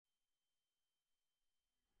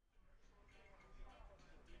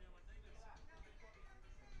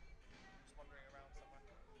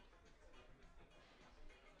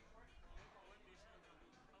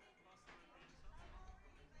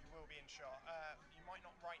might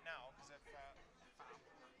not right now because of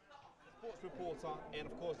Sports reporter and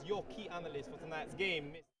of course your key analyst for tonight's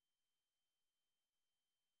game.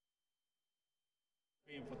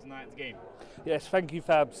 For tonight's game. Yes, thank you,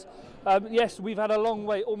 Fabs. Yes, we've had a long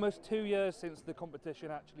wait, almost 2 years since the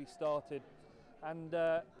competition actually started, and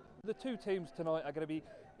the two teams tonight are going to be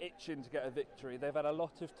itching to get a victory. They've had a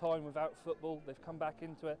lot of time without football, they've come back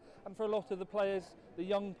into it, and for a lot of the players, the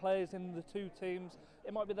young players in the two teams,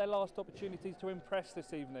 it might be their last opportunity to impress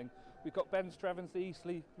this evening. We've got Ben Strevens, the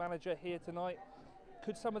Eastleigh manager, here tonight.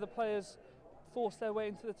 Could some of the players force their way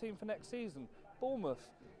into the team for next season? Bournemouth,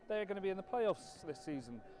 they're going to be in the playoffs this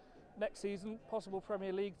season. Next season, possible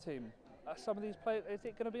Premier League team. Some of these players, is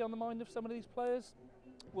it going to be on the mind of some of these players?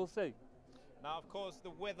 We'll see. Now, of course, the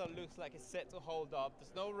weather looks like it's set to hold up.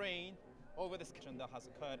 There's no rain over the section that has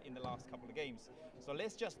occurred in the last couple of games. So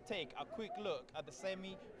let's just take a quick look at the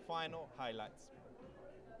semi-final highlights.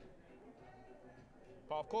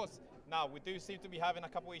 But of course, now we do seem to be having a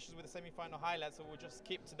couple of issues with the semi-final highlights, so we'll just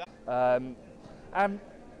skip to that. And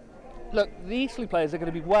look, the Eastleigh players are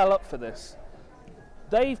going to be well up for this.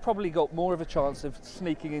 They've probably got more of a chance of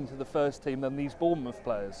sneaking into the first team than these Bournemouth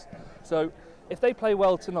players. So if they play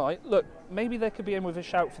well tonight, look, maybe they could be in with a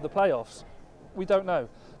shout for the playoffs. We don't know.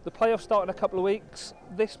 The playoffs start in a couple of weeks.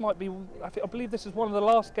 This might be, I believe this is one of the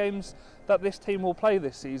last games that this team will play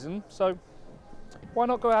this season. So why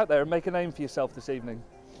not go out there and make a name for yourself this evening?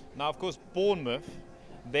 Now, of course, Bournemouth,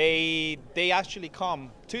 they actually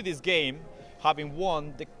come to this game having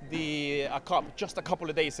won the cup just a couple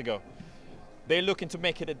of days ago. They're looking to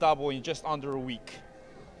make it a double in just under a week.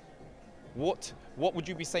 What would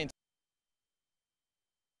you be saying?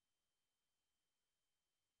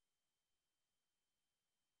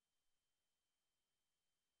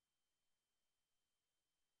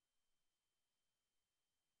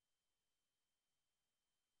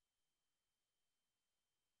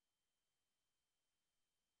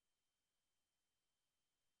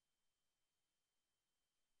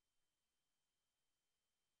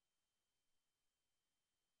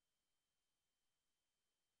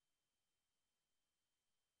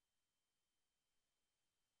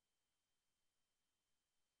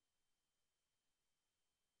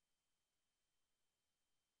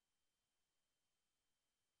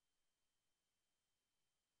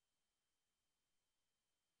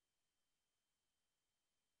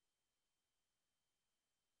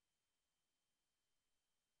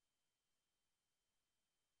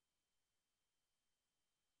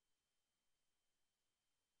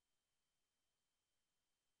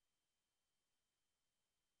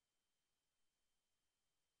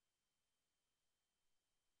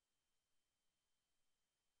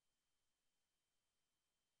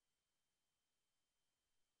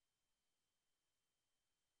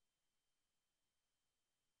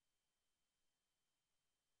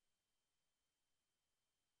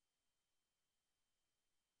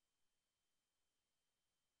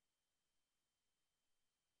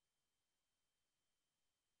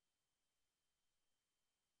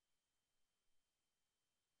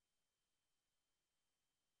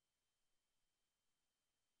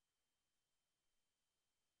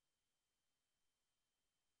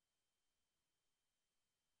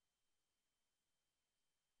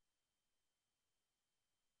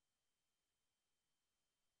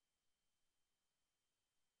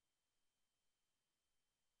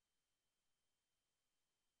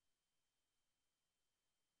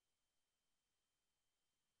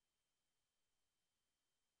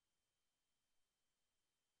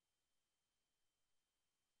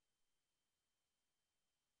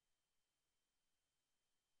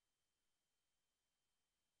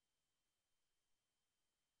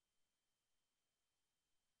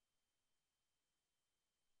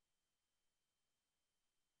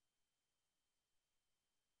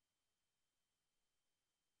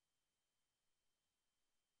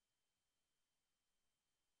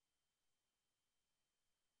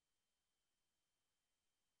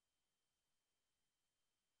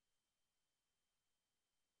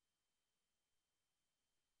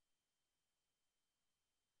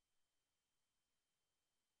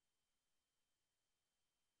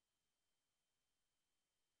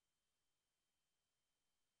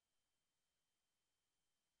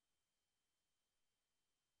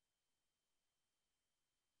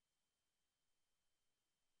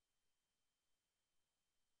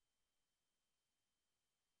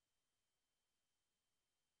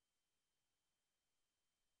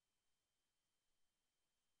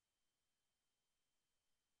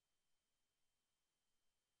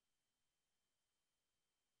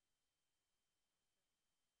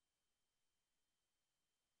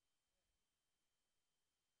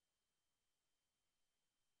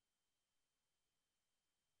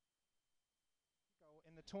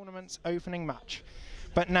 the tournament's opening match.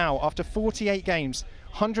 But now, after 48 games,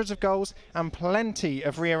 hundreds of goals and plenty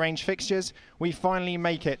of rearranged fixtures, we finally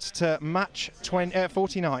make it to match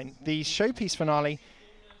 49, the showpiece finale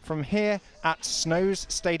from here at Snows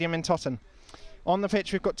Stadium in Totton. On the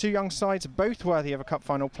pitch, we've got two young sides, both worthy of a cup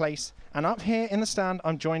final place. And up here in the stand,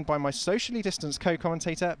 I'm joined by my socially distanced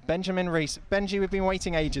co-commentator, Benjamin Rees. Benji, we've been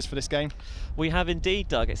waiting ages for this game. We have indeed,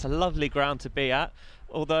 Doug. It's a lovely ground to be at,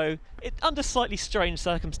 although under slightly strange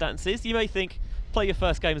circumstances. You may think, play your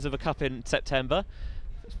first games of a cup in September,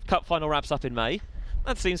 cup final wraps up in May.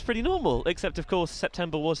 That seems pretty normal, except of course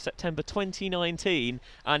September was September 2019,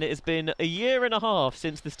 and it has been a year and a half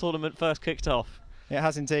since this tournament first kicked off. It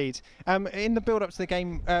has indeed. In the build-up to the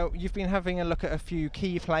game, you've been having a look at a few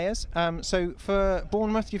key players. So for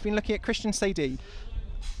Bournemouth, you've been looking at Christian Sadie.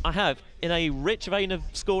 I have, in a rich vein of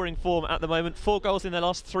scoring form at the moment. 4 goals in their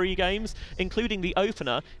last 3 games, including the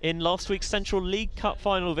opener in last week's Central League Cup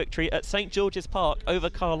final victory at St George's Park over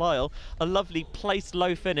Carlisle. A lovely placed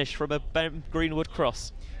low finish from a Ben Greenwood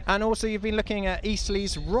cross. And also you've been looking at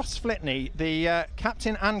Eastleigh's Ross Flitney, the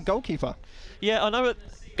captain and goalkeeper. Yeah, I know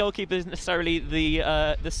goalkeeper isn't necessarily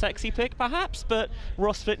the sexy pick perhaps, but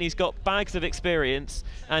Ross Flitney's got bags of experience,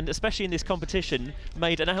 and especially in this competition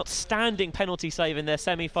made an outstanding penalty save in their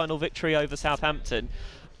semi-final victory over Southampton,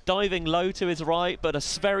 diving low to his right, but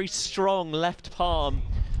a very strong left palm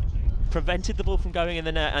prevented the ball from going in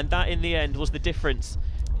the net, and that in the end was the difference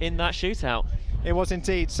in that shootout. It was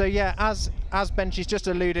indeed. So yeah, as Benji's just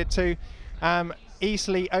alluded to,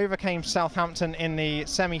 Eastleigh overcame Southampton in the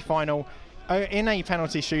semi-final in a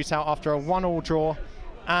penalty shootout after a 1-1 draw,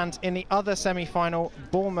 and in the other semi-final,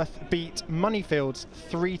 Bournemouth beat Moneyfields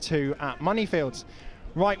 3-2 at Moneyfields.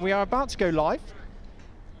 Right, we are about to go live,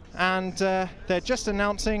 and they're just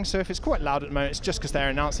announcing, so if it's quite loud at the moment, it's just because they're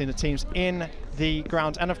announcing the teams in the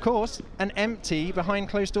ground, and of course, an empty behind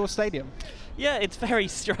closed door stadium. Yeah, it's very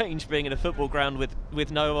strange being in a football ground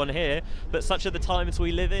with no one here, but such are the times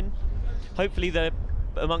we live in. Hopefully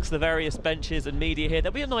amongst the various benches and media here,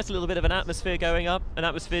 there'll be a nice little bit of an atmosphere going up, an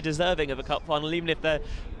atmosphere deserving of a cup final, even if there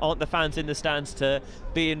aren't the fans in the stands to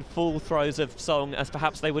be in full throes of song as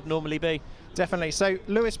perhaps they would normally be. Definitely. So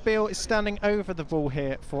Lewis Beale is standing over the ball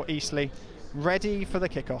here for Eastleigh, ready for the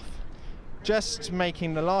kickoff. Just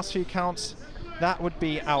making the last few counts. That would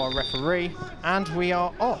be our referee, and we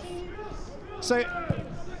are off. So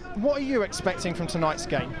what are you expecting from tonight's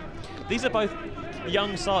game? These are both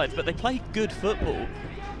young sides, but they play good football,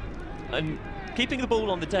 and keeping the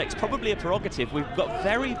ball on the deck is probably a prerogative. We've got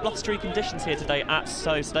very blustery conditions here today at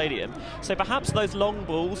Snows Stadium, so perhaps those long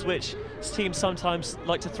balls which teams sometimes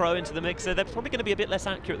like to throw into the mixer, they're probably going to be a bit less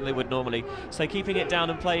accurate than they would normally, so keeping it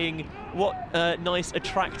down and playing what nice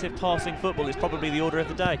attractive passing football is probably the order of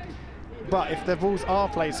the day. But if the balls are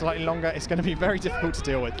played slightly longer, it's going to be very difficult to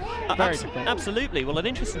deal with. Very difficult. Absolutely. Well, an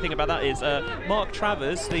interesting thing about that is Mark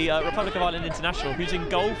Travers, the Republic of Ireland international, who's in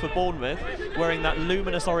goal for Bournemouth, wearing that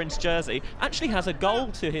luminous orange jersey, actually has a goal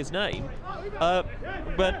to his name.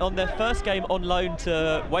 When on their first game on loan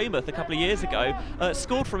to Weymouth a couple of years ago,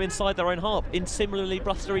 scored from inside their own half in similarly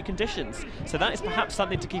blustery conditions. So that is perhaps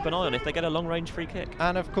something to keep an eye on if they get a long-range free kick.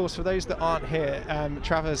 And of course, for those that aren't here,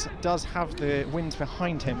 Travers does have the wind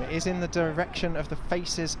behind him. It is in the direction of the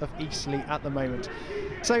faces of Eastleigh at the moment.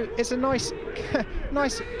 So it's a nice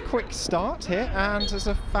quick start here, and there's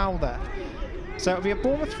a foul there. So it'll be a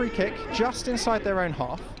Bournemouth free kick just inside their own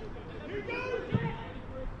half.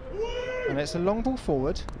 And it's a long ball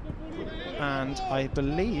forward, and I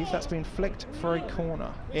believe that's been flicked for a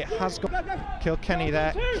corner. It has got Kilkenny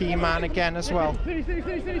there, key man again as well.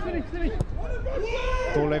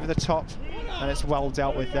 Ball over the top, and it's well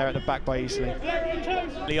dealt with there at the back by Eastleigh.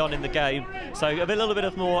 On in the game, so a little bit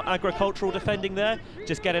of more agricultural defending there.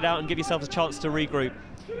 Just get it out and give yourselves a chance to regroup.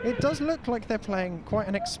 It does look like they're playing quite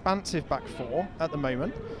an expansive back four at the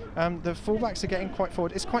moment. The fullbacks are getting quite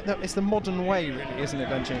forward. It's the modern way, really, isn't it,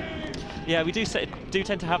 Benji? Yeah, we do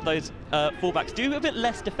tend to have those fullbacks do a bit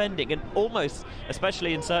less defending, and almost,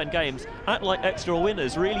 especially in certain games, act like extra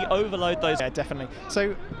winners, really overload those. Yeah, definitely.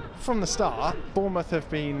 So from the start, Bournemouth have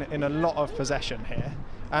been in a lot of possession here.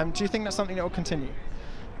 Do you think that's something that will continue?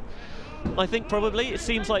 I think probably. It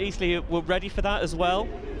seems like Eastleigh were ready for that as well.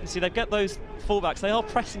 You see, they've got those fullbacks. They are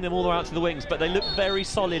pressing them all the way out to the wings, but they look very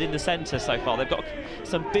solid in the centre so far. They've got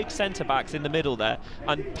some big centre-backs in the middle there,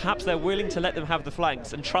 and perhaps they're willing to let them have the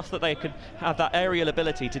flanks and trust that they can have that aerial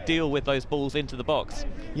ability to deal with those balls into the box.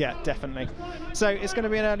 Yeah, definitely. So it's going to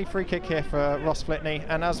be an early free kick here for Ross Flitney,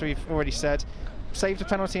 and as we've already said, saved a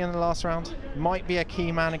penalty in the last round, might be a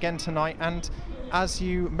key man again tonight, and as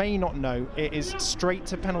you may not know, it is straight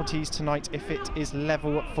to penalties tonight if it is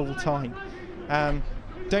level at full time.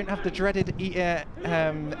 don't have the dreaded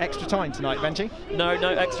extra time tonight, Benji. No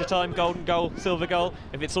extra time, golden goal, silver goal.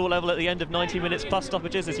 If it's all level at the end of 90 minutes plus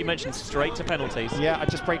stoppages, as you mentioned, straight to penalties. Yeah, I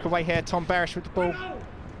just break away here. Tom Berish with the ball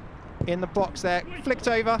in the box there, flicked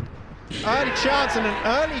over. Early chance and an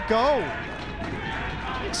early goal.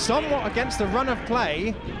 Somewhat against the run of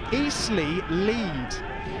play, Eastleigh lead.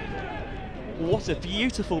 What a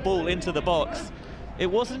beautiful ball into the box. It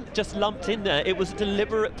wasn't just lumped in there, it was a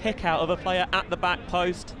deliberate pick out of a player at the back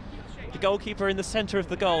post. The goalkeeper in the centre of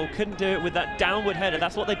the goal couldn't do it with that downward header.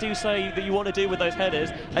 That's what they do say that you want to do with those headers.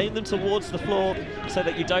 Aim them towards the floor so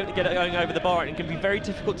that you don't get it going over the bar, and it can be very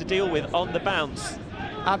difficult to deal with on the bounce.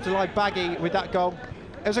 Abdoulaye Baggy with that goal.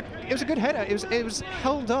 It was a good header. It was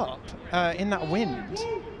held up in that wind,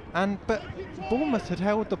 but Bournemouth had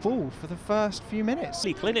held the ball for the first few minutes.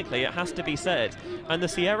 Clinically, it has to be said, and the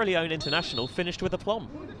Sierra Leone international finished with aplomb.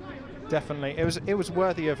 Definitely, it was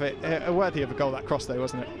worthy of it. Worthy of a goal, that cross though,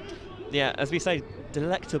 wasn't it? Yeah, as we say,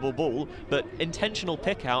 delectable ball, but intentional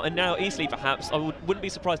pick out, and now Eastleigh perhaps, I wouldn't be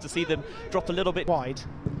surprised to see them drop a little bit wide.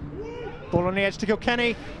 Ball on the edge to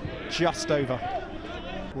Kilkenny, just over.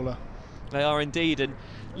 Waller. They are indeed, and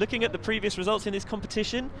looking at the previous results in this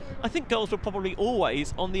competition, I think goals were probably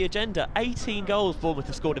always on the agenda. 18 goals Bournemouth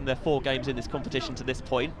have scored in their 4 games in this competition to this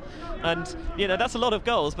point, and you know, that's a lot of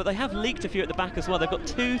goals, but they have leaked a few at the back as well. They've got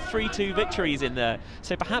 2 3-2 victories in there,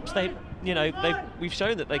 so perhaps we've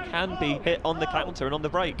shown that they can be hit on the counter and on the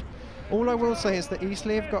break. All I will say is that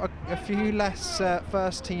Eastleigh have got a few less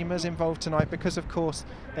first teamers involved tonight, because of course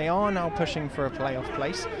they are now pushing for a playoff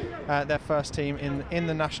place, their first team in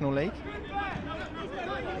the National League.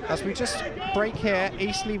 As we just break here,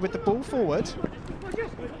 Eastleigh with the ball forward.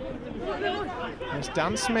 There's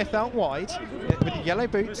Dan Smith out wide with the yellow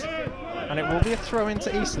boots, and it will be a throw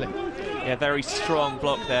into Eastleigh. Yeah, very strong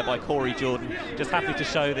block there by Corey Jordan. Just happy to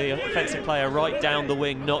show the offensive player right down the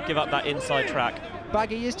wing, not give up that inside track.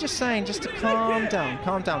 Baggy is just saying just to calm down,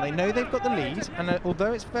 calm down. They know they've got the lead, and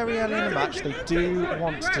although it's very early in the match, they do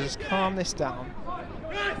want to just calm this down.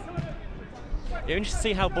 You're interested to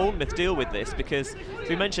see how Bournemouth deal with this, because, as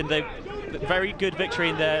we mentioned, they very good victory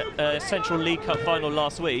in their Central League Cup final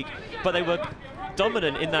last week, but they were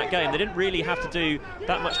dominant in that game. They didn't really have to do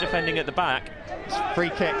that much defending at the back. Free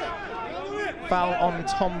kick. Foul on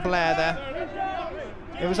Tom Blair there.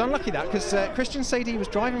 It was unlucky that, because Christian Sadie was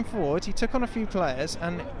driving forward, he took on a few players,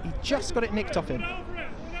 and he just got it nicked off him.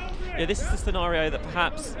 Yeah, this is the scenario that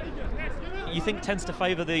perhaps you think tends to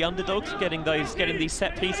favour the underdogs, getting these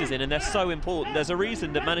set pieces in, and they're so important. There's a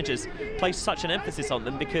reason that managers place such an emphasis on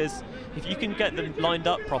them, because if you can get them lined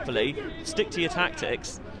up properly, stick to your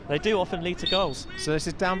tactics, they do often lead to goals. So this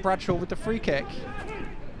is Dan Bradshaw with the free kick,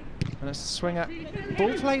 and it's a swinger.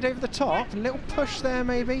 Ball played over the top, a little push there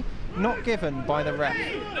maybe, not given by the ref.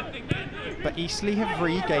 But Eastleigh have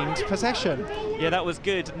regained possession. Yeah, that was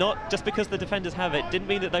good. Not just because the defenders have it, didn't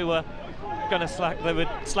mean that they were going to slack. They were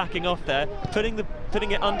slacking off there, putting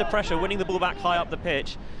it under pressure, winning the ball back high up the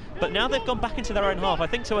pitch. But now they've gone back into their own half, I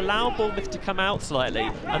think, to allow Bournemouth to come out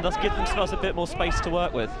slightly and thus give themselves a bit more space to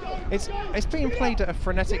work with. It's being played at a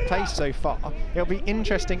frenetic pace so far. It'll be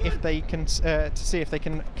interesting if they can to see if they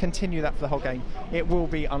can continue that for the whole game. It will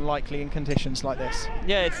be unlikely in conditions like this.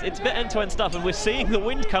 Yeah, it's a bit end-to-end stuff, and we're seeing the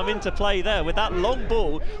wind come into play there with that long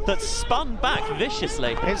ball that spun back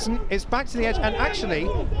viciously. It's back to the edge, and actually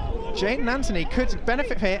Jayden Anthony could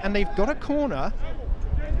benefit here, and they've got a corner.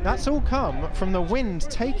 That's all come from the wind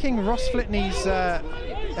taking Ross Flitney's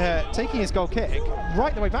taking his goal kick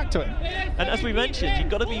right the way back to him. And as we mentioned, you've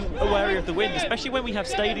got to be wary of the wind, especially when we have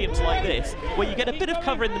stadiums like this, where you get a bit of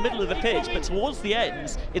cover in the middle of the pitch, but towards the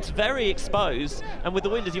ends, it's very exposed. And with the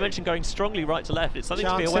wind, as you mentioned, going strongly right to left, it's something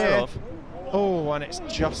to be aware of. Oh, and it's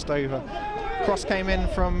just over. Cross came in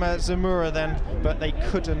from Zamora then, but they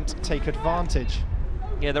couldn't take advantage.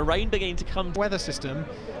 Yeah, the rain beginning to come. Weather system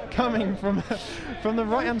coming from the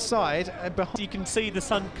right-hand side. You can see the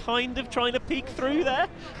sun kind of trying to peek through there,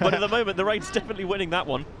 but at the moment the rain's definitely winning that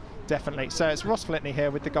one. Definitely. So it's Ross Flitney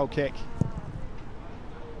here with the goal kick.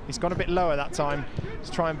 He's gone a bit lower that time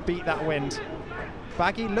to try and beat that wind.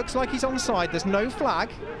 Baggy looks like he's onside. There's no flag.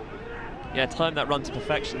 Yeah, time that run to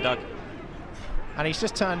perfection, Doug. And he's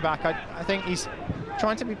just turned back. I think he's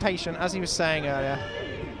trying to be patient, as he was saying earlier.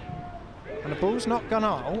 And the ball's not gone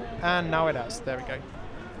out, and now it has. There we go.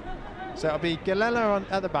 So it'll be Galella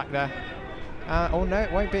at the back there. Oh no,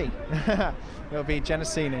 it won't be. It'll be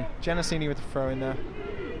Genesini. Genesini with the throw in there.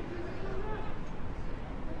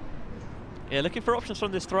 Yeah, looking for options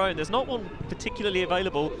from this throw, and there's not one particularly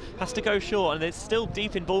available. Has to go short, and it's still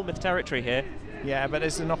deep in Bournemouth territory here. Yeah, but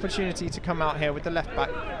there's an opportunity to come out here with the left back,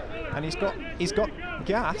 and he's got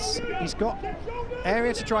gas, he's got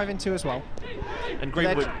area to drive into as well. And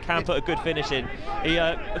Greenwood can put a good finish in. He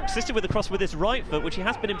assisted with the cross with his right foot, which he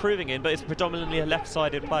has been improving in, but it's predominantly a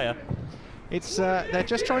left-sided player. It's they're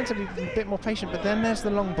just trying to be a bit more patient, but then there's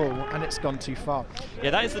the long ball, and it's gone too far. Yeah,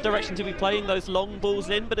 that is the direction to be playing those long balls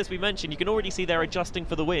in, but as we mentioned, you can already see they're adjusting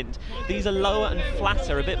for the wind. These are lower and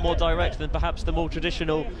flatter, a bit more direct than perhaps the more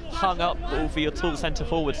traditional hung-up ball for your tall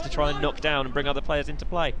centre-forwards to try and knock down and bring other players into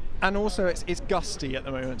play. And also it's gusty at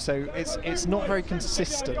the moment, so it's not very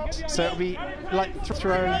consistent. So it'll be like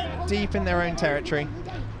throwing deep in their own territory.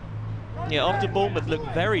 Yeah, after Bournemouth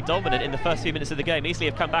looked very dominant in the first few minutes of the game,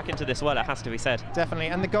 Eastleigh have come back into this well, it has to be said. Definitely,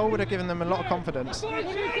 and the goal would have given them a lot of confidence.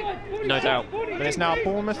 No doubt. But it's now a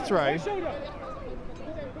Bournemouth throw.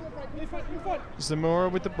 Zamora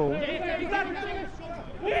with the ball.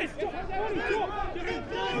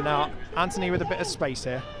 Now, Anthony with a bit of space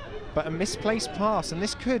here, but a misplaced pass, and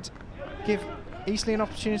this could give Eastleigh an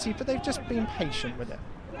opportunity, but they've just been patient with it.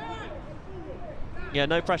 Yeah,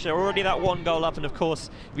 no pressure. Already that one goal up, and of course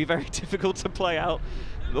it'd be very difficult to play out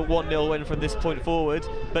the 1-0 win from this point forward.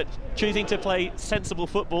 But choosing to play sensible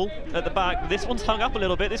football at the back, this one's hung up a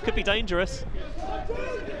little bit. This could be dangerous.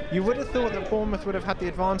 You would have thought that Bournemouth would have had the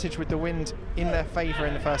advantage with the wind in their favour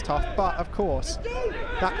in the first half, but of course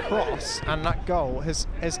that cross and that goal has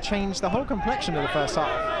changed the whole complexion of the first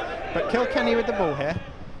half. But Kilkenny with the ball here.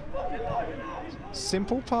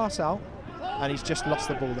 Simple pass out, and he's just lost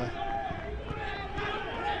the ball there.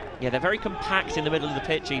 Yeah, they're very compact in the middle of the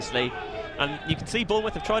pitch, Eastleigh. And you can see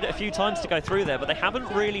Bournemouth have tried it a few times to go through there, but they haven't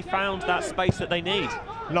really found that space that they need.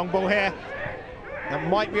 Long ball here. That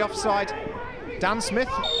might be offside. Dan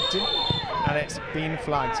Smith didn't, and it's been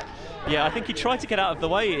flagged. Yeah, I think he tried to get out of the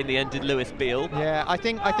way in the end, did Lewis Beale. Yeah, I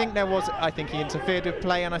think he interfered with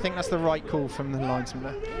play, and I think that's the right call from the linesman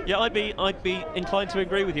there. Yeah, I'd be inclined to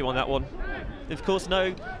agree with you on that one. Of course,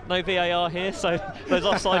 no VAR here, so those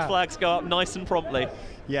offside flags go up nice and promptly.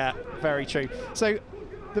 Yeah, very true. So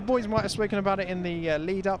the boys might have spoken about it in the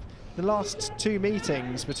lead-up. The last two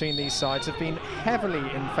meetings between these sides have been heavily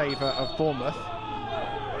in favour of Bournemouth.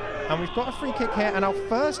 And we've got a free kick here, and our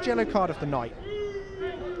first yellow card of the night.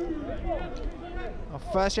 Our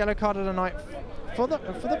first yellow card of the night for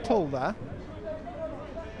the pull there.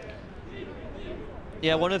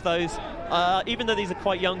 Yeah, one of those, even though these are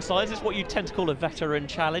quite young sides, it's what you tend to call a veteran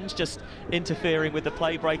challenge, just interfering with the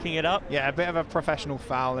play, breaking it up. Yeah, a bit of a professional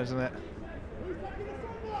foul, isn't it?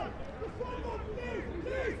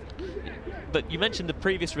 But you mentioned the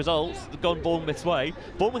previous results have gone Bournemouth's way.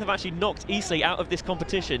 Bournemouth have actually knocked Eastleigh out of this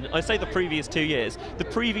competition. I say the previous 2 years, the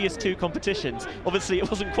previous two competitions. Obviously, it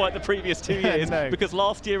wasn't quite the previous 2 years no. because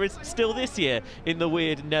last year is still this year in the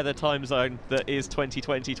weird nether time zone that is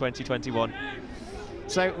 2020-2021.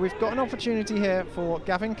 So we've got an opportunity here for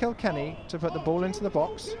Gavin Kilkenny to put the ball into the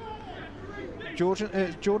box.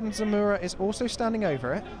 Jordan Zamora is also standing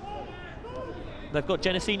over it. They've got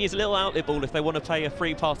Genesini's little outlet ball if they want to play a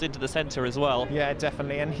free pass into the centre as well. Yeah,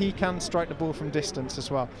 definitely, and he can strike the ball from distance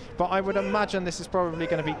as well. But I would imagine this is probably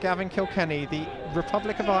going to be Gavin Kilkenny, the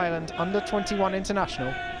Republic of Ireland under-21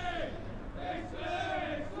 international.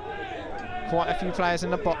 Quite a few players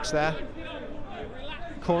in the box there.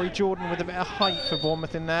 Corey Jordan with a bit of height for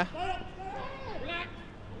Bournemouth in there.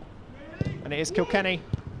 And it is Kilkenny,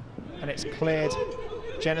 and it's cleared.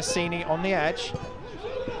 Genesini on the edge.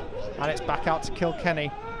 And it's back out to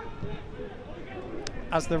Kilkenny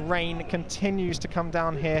as the rain continues to come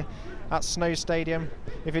down here at Snow Stadium.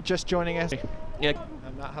 If you're just joining us, yeah,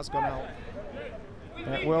 and that has gone out.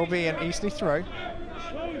 And it will be an Eastleigh throw.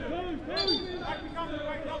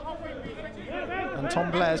 And Tom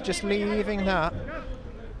Blair's just leaving that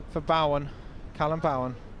for Bowen, Callum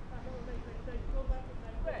Bowen.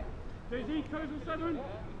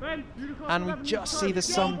 And we just see the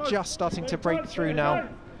sun just starting to break through now.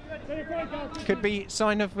 Could be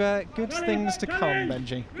sign of good things to come,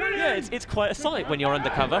 Benji. Yeah, it's quite a sight when you're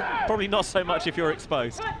undercover. Probably not so much if you're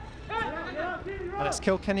exposed. And it's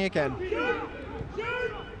Kilkenny again.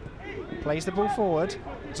 Plays the ball forward.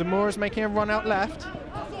 Zamora's making a run out left.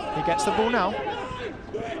 He gets the ball now.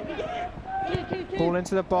 Ball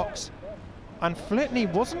into the box. And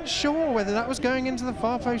Flitney wasn't sure whether that was going into the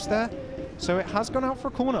far post there. So it has gone out for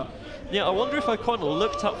a corner. Yeah, I wonder if O'Connell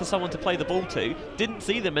looked up for someone to play the ball to, didn't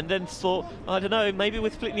see them, and then thought, I don't know, maybe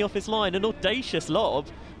with Flitney off his line, an audacious lob.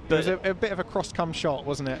 But it was a bit of a cross-come shot,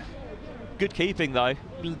 wasn't it? Good keeping, though.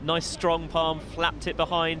 Nice strong palm, flapped it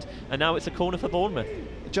behind, and now it's a corner for Bournemouth.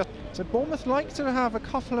 So Bournemouth like to have a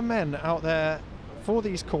couple of men out there for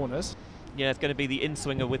these corners. Yeah, it's going to be the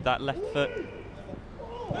in-swinger with that left foot.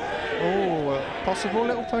 Oh, possible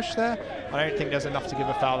little push there. I don't think there's enough to give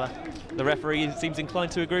a foul there. The referee seems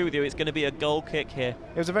inclined to agree with you. It's going to be a goal kick here.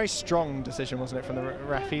 It was a very strong decision, wasn't it, from the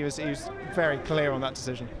ref? He was very clear on that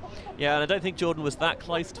decision. Yeah, and I don't think Jordan was that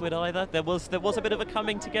close to it either. There was a bit of a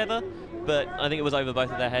coming together, but I think it was over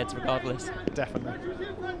both of their heads regardless. Definitely.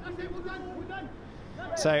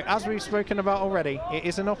 So, as we've spoken about already, it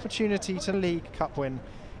is an opportunity to League Cup win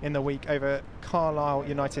in the week over Carlisle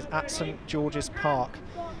United at St George's Park.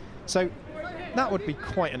 So, that would be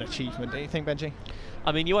quite an achievement, don't you think, Benji?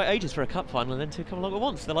 I mean, you wait ages for a cup final and then two come along at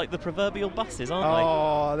once. They're like the proverbial buses, aren't they?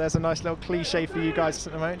 Oh, there's a nice little cliche for you guys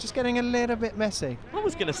at the moment. Just getting a little bit messy. I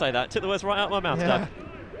was going to say that. Took the words right out of my mouth, Yeah. Doug.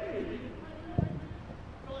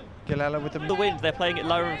 Gillella with The wind, they're playing it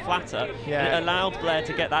lower and flatter. Yeah. And it allowed Blair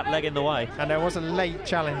to get that leg in the way. And there was a late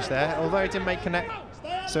challenge there, although it didn't make connect.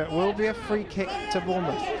 So it will be a free kick to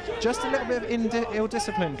Bournemouth. Just a little bit of ill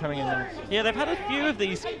discipline coming in there. Yeah, they've had a few of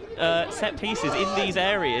these set pieces in these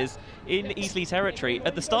areas in Eastleigh territory.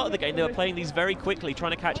 At the start of the game, they were playing these very quickly,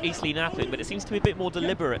 trying to catch Eastleigh napping, but it seems to be a bit more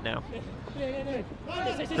deliberate now.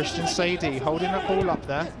 Christian Sadie holding that ball up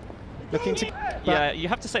there, looking to... Yeah, you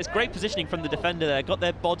have to say it's great positioning from the defender there. Got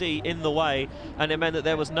their body in the way, and it meant that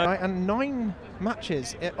there was no... And 9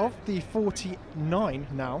 matches of the 49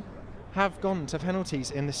 now have gone to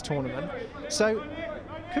penalties in this tournament. So,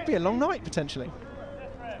 could be a long night, potentially.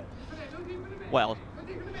 Well...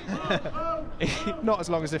 Not as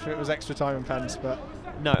long as if it was extra time and pens, but...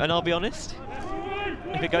 No, and I'll be honest,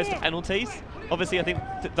 if it goes to penalties, obviously I think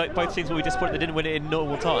both teams will be disappointed they didn't win it in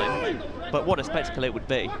normal time, but what a spectacle it would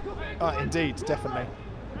be. Indeed, definitely.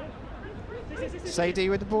 Sadie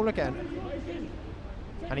with the ball again.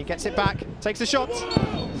 And he gets it back, takes a shot,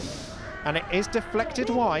 and it is deflected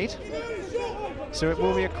wide. So it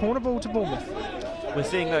will be a corner ball to Bournemouth. We're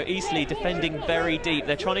seeing, though, Eastleigh defending very deep.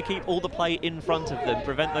 They're trying to keep all the play in front of them,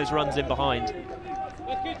 prevent those runs in behind.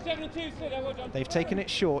 They've taken it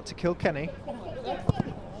short to Kilkenny.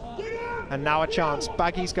 And now a chance.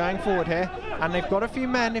 Baggy's going forward here. And they've got a few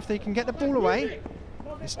men. If they can get the ball away,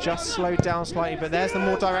 it's just slowed down slightly, but there's the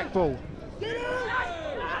more direct ball.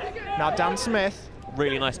 Now Dan Smith.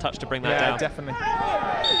 Really nice touch to bring that down. Yeah, definitely.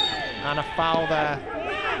 And a foul there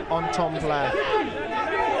on Tom Blair.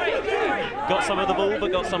 Got some of the ball,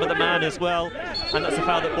 but got some of the man as well. And that's a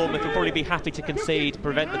foul that Bournemouth will probably be happy to concede to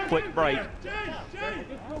prevent the quick break.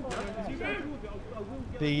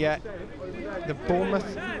 The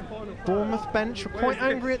Bournemouth bench were quite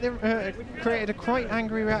angry at the created a quite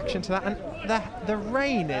angry reaction to that, and the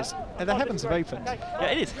rain is the heavens have opened. Yeah,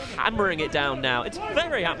 it is hammering it down now. It's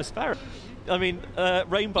very atmospheric. I mean,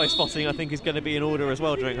 rainbow spotting I think is going to be in order as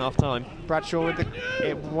well during half time. Bradshaw with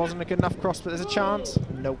it wasn't a good enough cross, but there's a chance.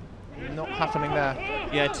 Nope, not happening there.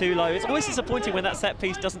 Yeah, too low. It's always disappointing when that set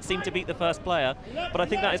piece doesn't seem to beat the first player, but I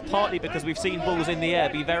think that is partly because we've seen balls in the air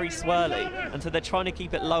be very swirly, and so they're trying to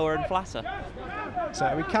keep it lower and flatter. So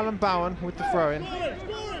it'll be Callum Bowen with the throw-in.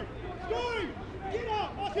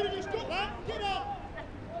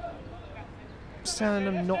 Telling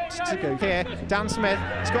them not to go here. Dan Smith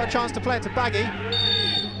has got a chance to play it to Baggy,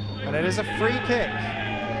 and it is a free kick.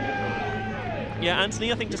 Yeah,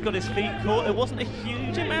 Anthony, I think, just got his feet caught. There wasn't a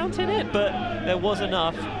huge amount in it, but there was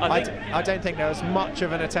enough. I don't think there was much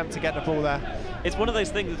of an attempt to get the ball there. It's one of those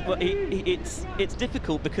things, it's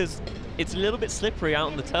difficult because it's a little bit slippery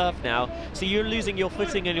out on the turf now, so you're losing your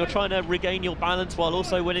footing and you're trying to regain your balance while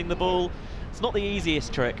also winning the ball. It's not the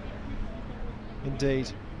easiest trick.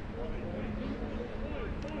 Indeed.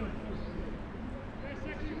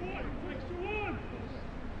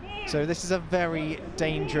 So this is a very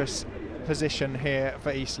dangerous position here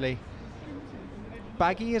for Eastleigh.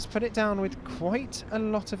 Baggy has put it down with quite a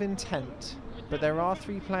lot of intent, but there are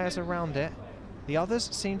 3 players around it. The others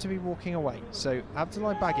seem to be walking away. So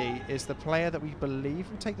Abdullah Baggy is the player that we believe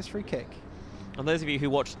will take this free kick. And those of you who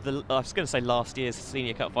watched I was going to say last year's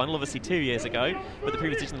Senior Cup final, obviously 2 years ago, but the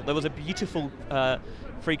previous edition, there was a beautiful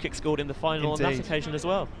free kick scored in the final on that occasion as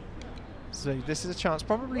well. So this is a chance,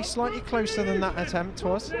 probably slightly closer than that attempt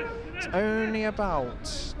was. It's only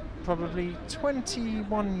about probably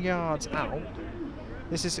 21 yards out.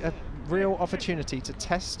 This is a real opportunity to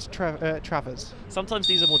test Travers. Sometimes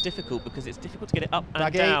these are more difficult because it's difficult to get it up and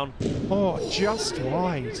Baggy. down. Oh, just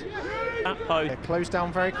wide. That post. Closed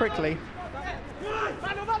down very quickly.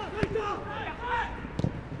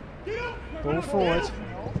 Ball forward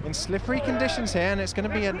in slippery conditions here, and it's going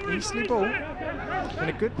to be an Eastleigh ball in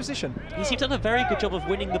a good position. He's done a very good job of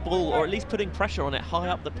winning the ball, or at least putting pressure on it high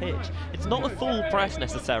up the pitch. It's not a full press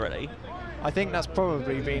necessarily, I think that's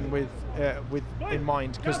probably been with in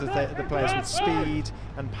mind because of the players with speed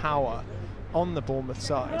and power on the Bournemouth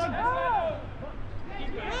side.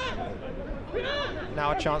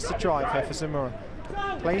 Now a chance to drive here for Zamora.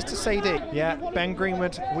 Plays to Sadie. Yeah, Ben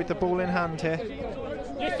Greenwood with the ball in hand here.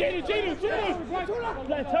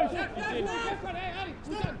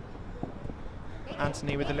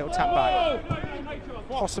 Anthony with a little tap back.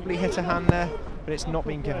 Possibly hit a hand there, but it's not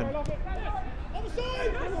been given.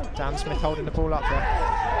 Dan Smith holding the ball up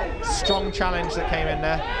there. Strong challenge that came in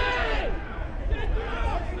there.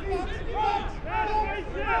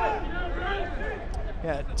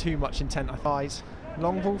 Yeah, too much intent, I thought.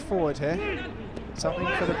 Long ball forward here. Something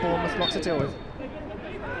for the Bournemouth lot to deal with.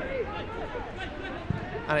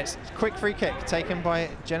 And it's a quick free kick taken by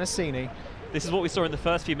Genesini. This is what we saw in the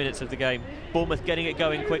first few minutes of the game. Bournemouth getting it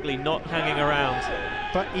going quickly, not hanging around.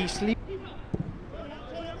 But Eastleigh.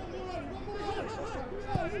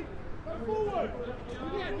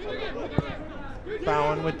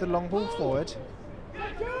 Bowen with the long ball forward.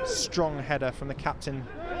 Strong header from the captain,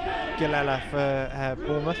 Gilella, for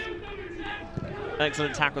Bournemouth.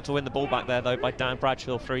 Excellent tackle to win the ball back there, though, by Dan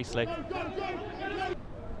Bradshaw for Eastleigh.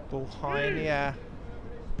 Ball high in the air.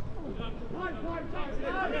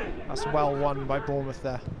 That's well won by Bournemouth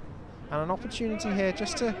there. And an opportunity here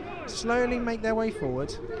just to slowly make their way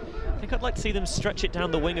forward. I think I'd like to see them stretch it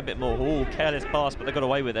down the wing a bit more. Oh, careless pass, but they got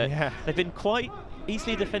away with it. Yeah. They've been quite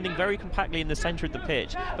easily defending very compactly in the centre of the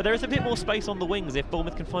pitch, but there is a bit more space on the wings if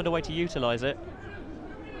Bournemouth can find a way to utilise it.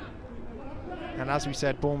 And as we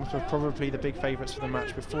said, Bournemouth were probably the big favourites for the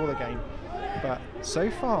match before the game. But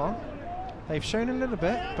so far, they've shown a little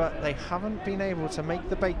bit, but they haven't been able to make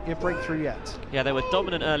the breakthrough yet. Yeah, they were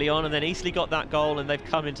dominant early on, and then Eastleigh got that goal, and they've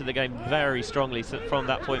come into the game very strongly from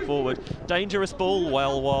that point forward. Dangerous ball,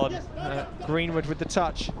 well won. Greenwood with the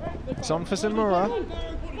touch. It's on for Zamora.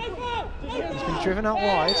 He's been driven out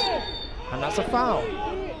wide, and that's a foul.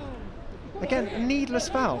 Again, a needless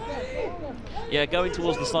foul. Yeah, going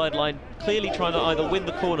towards the sideline, clearly trying to either win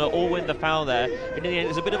the corner or win the foul there. And in the end,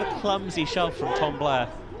 it's a bit of a clumsy shove from Tom Blair.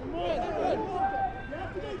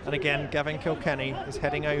 And again, Gavin Kilkenny is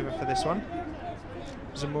heading over for this one.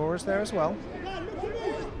 Zamora's there as well.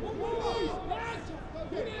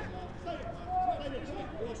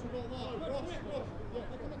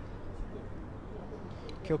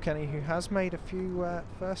 Kilkenny, who has made a few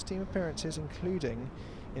first-team appearances, including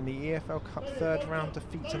in the EFL Cup third round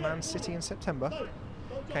defeat to Man City in September.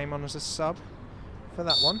 Came on as a sub for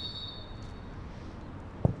that one.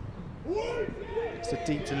 It's a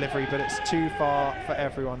deep delivery, but it's too far for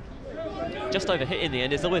everyone. Just over hit in the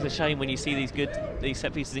end. It's always a shame when you see these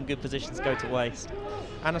set pieces in good positions go to waste.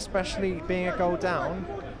 And especially being a goal down,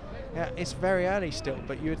 yeah, it's very early still,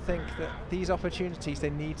 but you would think that these opportunities,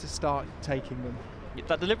 they need to start taking them.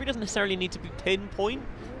 That delivery doesn't necessarily need to be pinpoint,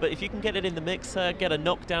 but if you can get it in the mix, get a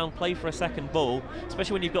knockdown, play for a second ball,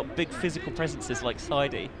 especially when you've got big physical presences like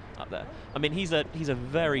Saidi up there. I mean, he's a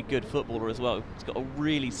very good footballer as well. He's got a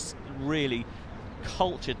really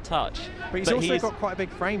cultured touch. But he's also got quite a big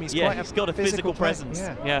frame. He's got a physical presence.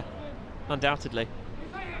 Yeah, undoubtedly.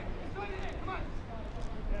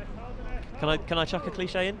 Can I chuck a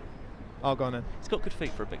cliche in? Oh, go on then. He's got good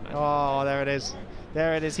feet for a big man. Oh, there it is.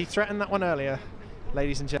 There it is. He threatened that one earlier,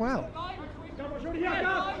 ladies and gentlemen. Well.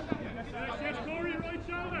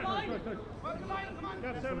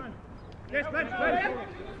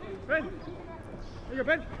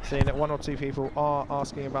 Seeing that one or two people are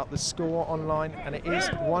asking about the score online, and it is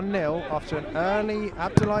 1-0 after an early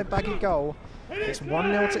Abdoulaye Baggy goal. It's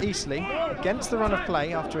 1-0 to Eastleigh against the run of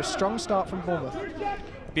play after a strong start from Bournemouth.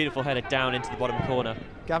 Beautiful header down into the bottom corner.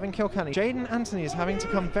 Gavin Kilkenny. Jaden Anthony is having to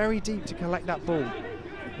come very deep to collect that ball.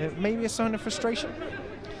 Maybe a sign of frustration?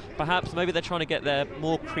 Perhaps. Maybe they're trying to get their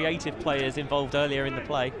more creative players involved earlier in the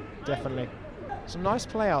play. Definitely. Some nice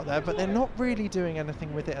play out there, but they're not really doing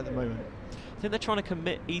anything with it at the moment. I think they're trying to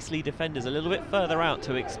commit Eastleigh defenders a little bit further out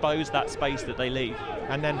to expose that space that they leave.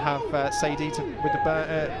 And then have Sadie with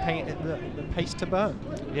the pace to burn.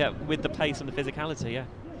 Yeah, with the pace and the physicality, yeah.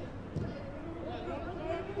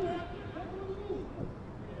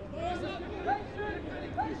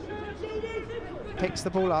 Picks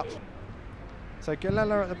the ball up. So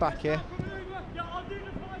Gilella at the back here.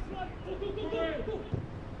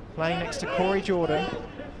 Playing next to Corey Jordan.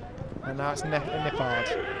 And now it's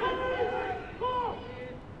Nippard.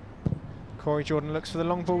 Corey Jordan looks for the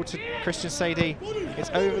long ball to Christian Sadie. It's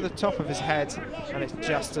over the top of his head, and it's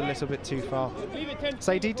just a little bit too far.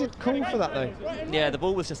 Sadie did call for that though. Yeah, the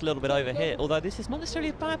ball was just a little bit over hit, although this is not necessarily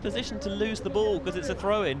a bad position to lose the ball because it's a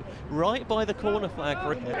throw-in right by the corner flag.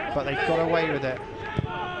 But they've got away with it.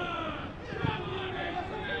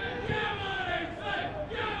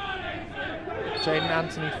 Jaden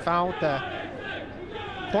Anthony fouled there.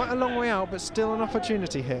 Quite a long way out, but still an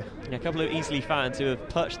opportunity here. Yeah, a couple of Eastleigh fans who have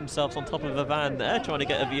perched themselves on top of a van there trying to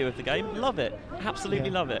get a view of the game. Love it. Absolutely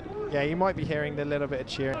love it. Yeah, you might be hearing the little bit of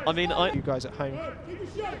cheering. I mean, you guys at home.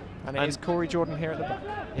 And it is Corey Jordan here at the back.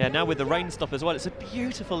 Yeah, now with the rain stop as well. It's a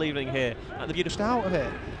beautiful evening here at the beautiful... Out of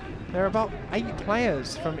it. There are about 8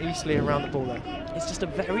 players from Eastleigh around the ball there. It's just a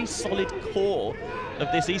very solid core of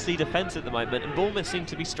this Eastleigh defence at the moment, and Bournemouth seem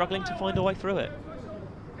to be struggling to find a way through it.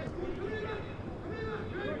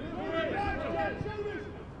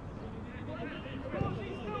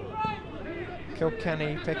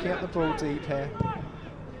 Kilkenny picking up the ball deep here.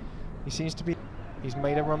 He seems to be... He's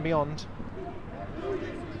made a run beyond.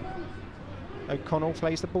 O'Connell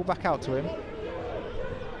plays the ball back out to him.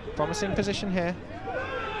 Promising position here.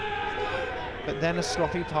 But then a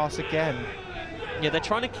sloppy pass again. Yeah, they're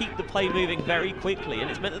trying to keep the play moving very quickly, and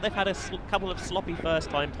it's meant that they've had a couple of sloppy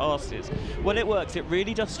first-time passes. When it works, it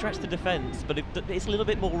really does stretch the defence, but it's a little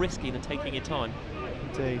bit more risky than taking your time.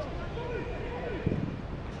 Indeed.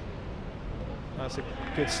 That's a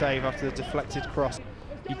good save after the deflected cross.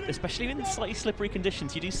 Especially in slightly slippery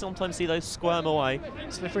conditions, you do sometimes see those squirm away.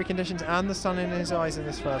 Slippery conditions and the sun in his eyes in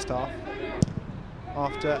this first half.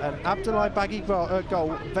 After an Abdoulaye Baggy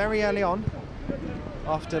goal very early on,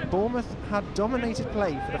 after Bournemouth had dominated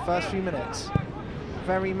play for the first few minutes,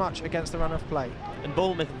 very much against the run of play. And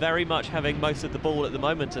Bournemouth very much having most of the ball at the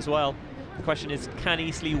moment as well. The question is, can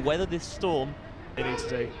Eastleigh weather this storm? They need to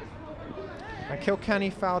do. And Kilkenny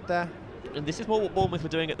fouled there. And this is more what Bournemouth were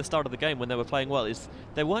doing at the start of the game when they were playing well. Is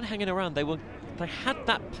they weren't hanging around. They had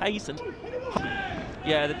that pace, and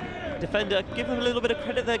yeah, the defender, give them a little bit of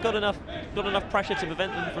credit. They got enough pressure to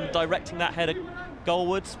prevent them from directing that header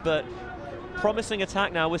goalwards. But promising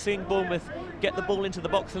attack now. We're seeing Bournemouth get the ball into the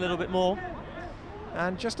box a little bit more.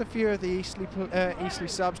 And just a few of the Eastleigh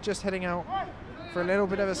subs just heading out for a little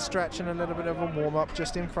bit of a stretch and a little bit of a warm up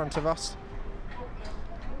just in front of us.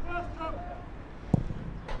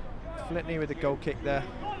 Flitney with the goal kick there.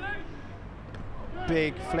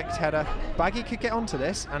 Big flicked header. Baggy could get onto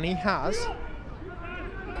this, and he has.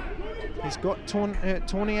 He's got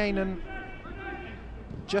Tornianen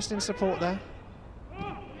just in support there.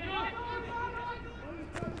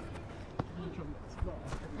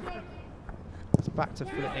 It's back to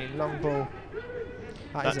Flitney. Long ball.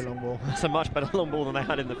 That is a long ball. That's a much better long ball than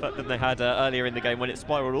they had earlier in the game when it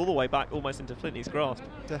spiralled all the way back almost into Flitney's grasp.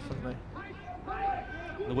 Definitely.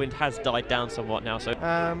 The wind has died down somewhat now, so...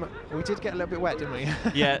 we did get a little bit wet, didn't we?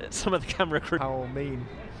 Yeah, some of the camera crew... How mean.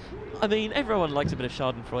 I mean, everyone likes a bit of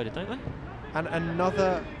schadenfreude, don't they? And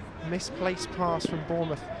another misplaced pass from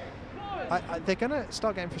Bournemouth. They're going to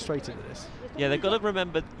start getting frustrated at this. Yeah, they've got to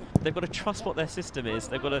remember, they've got to trust what their system is.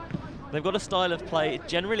 They've got a style of play. It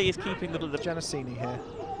generally is keeping the... Genesini here.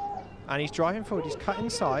 And he's driving forward. He's cut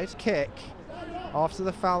inside. Kick. After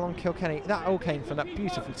the foul on Kilkenny, that all came from that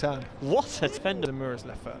beautiful turn. What a defender! Zamura's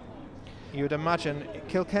left foot. You would imagine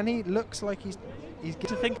Kilkenny looks like he's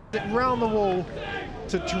to think round the wall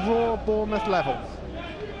to draw Bournemouth level.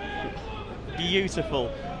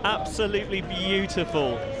 Beautiful, absolutely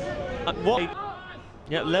beautiful. What?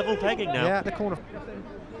 Yeah, level pegging now. Yeah, the corner.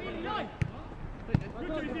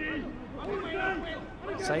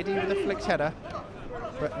 Sadie with a flicked header.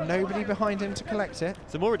 But nobody behind him to collect it.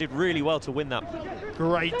 Zamora did really well to win that.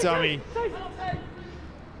 Great dummy.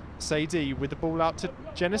 Sadie with the ball out to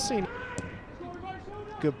Genesini.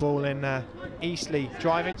 Good ball in there. Eastleigh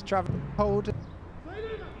driving, traveling, hold.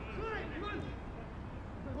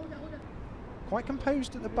 Quite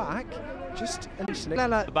composed at the back. Just Eastleigh.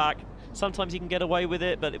 At the back. Sometimes you can get away with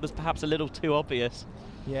it, but it was perhaps a little too obvious.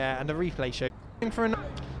 Yeah, and the replay show. For an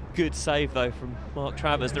good save though from Mark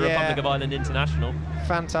Travers, the Republic of Ireland international.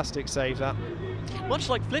 Fantastic save that. Much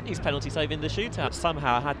like Flitney's penalty save in the shootout,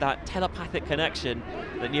 somehow had that telepathic connection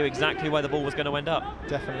that knew exactly where the ball was going to end up.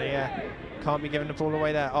 Definitely, yeah. Can't be giving the ball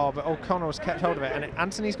away there. Oh, but O'Connell's kept hold of it, and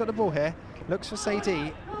Anthony's got the ball here. Looks for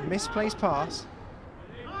Sadie. Misplaced pass.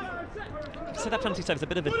 So that penalty save is a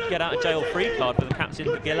bit of a get-out-of-jail-free card for the captain,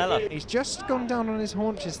 Gilella. He's just gone down on his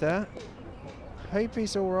haunches there. Hope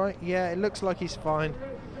he's all right. Yeah, it looks like he's fine.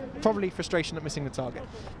 Probably frustration at missing the target.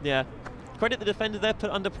 Yeah. Credit the defender there,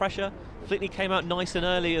 put under pressure. Flitney came out nice and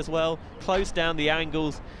early as well, closed down the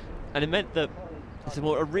angles, and it meant that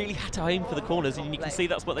Zamora really had to aim for the corners, and you can see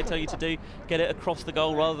that's what they tell you to do, get it across the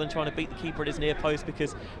goal rather than trying to beat the keeper at his near post,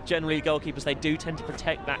 because generally goalkeepers, they do tend to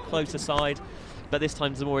protect that closer side. But this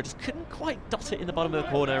time Zamora just couldn't quite dot it in the bottom of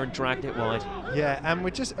the corner and dragged it wide. Yeah, and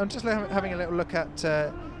I'm just having a little look at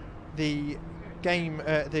the game,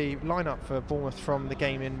 the lineup for Bournemouth from the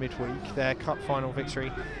game in midweek, their cup final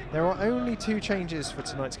victory, there are only 2 changes for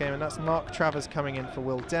tonight's game, and that's Mark Travers coming in for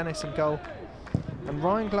Will Dennis in goal, and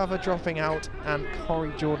Ryan Glover dropping out, and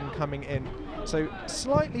Corey Jordan coming in. So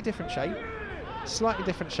slightly different shape.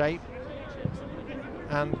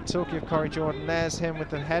 And talking of Corey Jordan, there's him with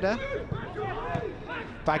the header.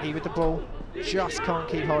 Baggy with the ball, just can't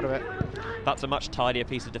keep hold of it. That's a much tidier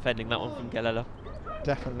piece of defending, that one from Galella.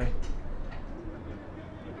 Definitely.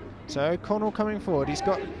 So O'Connell coming forward. He's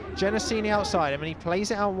got Genesini outside him and he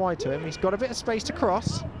plays it out wide to him. He's got a bit of space to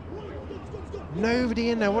cross. Nobody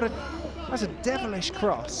in there. That's a devilish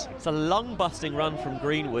cross. It's a lung-busting run from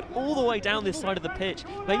Greenwood all the way down this side of the pitch.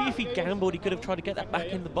 Maybe if he gambled, he could have tried to get that back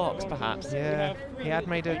in the box, perhaps. Yeah, he had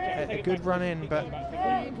made a good run in, but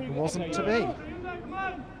it wasn't to be.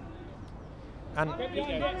 And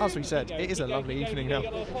as we said, it is a lovely evening now.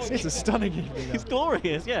 It's a stunning evening now. It's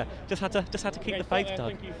glorious, yeah. Just had to keep the faith,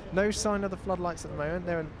 Doug. No sign of the floodlights at the moment.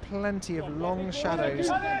 There are plenty of long shadows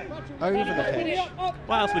over the pitch.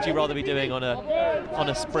 What else would you rather be doing on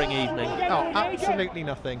a spring evening? Oh, absolutely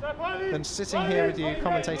nothing than sitting here with you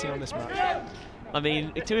commentating on this match. I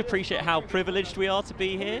mean, to appreciate how privileged we are to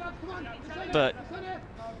be here, but...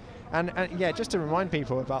 And yeah, just to remind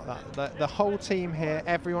people about that, the whole team here,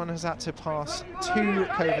 everyone has had to pass 2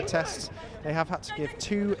 COVID tests. They have had to give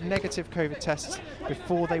 2 negative COVID tests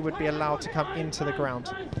before they would be allowed to come into the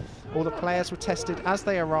ground. All the players were tested as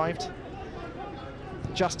they arrived,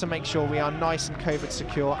 just to make sure we are nice and COVID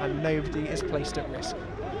secure and nobody is placed at risk.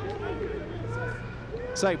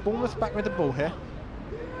 So Bournemouth back with the ball here.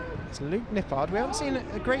 It's Luke Nippard. We haven't seen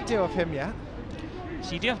a great deal of him yet.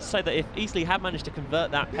 So you do have to say that if Eastleigh had managed to convert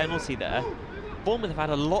that penalty there, Bournemouth have had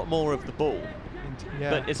a lot more of the ball. Yeah.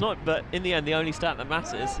 But it's not. But in the end, the only stat that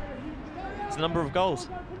matters is the number of goals.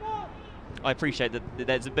 I appreciate that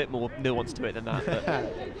there's a bit more nuance to it than that. But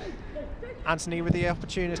Anthony with the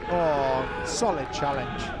opportunity. Oh, solid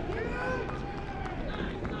challenge.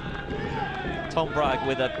 Tom Bragg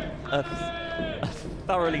with a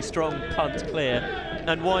thoroughly strong punt clear.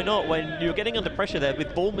 And why not when you're getting under pressure there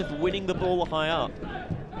with Bournemouth winning the ball high up?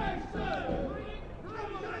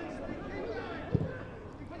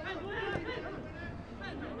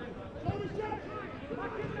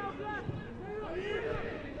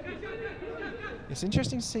 It's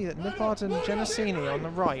interesting to see that Nippard and Genesini on the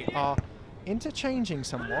right are interchanging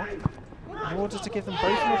somewhat in order to give them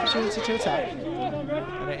both an opportunity to attack.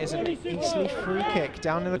 And it is an Eastleigh free kick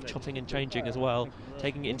down in the... Chopping and changing as well,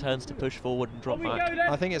 taking it in turns to push forward and drop back.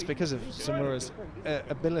 I think it's because of Zamura's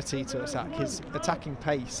ability to attack. His attacking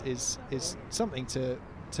pace is something to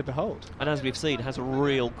behold. And as we've seen, has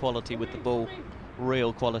real quality with the ball,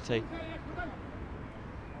 real quality.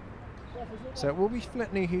 So it will be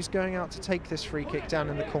Flitney who's going out to take this free kick down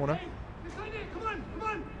in the corner.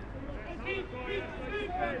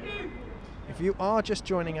 If you are just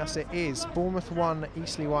joining us, it is Bournemouth 1,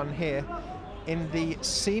 Eastleigh 1 here in the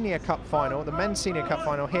Senior Cup final, the Men's Senior Cup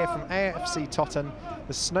final here from AFC Totton,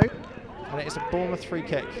 the Snow, and it is a Bournemouth free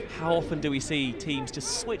kick. How often do we see teams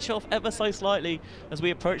just switch off ever so slightly as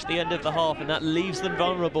we approach the end of the half, and that leaves them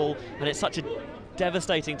vulnerable, and it's such a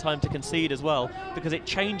devastating time to concede as well, because it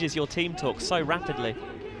changes your team talk so rapidly.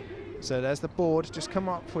 So there's the board, just come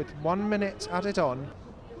up with 1 minute added on.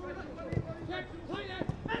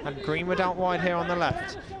 And Greenwood out wide here on the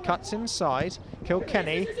left. Cuts inside.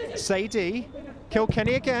 Kilkenny. Sadie.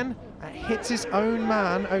 Kilkenny again. Hits his own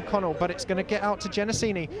man, O'Connell, but it's going to get out to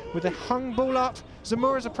Genesini with a hung ball up.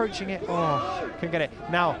 Zamura's approaching it. Oh, couldn't get it.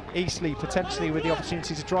 Now, Eastleigh potentially with the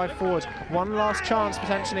opportunity to drive forward. One last chance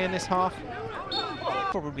potentially in this half.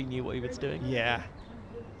 Probably knew what he was doing. Yeah.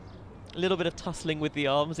 A little bit of tussling with the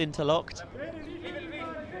arms, interlocked.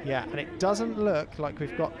 Yeah, and it doesn't look like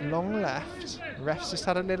we've got long left. Ref's just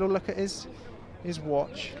had a little look at his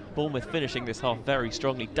watch. Bournemouth finishing this half very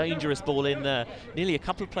strongly. Dangerous ball in there. Nearly a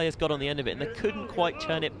couple of players got on the end of it and they couldn't quite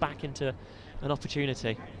turn it back into an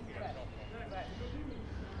opportunity.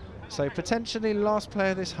 So potentially last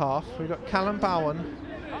player this half. We've got Callum Bowen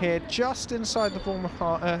here just inside the Bournemouth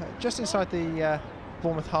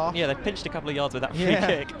Bournemouth half. Yeah, they pinched a couple of yards with that free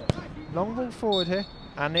kick. Long ball forward here,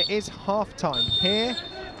 and it is half time here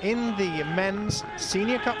in the Men's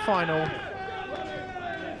Senior Cup final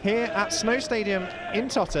here at Snow Stadium in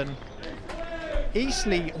Totton.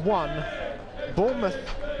 Eastleigh 1, Bournemouth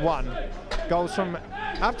 1. Goals from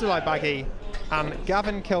Abdoulaye Baggy and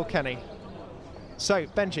Gavin Kilkenny. So,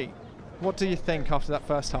 Benji, what do you think after that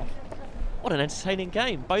first half? What an entertaining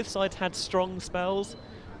game. Both sides had strong spells.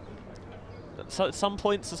 so at some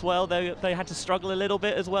points as well, they had to struggle a little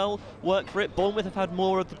bit as well, work for it. Bournemouth have had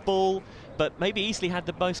more of the ball, but maybe Eastleigh had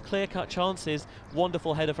the most clear-cut chances.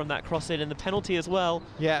 Wonderful header from that cross-in, and the penalty as well.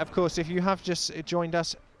 Yeah, of course, if you have just joined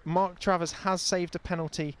us, Mark Travers has saved a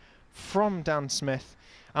penalty from Dan Smith,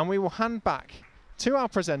 and we will hand back to our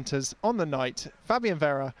presenters on the night, Fabian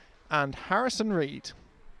Vera and Harrison Reed.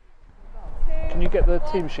 Can you get the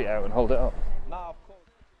team sheet out and hold it up? No, of course.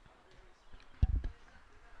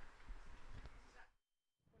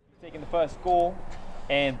 Taking the first goal,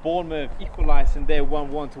 and Bournemouth equalising their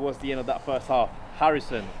 1-1 towards the end of that first half.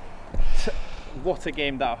 Harrison, what a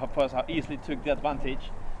game that first half. Easily took the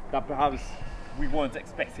advantage that perhaps we weren't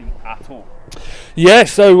expecting at all. Yeah,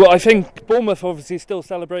 so I think Bournemouth obviously still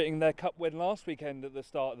celebrating their cup win last weekend at the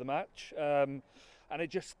start of the match, and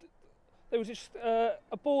there was just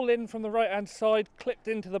a ball in from the right-hand side, clipped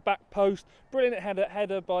into the back post, brilliant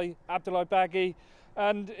header by Abdoulaye Baggy,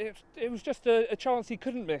 and it was just a chance he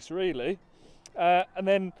couldn't miss, really. And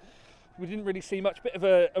then we didn't really see much, bit of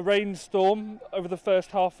a rainstorm over the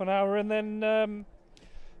first half an hour, and then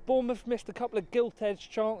Bournemouth missed a couple of gilt-edged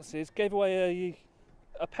chances, gave away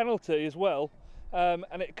a penalty as well,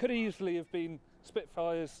 and it could easily have been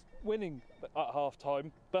Spitfires winning at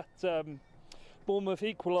half-time, but Bournemouth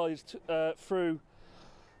equalised through.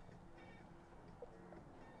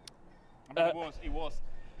 I mean,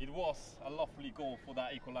 it was a lovely goal for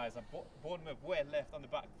that equaliser. Bournemouth were left on the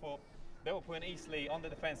back foot. They were putting Eastleigh on the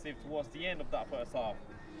defensive towards the end of that first half.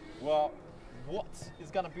 Well, what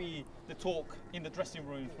is going to be the talk in the dressing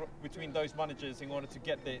room between those managers in order to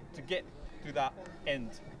get to that end?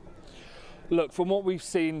 Look, from what we've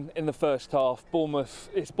seen in the first half,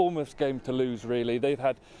 it's Bournemouth's game to lose, really. They've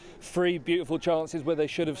had 3 beautiful chances where they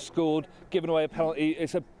should have scored, given away a penalty.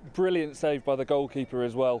 It's a brilliant save by the goalkeeper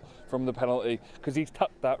as well from the penalty, because he's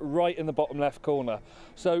tucked that right in the bottom left corner.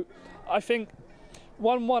 So I think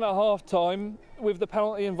 1-1 at half-time with the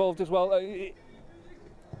penalty involved as well.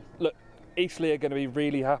 Look, Eastleigh are going to be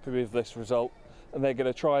really happy with this result, and they're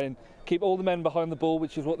going to try and keep all the men behind the ball,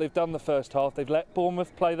 which is what they've done the first half. They've let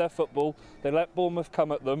Bournemouth play their football. They let Bournemouth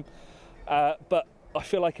come at them. But I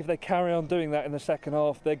feel like if they carry on doing that in the second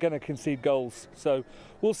half, they're going to concede goals. So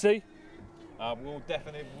we'll see. We'll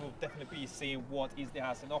definitely be seeing what Eastleigh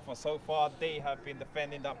has in offer. So far, they have been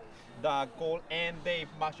defending that goal, and they've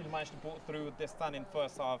actually managed to put through the stunning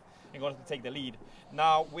first half in order to take the lead.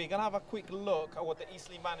 Now, we're going to have a quick look at what the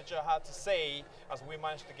Eastleigh manager had to say as we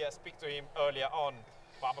managed to speak to him earlier on.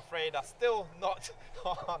 But I'm afraid that's still not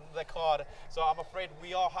on the card. So I'm afraid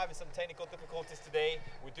we are having some technical difficulties today.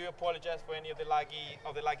 We do apologize for any of the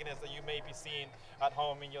lagginess that you may be seeing at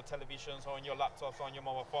home in your televisions or on your laptops or on your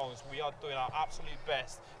mobile phones. We are doing our absolute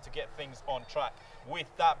best to get things on track. With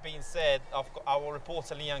that being said, our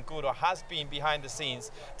reporter Leanne Gudo has been behind the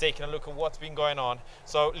scenes taking a look at what's been going on.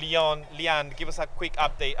 So Leanne, give us a quick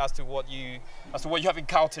update as to what you have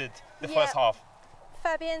encountered the first half.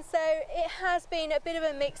 Fabian, so it has been a bit of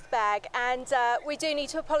a mixed bag, and we do need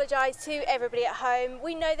to apologise to everybody at home.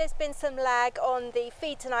 We know there's been some lag on the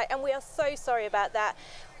feed tonight, and we are so sorry about that.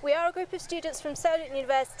 We are a group of students from Solent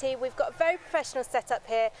University. We've got a very professional setup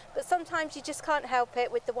here, but sometimes you just can't help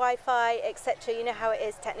it with the Wi-Fi, etc. You know how it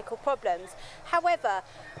is, technical problems. However,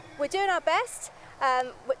 we're doing our best.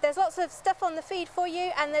 There's lots of stuff on the feed for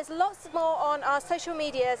you, and there's lots more on our social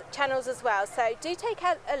media channels as well. So do take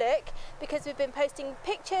a look, because we've been posting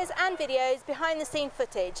pictures and videos, behind the scene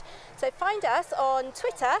footage. So find us on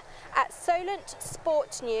Twitter at Solent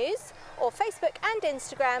Sport News, or Facebook and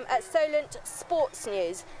Instagram at Solent Sports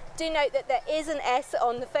News. Do note that there is an S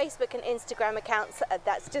on the Facebook and Instagram accounts.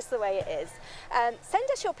 That's just the way it is. Send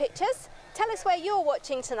us your pictures. Tell us where you're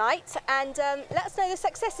watching tonight, and let us know the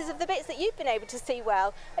successes of the bits that you've been able to see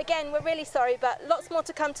well. Again, we're really sorry, but lots more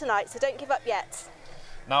to come tonight, so don't give up yet.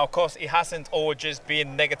 Now, of course, it hasn't all just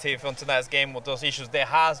been negative on tonight's game with those issues. There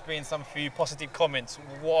has been some few positive comments.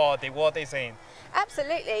 What are they saying?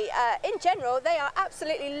 Absolutely. In general, they are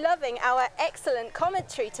absolutely loving our excellent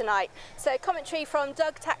commentary tonight. So commentary from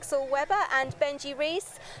Doug Taxel-Weber and Benji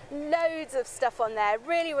Rees. Loads of stuff on there.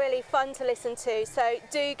 Really, really fun to listen to. So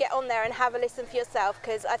do get on there and have a listen for yourself,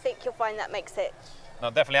 because I think you'll find that makes it. No,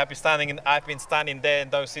 definitely. I've been standing there in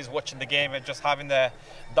those seats watching the game, and just having the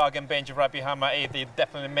Doug and Benji right behind my ear, it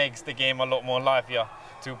definitely makes the game a lot more livelier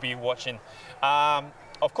to be watching.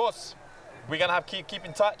 Of course, we're gonna have keep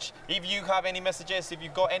in touch. If you have any messages, if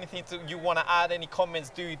you've got anything you want to add, any comments,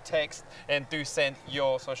 do text and do send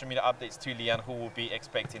your social media updates to Leanne, who will be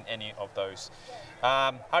expecting any of those.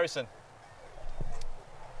 Harrison,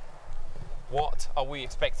 what are we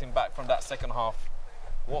expecting back from that second half?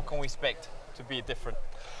 What can we expect? to be different?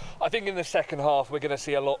 I think in the second half we're going to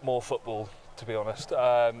see a lot more football, to be honest.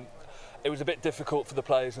 It was a bit difficult for the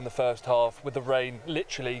players in the first half with the rain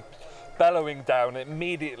literally bellowing down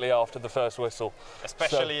immediately after the first whistle.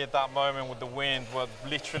 Especially at that moment with the wind, what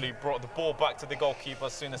literally brought the ball back to the goalkeeper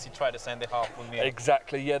as soon as he tried to send it half on me.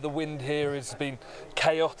 Exactly, yeah, the wind here has been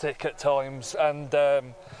chaotic at times, and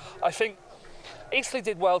I think Eastleigh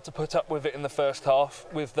did well to put up with it in the first half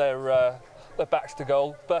with their backs to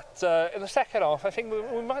goal, but in the second half I think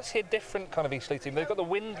we might see a different kind of Eastleigh team. They've got the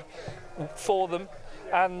wind for them,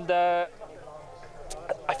 and I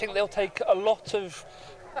think they'll take a lot of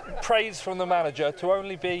praise from the manager to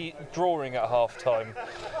only be drawing at half time.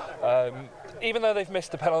 Even though they've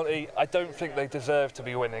missed a penalty, I don't think they deserve to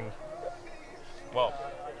be winning. Well,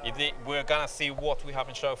 we're going to see what we have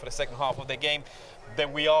in show for the second half of the game.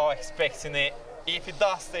 Then we are expecting it. If it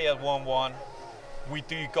does stay at 1-1, we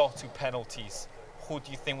do go to penalties. Who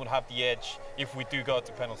do you think will have the edge if we do go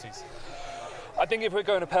to penalties? I think if we're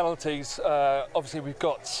going to penalties, obviously we've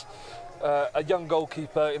got a young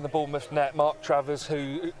goalkeeper in the Bournemouth net, Mark Travers,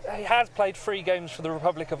 who he has played 3 games for the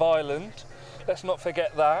Republic of Ireland. Let's not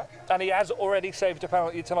forget that. And he has already saved a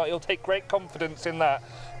penalty tonight. He'll take great confidence in that.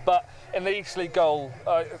 But in the Eastleigh goal,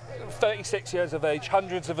 36 years of age,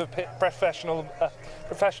 hundreds of professional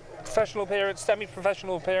appearances,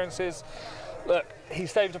 semi-professional appearances. Look, he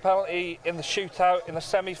saved a penalty in the shootout, in the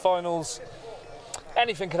semi-finals.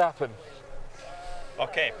 Anything could happen.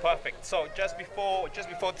 Okay, perfect. So just before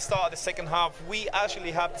the start of the second half, we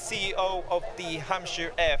actually have the CEO of the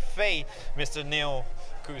Hampshire FA, Mr. Neil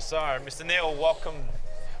Kusar. Mr. Neil, welcome.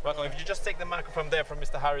 Welcome. If you just take the microphone there from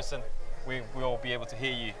Mr. Harrison, we will be able to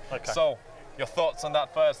hear you. Okay. So, your thoughts on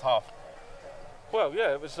that first half? Well,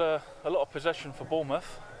 yeah, it was a lot of possession for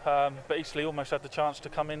Bournemouth, but Eastleigh almost had the chance to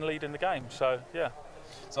come in leading the game. So, yeah.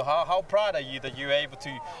 So how proud are you that you're able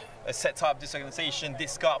to set up this organisation,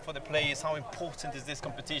 this cup for the players? How important is this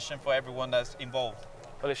competition for everyone that's involved?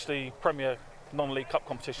 Well, it's the premier non-league cup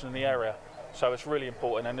competition in the area, so it's really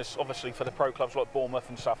important, and it's obviously for the pro clubs like Bournemouth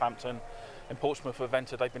and Southampton. In Portsmouth have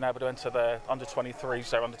entered, they've been able to enter their under-23s,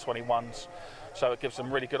 their under-21s, so it gives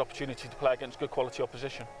them really good opportunity to play against good quality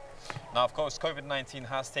opposition. Now, of course, COVID-19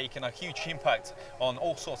 has taken a huge impact on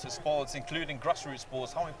all sorts of sports, including grassroots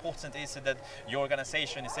sports. How important is it that your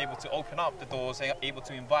organisation is able to open up the doors, able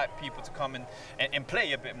to invite people to come and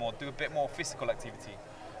play a bit more, do a bit more physical activity?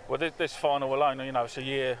 Well, this final alone, you know, it's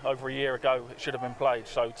over a year ago it should have been played,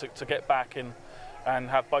 so to get back in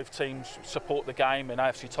and have both teams support the game, and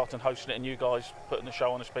AFC Tottenham hosting it and you guys putting the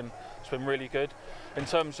show on, it's been really good. In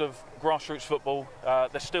terms of grassroots football,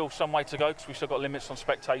 there's still some way to go because we've still got limits on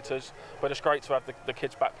spectators, but it's great to have the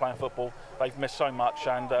kids back playing football. They've missed so much,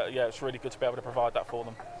 and yeah, it's really good to be able to provide that for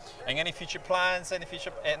them. And any future plans, any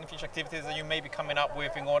future activities that you may be coming up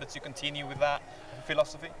with in order to continue with that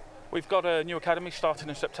philosophy? We've got a new academy starting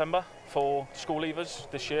in September for school leavers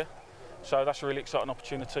this year, so that's a really exciting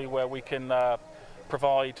opportunity where we can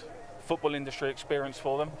provide football industry experience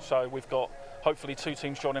for them. So we've got hopefully 2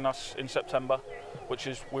 teams joining us in September, which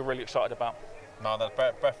we're really excited about. No, that's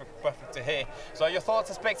perfect to hear. So your thoughts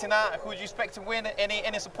expecting that? Who do you expect to win?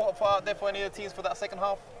 Any support out there for any of the teams for that second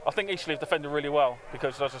half? I think Eastleigh have defended really well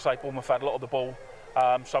because, as I say, Bournemouth had a lot of the ball.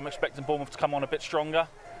 So I'm expecting Bournemouth to come on a bit stronger.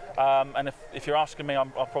 And if you're asking me, I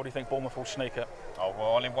probably think Bournemouth will sneak it. Oh,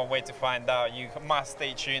 well, only one way to find out. You must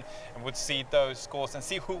stay tuned and would see those scores and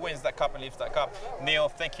see who wins that cup and lifts that cup. Neil,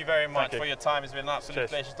 thank you very much for your time. It's been an absolute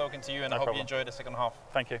pleasure talking to you, and I hope you enjoy the second half.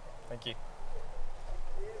 Thank you. Thank you.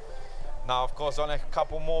 Now, of course, only a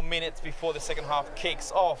couple more minutes before the second half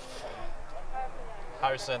kicks off.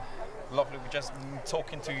 Harrison, lovely. We're just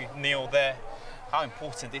talking to Neil there. How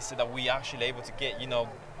important is it that we actually able to get, you know,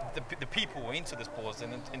 the people into the sports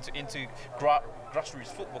and into grassroots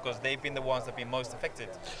football, because they've been the ones that have been most affected?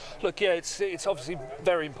 Look, yeah, it's obviously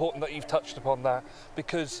very important that you've touched upon that,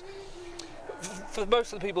 because for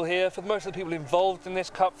most of the people here, for most of the people involved in this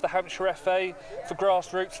cup, for the Hampshire FA, for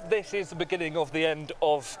grassroots, this is the beginning of the end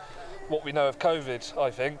of what we know of COVID,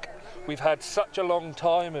 I think. We've had such a long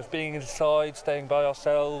time of being inside, staying by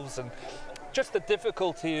ourselves, and just the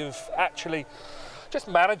difficulty of actually just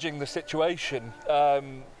managing the situation.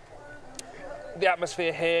 The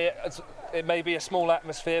atmosphere here, it may be a small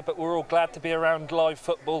atmosphere, but we're all glad to be around live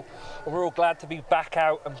football, and we're all glad to be back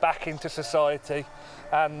out and back into society.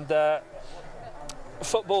 And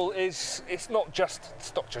football it's not just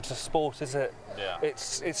a sport, is it? Yeah.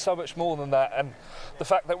 It's so much more than that, and the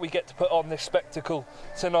fact that we get to put on this spectacle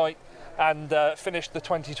tonight and finish the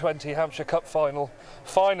 2020 Hampshire Cup final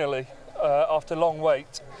finally after long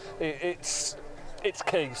wait, it's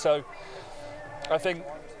key. So I think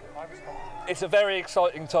it's a very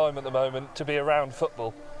exciting time at the moment to be around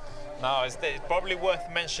football. No, it's probably worth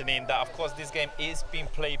mentioning that, of course, this game is being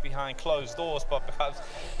played behind closed doors, but perhaps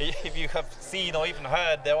if you have seen or even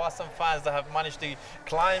heard, there are some fans that have managed to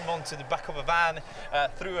climb onto the back of a van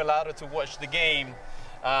through a ladder to watch the game.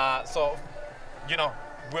 So, you know,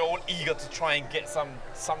 we're all eager to try and get some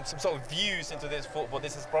sort of views into this football.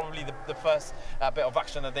 This is probably the first bit of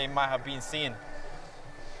action that they might have been seeing.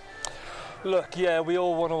 Look, yeah, we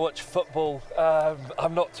all want to watch football.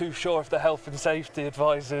 I'm not too sure if the health and safety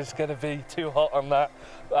advisor is going to be too hot on that,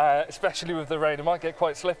 especially with the rain. It might get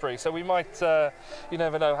quite slippery, so we might, you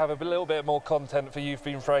never know, have a little bit more content for You've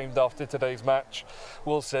Been Framed after today's match.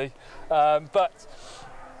 We'll see. But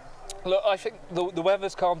look, I think the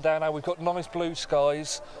weather's calmed down now. We've got nice blue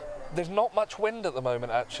skies. There's not much wind at the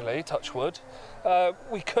moment, actually, touch wood.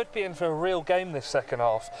 We could be in for a real game this second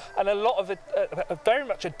half, and a lot of it, very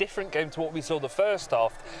much a different game to what we saw the first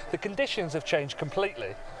half. The conditions have changed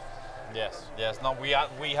completely. Yes. No, we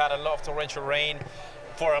had a lot of torrential rain.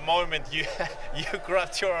 For a moment, you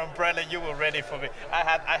grabbed your umbrella. You were ready for me.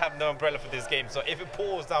 I have no umbrella for this game, so if it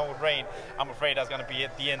pours down with rain, I'm afraid that's going to be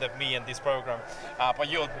at the end of me and this program. But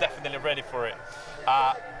you're definitely ready for it.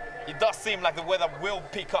 It does seem like the weather will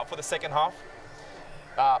pick up for the second half.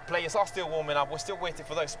 Players are still warming up. We're still waiting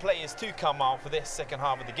for those players to come out for this second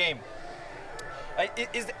half of the game.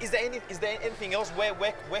 Is there anything else? Where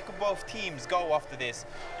can both teams go after this?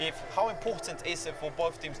 How important is it for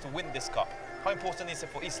both teams to win this cup? How important is it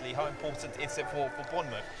for Eastleigh? How important is it for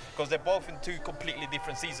Bournemouth? Because they're both in two completely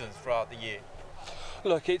different seasons throughout the year.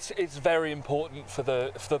 Look, it's very important for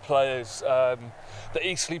the players, the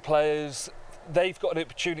Eastleigh players. They've got an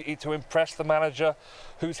opportunity to impress the manager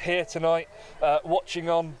who's here tonight, watching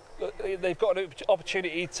on. They've got an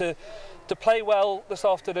opportunity to play well this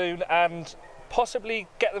afternoon and possibly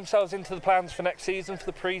get themselves into the plans for next season, for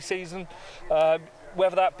the pre-season.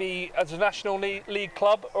 Whether that be as a National League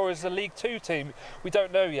club or as a League 2 team, we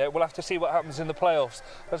don't know yet. We'll have to see what happens in the playoffs,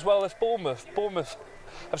 as well as Bournemouth. Bournemouth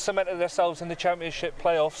have cemented themselves in the Championship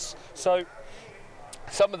playoffs, so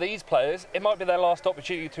some of these players, it might be their last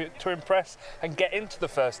opportunity to impress and get into the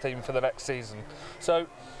first team for the next season. So,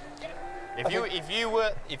 if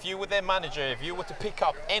you were their manager, if you were to pick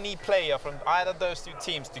up any player from either of those two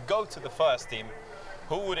teams to go to the first team,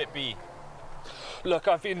 who would it be? Look,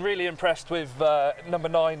 I've been really impressed with number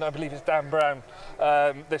 9, I believe it's Dan Brown,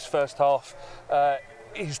 this first half.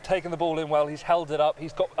 He's taken the ball in well, he's held it up,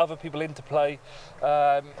 he's got other people into play.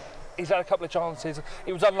 He's had a couple of chances.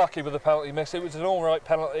 He was unlucky with the penalty miss. It was an all right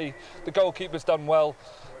penalty. The goalkeeper's done well.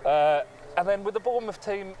 And then with the Bournemouth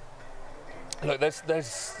team, look, there's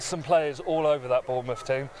some players all over that Bournemouth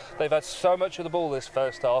team. They've had so much of the ball this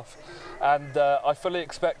first half, and I fully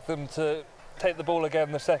expect them to take the ball again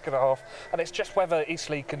in the second half. And it's just whether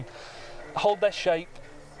Eastleigh can hold their shape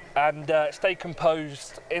and stay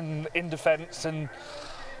composed in defence and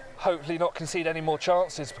hopefully not concede any more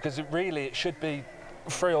chances, because it should be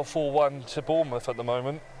 3 or 4-1 to Bournemouth at the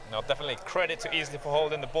moment. No, definitely credit to Eastleigh for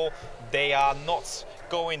holding the ball. They are not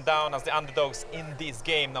going down as the underdogs in this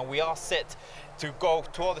game. Now we are set to go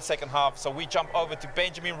toward the second half, so we jump over to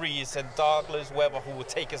Benjamin Rees and Douglas Webber, who will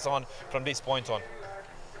take us on from this point on.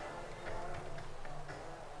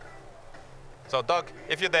 So Doug,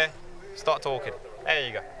 if you're there, start talking. There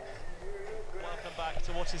you go. Back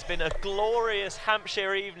to what has been a glorious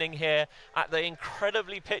Hampshire evening here at the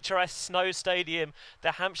incredibly picturesque Snow Stadium.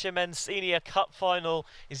 The Hampshire Men's Senior Cup Final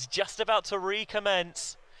is just about to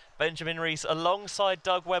recommence. Benjamin Rees alongside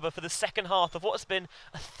Doug Webber for the second half of what's been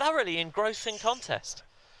a thoroughly engrossing contest.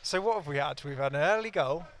 So what have we had? We've had an early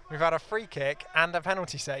goal, we've had a free kick and a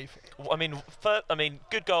penalty save. I mean,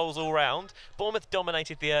 good goals all round. Bournemouth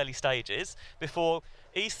dominated the early stages before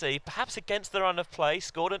Eastleigh, perhaps against the run of play,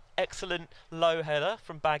 scored an excellent low header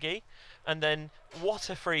from Baggy, and then what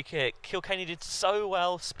a free kick. Kilkenny did so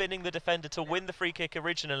well spinning the defender to win the free kick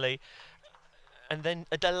originally, and then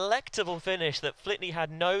a delectable finish that Flitney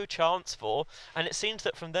had no chance for, and it seems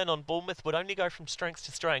that from then on Bournemouth would only go from strength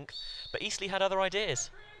to strength, but Eastleigh had other ideas.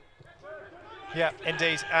 Yeah,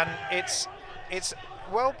 indeed, and it's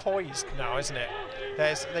well poised now, isn't it?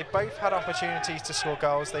 They've both had opportunities to score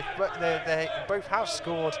goals. They both have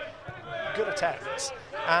scored good attempts,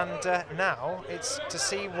 and now it's to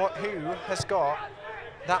see who has got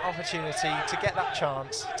that opportunity to get that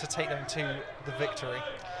chance to take them to the victory.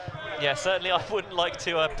 Yeah, certainly I wouldn't like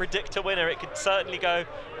to predict a winner. It could certainly go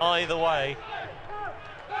either way.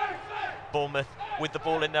 Bournemouth with the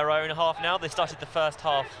ball in their own half now. They started the first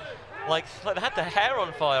half like they had their hair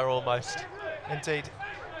on fire almost. Indeed.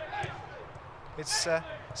 It's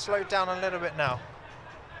slowed down a little bit now.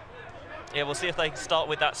 Yeah, we'll see if they can start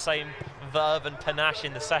with that same verve and panache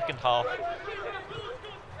in the second half.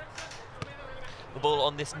 The ball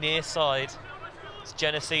on this near side. It's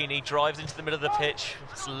Genesini, drives into the middle of the pitch,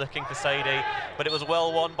 it's looking for Sadie, but it was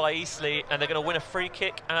well won by Eastleigh, and they're going to win a free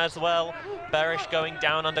kick as well. Berish going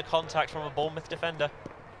down under contact from a Bournemouth defender.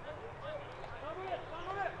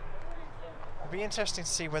 It'll be interesting to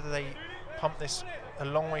see whether they pump this a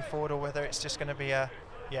long way forward or whether it's just going to be a,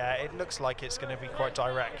 yeah, it looks like it's going to be quite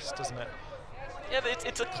direct, doesn't it? Yeah,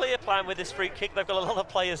 it's a clear plan with this free kick. They've got a lot of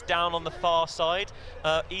players down on the far side.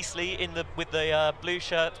 Eastleigh with the blue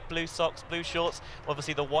shirt, blue socks, blue shorts.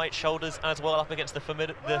 Obviously the white shoulders as well, up against the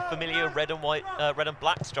familiar red and white, red and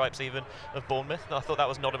black stripes even of Bournemouth. And I thought that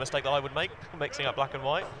was not a mistake that I would make, mixing up black and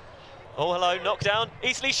white. Oh, hello, knockdown.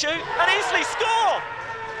 Eastleigh shoot, and Eastleigh score!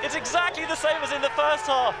 It's exactly the same as in the first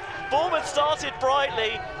half. Bournemouth started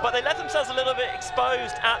brightly, but they left themselves a little bit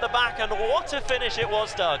exposed at the back, and what a finish it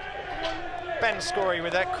was, Doug. Ben Scory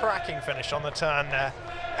with a cracking finish on the turn there.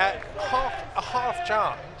 A half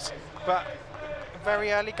chance, but a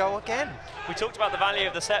very early goal again. We talked about the value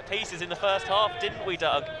of the set pieces in the first half, didn't we,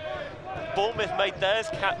 Doug? Bournemouth made theirs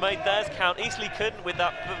count. Eastleigh couldn't with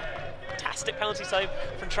that fantastic penalty save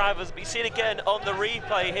from Travers. But you see it again on the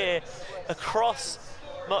replay here, across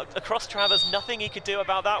Travers, nothing he could do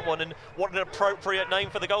about that one, and what an appropriate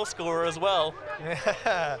name for the goal scorer as well.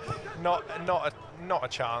 Yeah, not a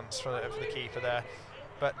chance for the keeper there.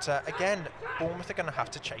 But again, Bournemouth are going to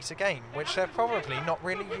have to chase a game, which they're probably not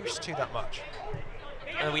really used to that much.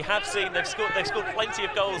 And we have seen they've scored plenty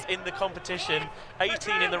of goals in the competition,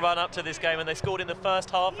 18 in the run up to this game, and they scored in the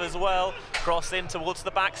first half as well. Cross in towards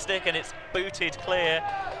the back stick, and it's booted clear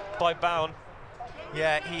by Bowen.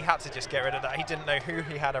 Yeah, he had to just get rid of that. He didn't know who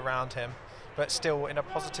he had around him, but still in a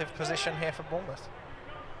positive position here for Bournemouth.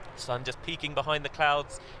 Sun just peeking behind the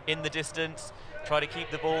clouds in the distance, try to keep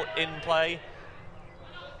the ball in play.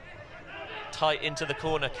 Tight into the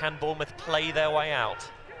corner. Can Bournemouth play their way out?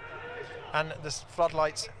 And the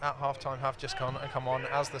floodlights at half-time have just come on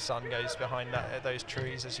as the sun goes behind those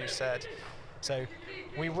trees, as you said. So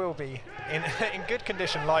we will be in good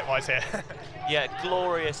condition light-wise here. Yeah,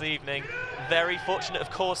 glorious evening. Very fortunate,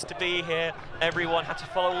 of course, to be here. Everyone had to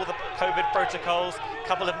follow all the COVID protocols. A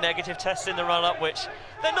couple of negative tests in the run-up, which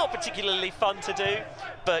they're not particularly fun to do,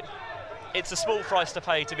 but it's a small price to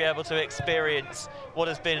pay to be able to experience what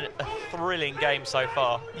has been a thrilling game so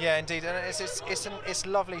far. Yeah, indeed, and it's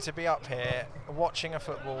lovely to be up here watching a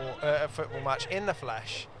football match in the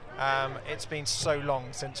flesh. It's been so long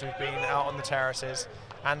since we've been out on the terraces,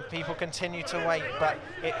 and people continue to wait, but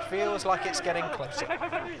it feels like it's getting closer.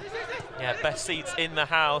 Yeah, best seats in the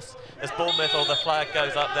house as Bournemouth, or the flag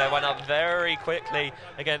goes up there, went up very quickly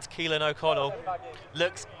against Keelan O'Connell.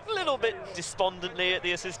 Looks a little bit despondently at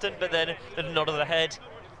the assistant, but then a nod of the head,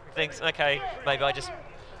 thinks, okay, maybe I just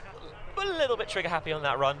a little bit trigger happy on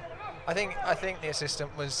that run. I think the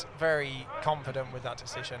assistant was very confident with that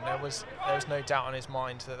decision. There was no doubt in his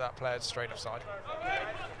mind that that player had straight offside.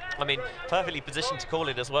 I mean, perfectly positioned to call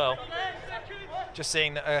it as well. Just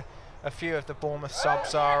seeing that a few of the Bournemouth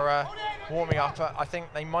subs are warming up. I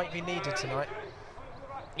think they might be needed tonight.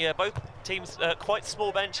 Yeah, both teams quite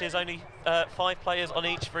small benches, only 5 players on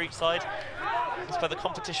each for each side. As per the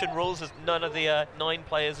competition rules, there's none of the 9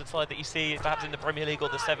 players inside that you see perhaps in the Premier League, or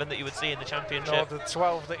the 7 that you would see in the Championship. Or the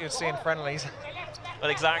 12 that you'd see in friendlies. Well,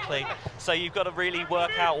 exactly. So you've got to really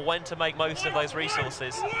work out when to make most of those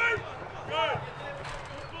resources.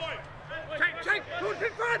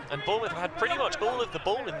 And Bournemouth had pretty much all of the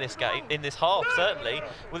ball in this game, in this half certainly,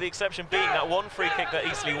 with the exception being that one free kick that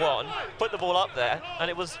Eastleigh won, put the ball up there, and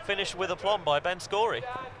it was finished with aplomb by Ben Scory.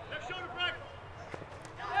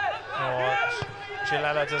 Oh,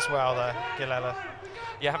 Gilella does well there, Gilella.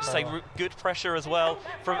 You have to say, good pressure as well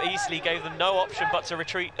from Eastleigh, gave them no option but to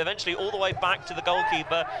retreat eventually all the way back to the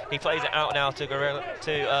goalkeeper. He plays it out now to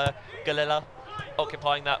Gilella,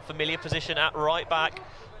 occupying that familiar position at right back.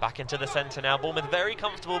 Back into the centre now. Bournemouth very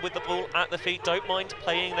comfortable with the ball at the feet, don't mind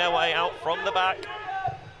playing their way out from the back.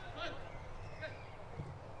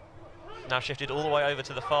 Now shifted all the way over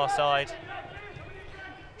to the far side.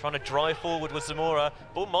 Trying to drive forward with Zamora.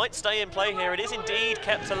 Ball might stay in play here. It is indeed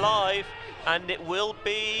kept alive, and it will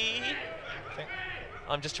be...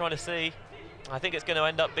 I'm just trying to see. I think it's going to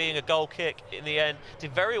end up being a goal kick in the end.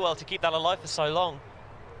 Did very well to keep that alive for so long.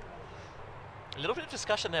 A little bit of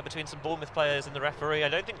discussion there between some Bournemouth players and the referee. I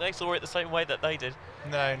don't think they saw it the same way that they did.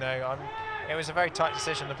 No, it was a very tight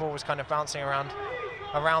decision. The ball was kind of bouncing around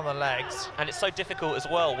the legs. And it's so difficult as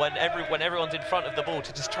well when everyone's in front of the ball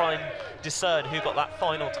to just try and discern who got that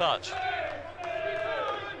final touch.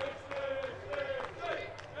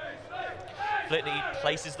 Flitney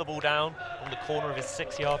places the ball down on the corner of his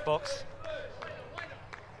 6-yard box.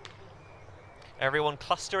 Everyone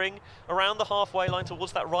clustering around the halfway line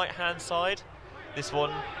towards that right-hand side. This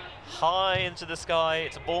one high into the sky.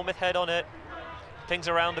 It's a Bournemouth head on it. Things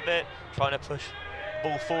around a bit, trying to push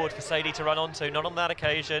ball forward for Sadie to run onto. Not on that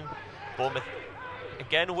occasion. Bournemouth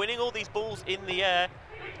again winning all these balls in the air.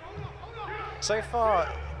 So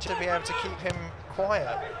far, to be able to keep him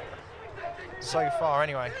quiet. So far,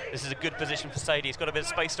 anyway. This is a good position for Sadie. He's got a bit of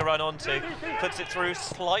space to run onto. Puts it through.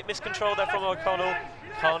 Slight miscontrol there from O'Connell.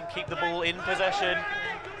 Can't keep the ball in possession.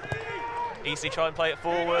 Eastleigh try and play it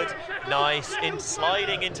forward. Nice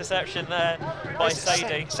sliding interception there by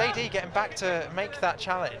Sadie. Sadie getting back to make that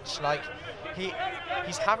challenge. Like,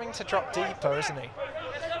 he's having to drop deeper, isn't he?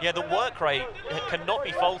 Yeah, the work rate cannot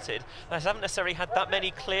be faulted. They haven't necessarily had that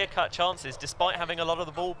many clear-cut chances, despite having a lot of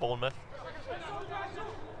the ball, Bournemouth.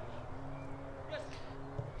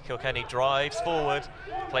 Kilkenny drives forward,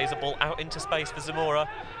 plays the ball out into space for Zamora.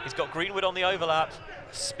 He's got Greenwood on the overlap,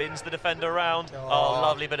 spins the defender around. Oh,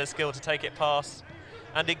 lovely bit of skill to take it past.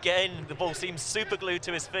 And again, the ball seems super glued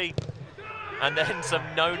to his feet. And then some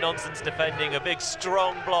no-nonsense defending, a big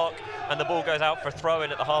strong block, and the ball goes out for a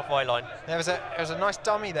throw-in at the halfway line. There was a nice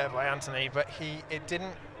dummy there by Anthony, but it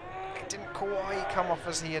didn't quite come off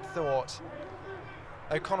as he had thought.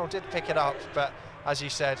 O'Connell did pick it up, but as you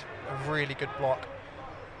said, a really good block.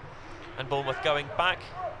 And Bournemouth going back,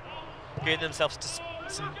 giving themselves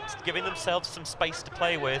some space to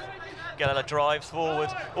play with. Gallagher drives forward.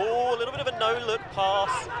 Oh, a little bit of a no-look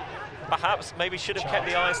pass. Perhaps maybe should have kept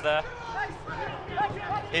the eyes there.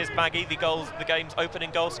 Here's Baggy, the game's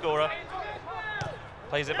opening goal scorer.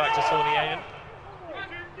 Plays it back to Tornianen.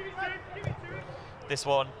 This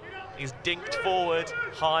one, he's dinked forward,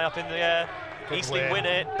 high up in the air. Eastleigh win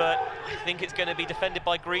it, but I think it's going to be defended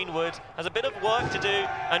by Greenwood. Has a bit of work to do,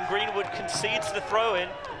 and Greenwood concedes the throw-in.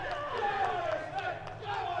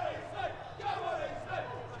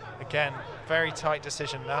 Again, very tight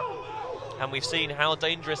decision that. And we've seen how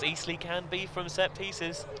dangerous Eastleigh can be from set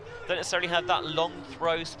pieces. Don't necessarily have that long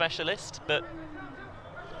throw specialist, but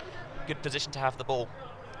good position to have the ball.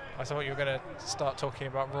 I thought you were going to start talking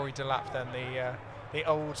about Roy Delap then, the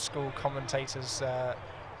old school commentators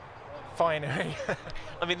finery.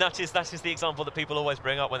 I mean, that is the example that people always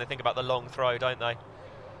bring up when they think about the long throw, don't they?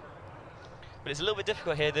 But it's a little bit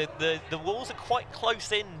difficult here. The walls are quite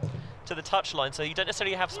close in to the touchline, so you don't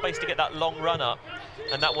necessarily have space to get that long run up.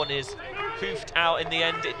 And that one is hoofed out in the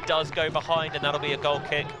end. It does go behind, and that'll be a goal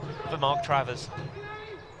kick for Mark Travers.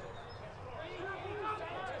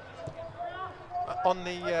 On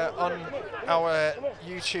our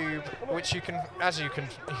YouTube, which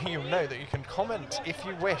you'll know that you can comment if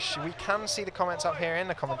you wish. We can see the comments up here in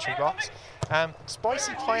the commentary box.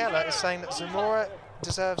 Spicy Paella is saying that Zamora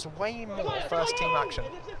deserves way more first-team action.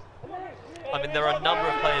 I mean, there are a number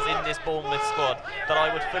of players in this Bournemouth squad that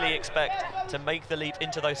I would fully expect to make the leap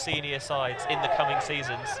into those senior sides in the coming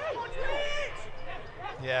seasons.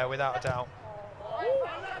 Yeah, without a doubt.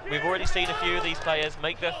 We've already seen a few of these players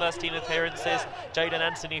make their first team appearances. Jayden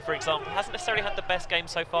Anthony, for example, hasn't necessarily had the best game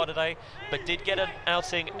so far today, but did get an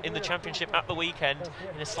outing in the Championship at the weekend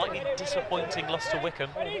in a slightly disappointing loss to Wycombe.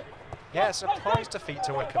 Yeah, surprise defeat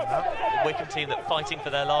to Wycombe, that. The Wycombe team that fighting for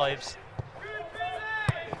their lives.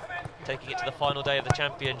 Taking it to the final day of the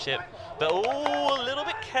Championship. But, a little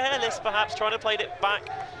bit careless, perhaps, trying to play it back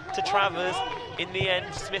to Travers. In the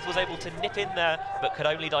end, Smith was able to nip in there, but could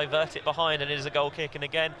only divert it behind, and it is a goal kick. And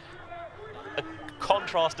again, a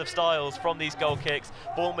contrast of styles from these goal kicks.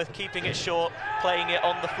 Bournemouth keeping it short, playing it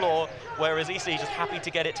on the floor, whereas Eastleigh just happy to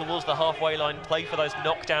get it towards the halfway line, play for those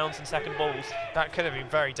knockdowns and second balls. That could have been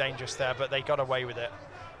very dangerous there, but they got away with it.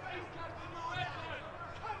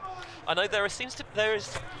 I know there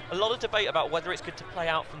is a lot of debate about whether it's good to play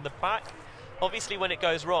out from the back. Obviously, when it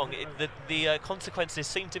goes wrong, the consequences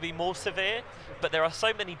seem to be more severe, but there are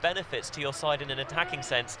so many benefits to your side in an attacking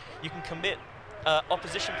sense. You can commit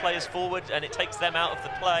opposition players forward, and it takes them out of the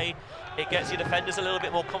play. It gets your defenders a little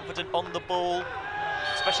bit more confident on the ball,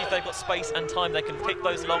 especially if they've got space and time. They can pick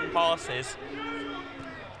those long passes.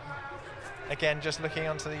 Again, just looking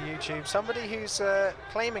onto the YouTube, somebody who's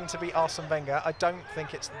claiming to be Arsene Wenger. I don't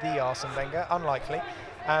think it's the Arsene Wenger, unlikely.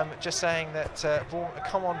 Just saying that,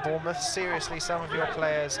 come on Bournemouth, seriously, some of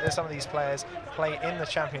these players play in the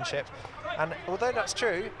Championship. And although that's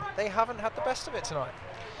true, they haven't had the best of it tonight.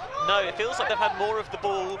 No, it feels like they've had more of the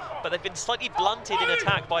ball, but they've been slightly blunted in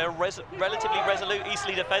attack by a relatively resolute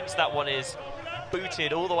Eastleigh defence. That one is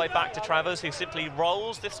booted all the way back to Travers, who simply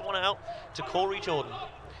rolls this one out to Corey Jordan.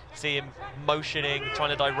 See him motioning, trying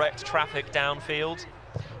to direct traffic downfield.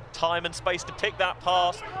 Time and space to pick that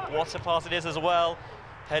pass. What a pass it is as well.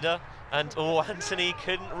 Header, and Anthony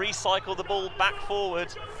couldn't recycle the ball back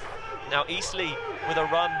forward. Now Eastleigh with a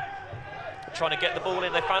run, trying to get the ball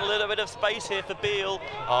in. They found a little bit of space here for Beale.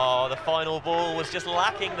 Oh, the final ball was just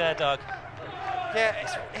lacking there, Doug. Yeah,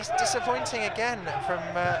 it's disappointing again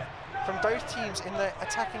from both teams in the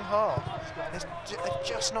attacking half. They've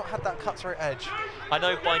just not had that cutthroat edge. I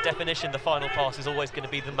know by definition the final pass is always going to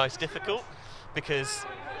be the most difficult, because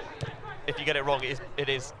if you get it wrong, it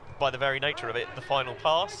is by the very nature of it the final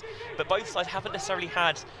pass. But both sides haven't necessarily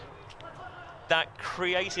had that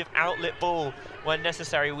creative outlet ball when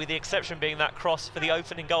necessary, with the exception being that cross for the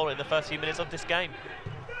opening goal in the first few minutes of this game.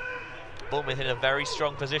 Bournemouth in a very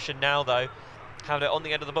strong position now, though. Have it on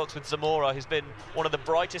the end of the box with Zamora, who's been one of the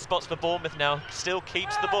brightest spots for Bournemouth now. Still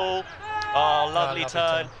keeps the ball. Oh, lovely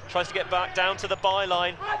turn. Tries to get back down to the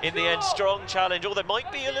byline. In the end, strong challenge. Oh, there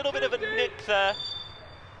might be a little bit of a nick there.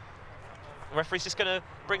 The referee's just going to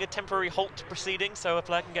bring a temporary halt to proceedings so a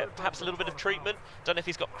player can get perhaps a little bit of treatment. Don't know if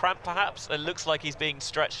he's got cramp, perhaps. It looks like he's being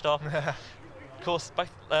stretched off. Of course, both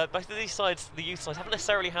of these sides, the youth sides, haven't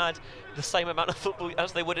necessarily had the same amount of football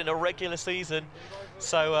as they would in a regular season.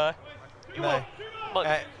 So, no.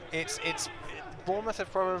 Bournemouth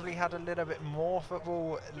have probably had a little bit more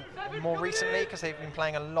football more recently because they've been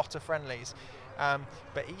playing a lot of friendlies.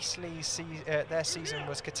 But Eastleigh's their season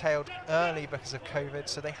was curtailed early because of COVID,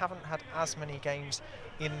 so they haven't had as many games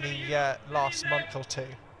in the last month or two.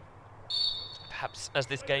 Perhaps as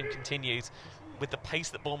this game continues, with the pace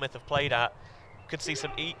that Bournemouth have played at, could see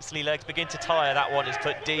some Eastleigh legs begin to tire. That one is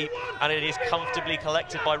put deep, and it is comfortably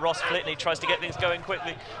collected by Ross Flitney. Tries to get things going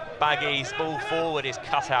quickly. Baggy's ball forward is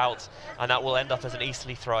cut out, and that will end up as an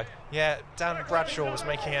Eastleigh throw. Yeah, Dan Bradshaw was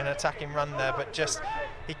making an attacking run there, but just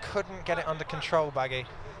he couldn't get it under control, Baggy.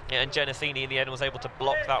 Yeah, and Genesini in the end was able to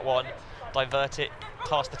block that one, divert it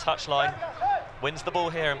past the touchline, wins the ball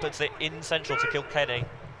here and puts it in central to Kilkenny.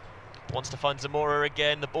 Wants to find Zamora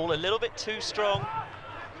again. The ball a little bit too strong.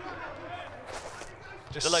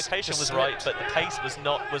 The location was right, but the pace was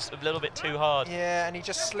a little bit too hard. Yeah, and he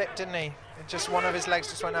just slipped, didn't he? Just one of his legs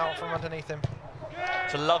just went out from underneath him.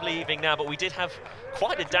 It's a lovely evening now, but we did have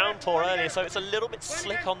quite a downpour earlier, so it's a little bit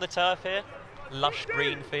slick on the turf here. Lush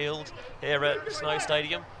green field here at Snow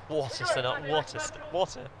Stadium. What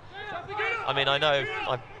a I mean, I know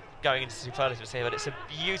I'm going into superlatives here, but it's a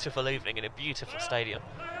beautiful evening in a beautiful stadium.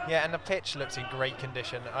 Yeah, and the pitch looks in great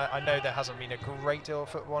condition. I know there hasn't been a great deal of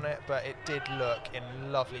football on it, but it did look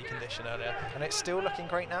in lovely condition earlier, and it's still looking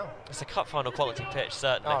great now. It's a cup final quality pitch,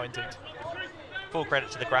 certainly. Oh, indeed. Full credit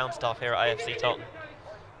to the ground staff here at AFC Tottenham.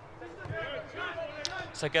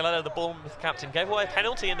 So Galeno, the Bournemouth captain, gave away a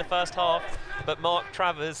penalty in the first half, but Mark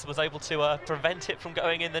Travers was able to prevent it from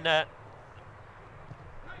going in the net.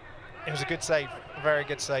 It was a good save, a very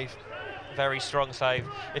good save. Very strong save.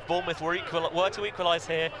 If Bournemouth were to equalise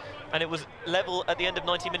here and it was level at the end of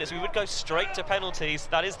 90 minutes, we would go straight to penalties.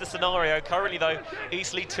 That is the scenario. Currently, though,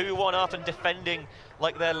 Eastleigh 2-1 up and defending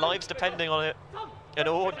like their lives depending on it. And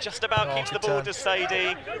just about keeps the ball to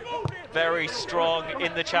Sadie. Very strong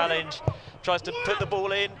in the challenge. Tries to put the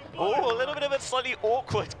ball in. Oh, a little bit of a slightly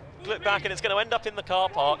awkward look back, and it's going to end up in the car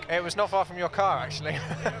park. It was not far from your car, actually.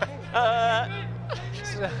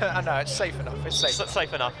 No, it's safe enough. It's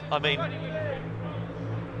safe enough. I mean,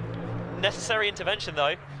 necessary intervention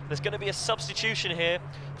though. There's going to be a substitution here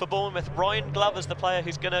for Bournemouth. Ryan Glover's the player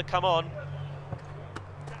who's going to come on,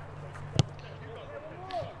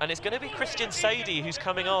 and it's going to be Christian Sadie who's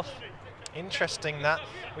coming off. Interesting that.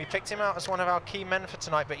 We picked him out as one of our key men for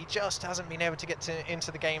tonight, but he just hasn't been able to get into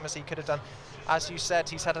the game as he could have done. As you said,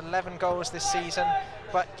 he's had 11 goals this season,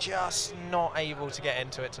 but just not able to get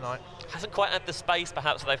into it tonight. Hasn't quite had the space,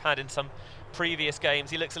 perhaps, that they've had in some previous games.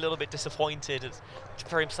 He looks a little bit disappointed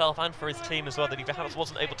for himself and for his team as well, that he perhaps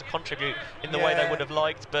wasn't able to contribute in the way they would have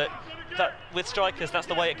liked. But with strikers, that's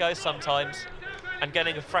the way it goes sometimes. And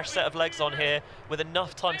getting a fresh set of legs on here with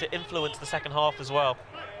enough time to influence the second half as well.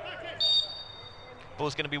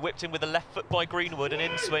 Ball's going to be whipped in with the left foot by Greenwood, an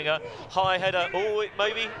in-swinger, high header, oh,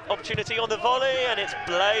 maybe opportunity on the volley, and it's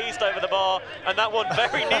blazed over the bar, and that one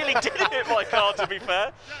very nearly did hit my car, to be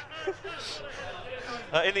fair.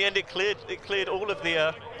 In the end, it cleared all of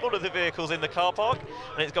the vehicles in the car park,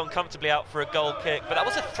 and it's gone comfortably out for a goal kick. But that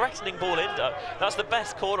was a threatening ball in, Doug. That's the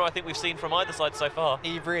best corner I think we've seen from either side so far.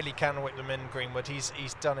 He really can whip them in, Greenwood. He's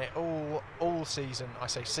done it all season. I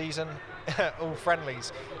say season, all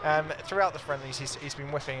friendlies. Throughout the friendlies, he's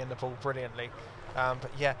been whipping in the ball brilliantly.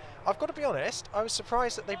 But yeah, I've got to be honest, I was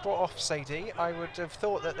surprised that they brought off Sadie. I would have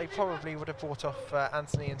thought that they probably would have brought off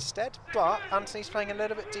Anthony instead, but Anthony's playing a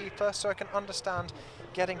little bit deeper, so I can understand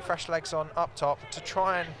getting fresh legs on up top to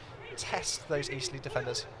try and test those Eastleigh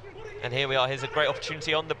defenders. And here we are, here's a great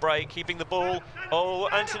opportunity on the break, keeping the ball. Oh,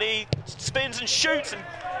 Anthony spins and shoots, and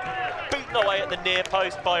taken away at the near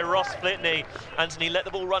post by Ross Flitney. Anthony let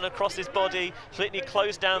the ball run across his body. Flitney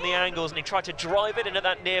closed down the angles and he tried to drive it in at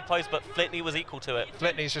that near post, but Flitney was equal to it.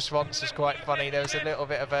 Flitney's response was quite funny. There was a little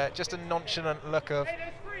bit of just a nonchalant look of,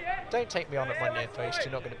 don't take me on at my near post,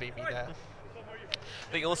 you're not going to beat me there.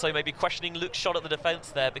 I think also maybe questioning Luke's shot at the defence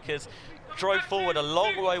there, because drove forward a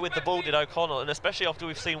long way with the ball, did O'Connell, and especially after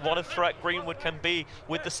we've seen what a threat Greenwood can be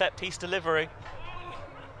with the set-piece delivery.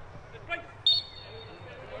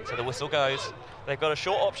 So the whistle goes. They've got a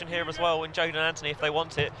short option here as well in Jordan Anthony if they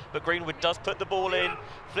want it, but Greenwood does put the ball in.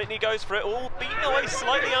 Flitney goes for it, all beaten away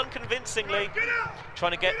slightly unconvincingly,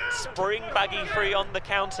 trying to get Spring Baggy free on the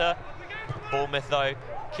counter. Bournemouth though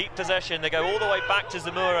keep possession, they go all the way back to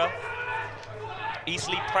Zamora.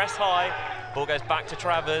 Eastleigh press high, ball goes back to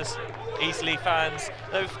Travers. Eastleigh fans,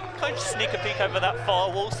 they've kind of sneak a peek over that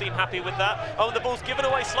far wall, seem happy with that. Oh, and the ball's given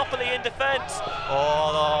away sloppily in defence.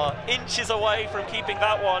 Oh, inches away from keeping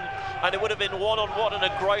that one, and it would have been one-on-one and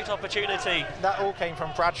a great opportunity. That all came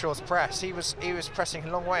from Bradshaw's press. He was pressing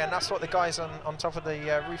a long way, and that's what the guys on top of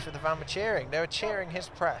the roof of the van were cheering. They were cheering his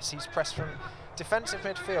press. He's pressed from defensive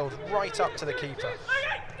midfield right up to the keeper.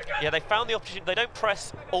 Yeah, they found the opportunity. They don't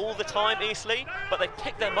press all the time, Eastleigh, but they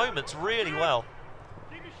pick their moments really well.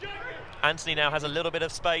 Anthony now has a little bit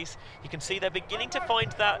of space. You can see they're beginning to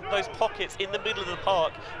find those pockets in the middle of the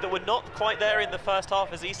park that were not quite there in the first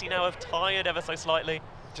half, as Eastleigh now have tired ever so slightly.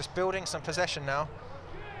 Just building some possession now.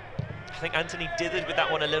 I think Anthony dithered with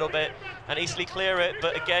that one a little bit, and Eastleigh clear it,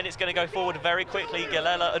 but again it's going to go forward very quickly.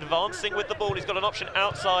 Galella advancing with the ball. He's got an option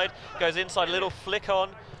outside, goes inside, a little flick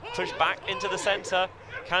on, push back into the centre.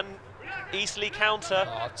 Can Eastleigh counter?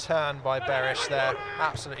 Oh, turn by Berish there,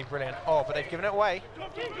 absolutely brilliant. Oh, but they've given it away.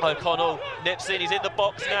 O'Connell nips in, he's in the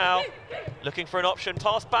box now, looking for an option,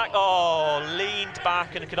 pass back, oh, leaned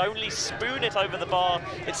back and could only spoon it over the bar.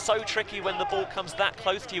 It's so tricky when the ball comes that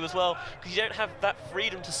close to you as well, because you don't have that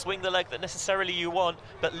freedom to swing the leg that necessarily you want,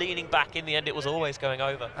 but leaning back in the end it was always going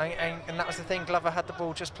over. And that was the thing, Glover had the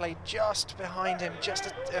ball just played just behind him, just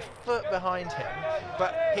a foot behind him,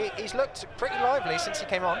 but he's looked pretty lively since he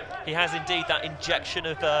came on. He has indeed. That injection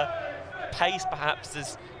of pace perhaps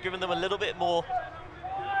has given them a little bit more.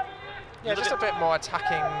 Yeah, just a bit more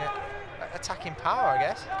attacking power, I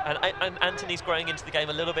guess. And Anthony's growing into the game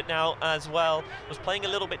a little bit now as well. Was playing a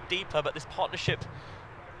little bit deeper, but this partnership,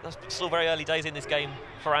 that's still very early days in this game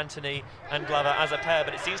for Anthony and Glover as a pair,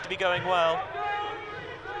 but it seems to be going well.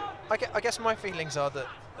 I guess my feelings are that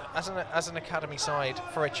as an academy side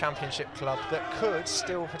for a championship club that could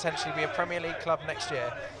still potentially be a Premier League club next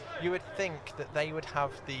year, you would think that they would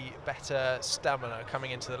have the better stamina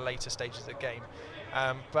coming into the later stages of the game.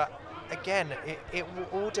 But again, it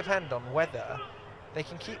will all depend on whether they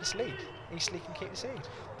can keep this lead. Eastleigh can keep this lead.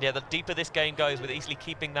 Yeah, the deeper this game goes with Eastleigh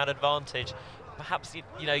keeping that advantage, perhaps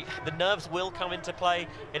you know the nerves will come into play.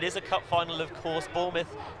 It is a cup final, of course.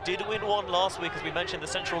 Bournemouth did win one last week, as we mentioned, the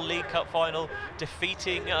Central League Cup final,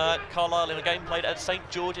 defeating Carlisle in a game played at St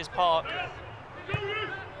George's Park.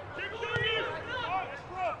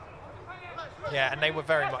 Yeah, and they were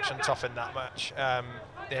very much on top in that match.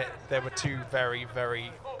 There were two very, very,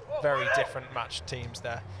 very different match teams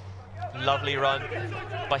there. Lovely run,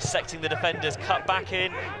 bisecting the defenders, cut back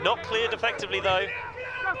in, not cleared effectively though.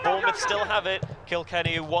 Bournemouth still have it.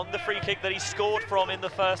 Kilkenny, who won the free kick that he scored from in the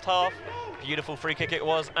first half. Beautiful free kick it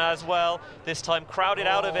was as well. This time crowded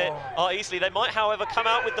out of it are Eastleigh. They might, however, come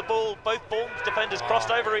out with the ball. Both Bournemouth defenders crossed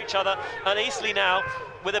over each other, and Eastleigh now,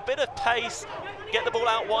 with a bit of pace, get the ball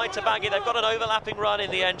out wide to Baggy. They've got an overlapping run in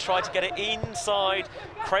the end, tried to get it inside.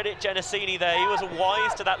 Credit Genesini there. He was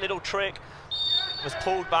wise to that little trick. Was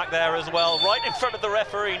pulled back there as well, right in front of the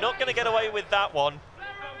referee. Not going to get away with that one.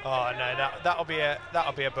 Oh no, that'll be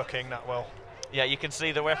a booking. That will. Yeah, you can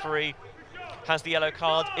see the referee has the yellow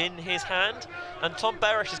card in his hand, and Tom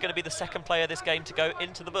Berish is going to be the second player this game to go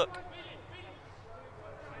into the book.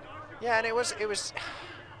 Yeah, and it was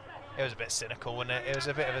a bit cynical, wasn't it? It was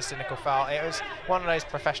a bit of a cynical foul. It was one of those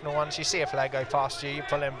professional ones. You see a player go past you, you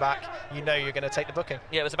pull him back, you know you're going to take the booking.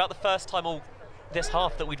 Yeah, it was about the first time all this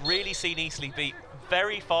half that we'd really seen Eastleigh beat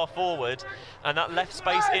very far forward, and that left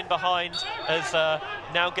space in behind, as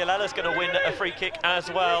now Galella's going to win a free kick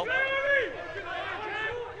as well.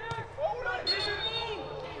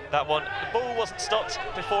 That one, the ball wasn't stopped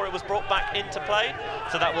before it was brought back into play,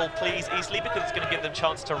 so that will please Eastleigh because it's going to give them a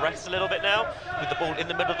chance to rest a little bit now, with the ball in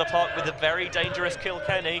the middle of the park with a very dangerous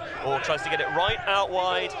Kilkenny, or tries to get it right out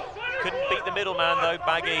wide. Couldn't beat the middleman though,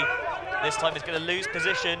 Baggy. This time he's going to lose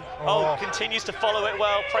position. Oh, continues to follow it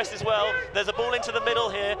well, presses well. There's a ball into the middle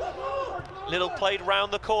here. Little played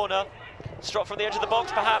round the corner. Struck from the edge of the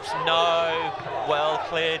box perhaps? No. Well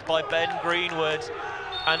cleared by Ben Greenwood.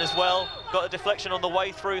 And as well, got a deflection on the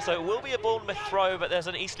way through, so it will be a Bournemouth throw, but there's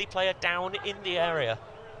an Eastleigh player down in the area.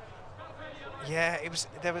 Yeah, it was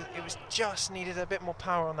just needed a bit more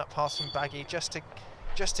power on that pass from Baggy, just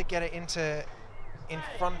to get it in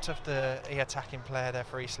front of the attacking player there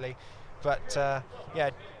for Eastleigh. But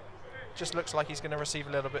yeah, just looks like he's going to receive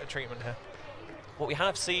a little bit of treatment here. What we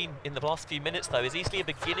have seen in the last few minutes, though, is Eastleigh are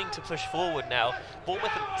beginning to push forward now.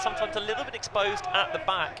 Bournemouth are sometimes a little bit exposed at the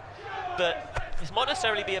back, but this might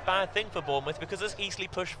necessarily be a bad thing for Bournemouth, because as Eastleigh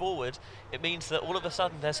push forward, it means that all of a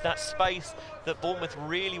sudden there's that space that Bournemouth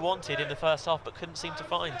really wanted in the first half but couldn't seem to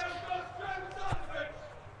find.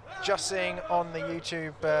 Just seeing on the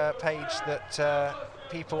YouTube page that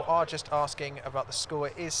people are just asking about the score.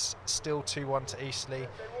 It is still 2-1 to Eastleigh.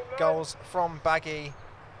 Goals from Baggy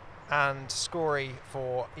and Scory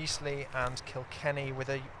for Eastleigh, and Kilkenny with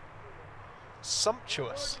a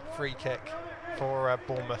sumptuous free kick for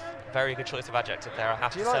Bournemouth. Very good choice of adjective there, I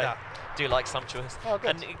have to say. Do you like that? Do like sumptuous. Oh,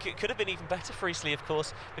 good. And it could have been even better for Eastleigh, of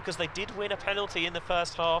course, because they did win a penalty in the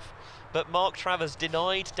first half, but Mark Travers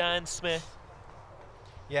denied Dan Smith.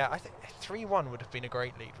 Yeah, I think 3-1 would have been a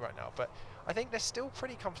great lead right now, but I think they're still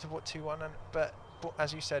pretty comfortable at 2-1, but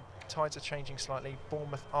as you said, tides are changing slightly.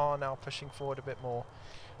 Bournemouth are now pushing forward a bit more,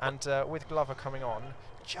 and with Glover coming on,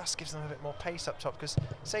 just gives them a bit more pace up top, because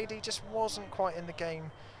Sadie just wasn't quite in the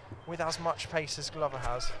game with as much pace as Glover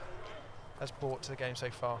has brought to the game so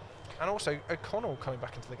far. And also O'Connell coming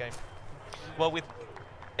back into the game. Well, with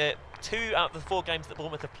 2 out of the 4 games that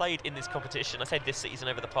Bournemouth have played in this competition, I said this season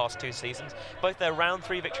over the past 2 seasons, both their round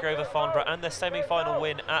 3 victory over Farnborough and their semi-final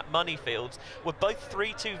win at Moneyfields were both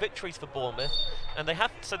 3-2 victories for Bournemouth, and they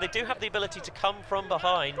do have the ability to come from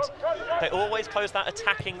behind. They always pose that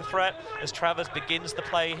attacking threat as Travers begins the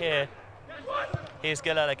play here. Here's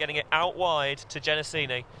Galella getting it out wide to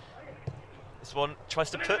Genesini. This one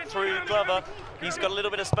tries to put through Glover. He's got a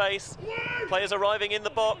little bit of space. Players arriving in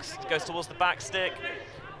the box. Goes towards the back stick.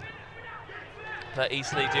 But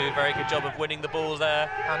Eastleigh do a very good job of winning the ball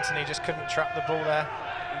there. Anthony just couldn't trap the ball there.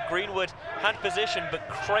 Greenwood had position, but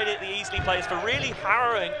credit the Eastleigh players for really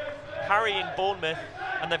harrying Bournemouth.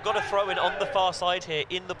 And they've got a throw in on the far side here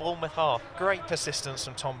in the Bournemouth half. Great persistence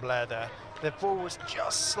from Tom Blair there. The ball was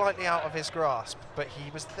just slightly out of his grasp, but he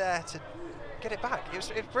was there to get it back. It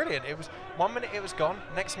was brilliant. It was 1 minute it was gone,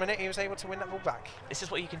 next minute he was able to win that ball back. This is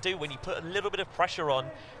what you can do when you put a little bit of pressure on.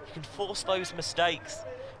 You can force those mistakes.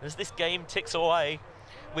 And as this game ticks away,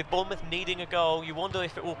 with Bournemouth needing a goal, you wonder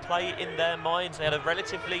if it will play in their minds. They had a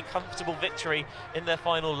relatively comfortable victory in their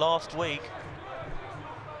final last week.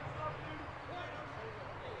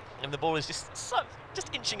 And the ball is just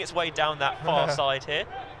inching its way down that far side here.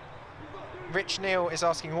 Rich Neal is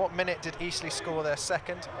asking, what minute did Eastleigh score their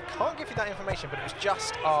second? I can't give you that information, but it was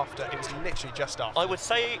just after. It was literally just after. I would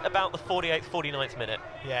say about the 48th, 49th minute.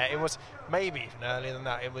 Yeah, it was maybe even earlier than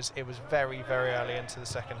that. It was very, very early into the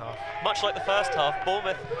second half. Much like the first half,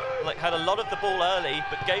 Bournemouth had a lot of the ball early,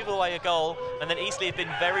 but gave away a goal, and then Eastleigh have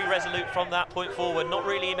been very resolute from that point forward. Not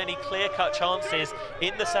really many clear-cut chances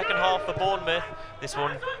in the second half for Bournemouth. This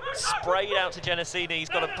one sprayed out to Genesini. He's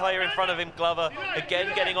got a player in front of him, Glover,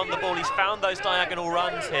 again getting on the ball. He's found those diagonal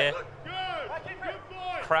runs here.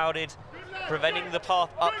 Crowded, preventing the path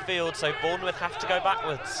upfield, so Bournemouth have to go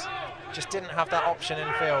backwards. Just didn't have that option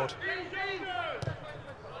in field.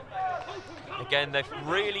 Again, they're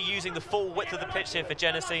really using the full width of the pitch here for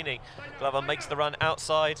Genesini. Glover makes the run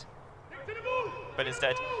outside, but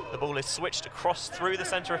instead the ball is switched across through the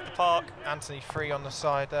centre of the park. Anthony free on the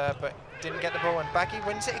side there, but didn't get the ball, and Baggy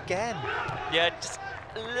wins it again. Yeah, just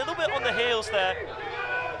a little bit on the heels there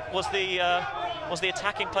was the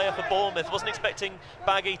attacking player for Bournemouth. Wasn't expecting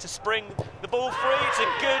Baggy to spring the ball free. It's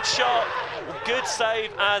a good shot, a good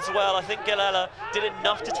save as well. I think Galella did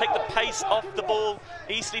enough to take the pace off the ball.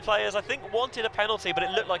 Eastleigh players, I think, wanted a penalty, but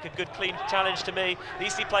it looked like a good, clean challenge to me. The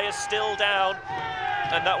Eastleigh players still down,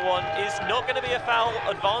 and that one is not going to be a foul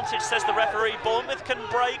advantage, says the referee. Bournemouth can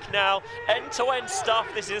break now. End-to-end stuff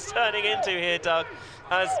this is turning into here, Doug,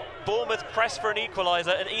 as Bournemouth press for an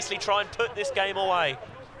equaliser and Eastleigh try and put this game away.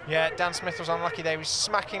 Yeah, Dan Smith was unlucky there. He was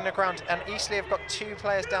smacking the ground, and Eastleigh have got 2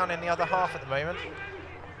 players down in the other half at the moment.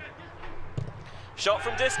 Shot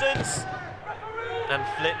from distance, and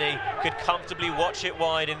Flitney could comfortably watch it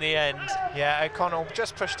wide in the end. Yeah, O'Connell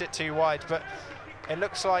just pushed it too wide, but it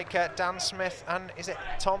looks like Dan Smith and, is it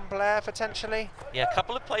Tom Blair potentially? Yeah, a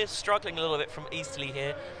couple of players struggling a little bit from Eastleigh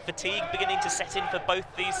here. Fatigue beginning to set in for both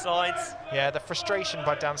these sides. Yeah, the frustration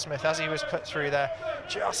by Dan Smith as he was put through there,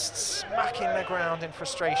 just smacking the ground in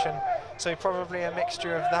frustration. So probably a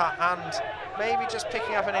mixture of that and maybe just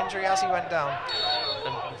picking up an injury as he went down.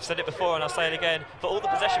 And I've said it before and I'll say it again, for all the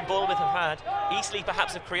possession Bournemouth have had, Eastleigh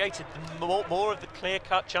perhaps have created more of the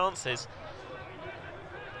clear-cut chances.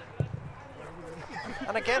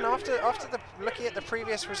 And again, after looking at the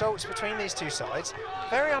previous results between these two sides,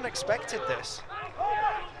 very unexpected this.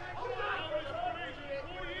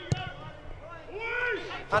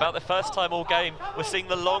 For about the first time all game, we're seeing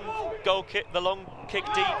the long kick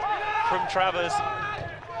deep from Travers.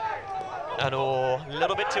 And a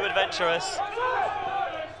little bit too adventurous.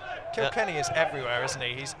 Kilkenny is everywhere, isn't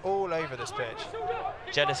he? He's all over this pitch.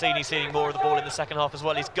 Genesini seeing more of the ball in the second half as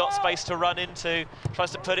well. He's got space to run into,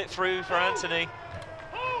 tries to put it through for Anthony.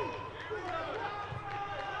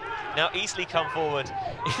 Now Eastleigh come forward.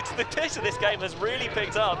 It's the pace of this game has really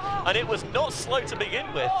picked up, and it was not slow to begin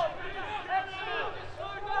with.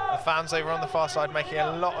 The fans over on the far side making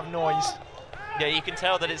a lot of noise. Yeah, you can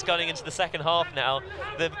tell that it's going into the second half now.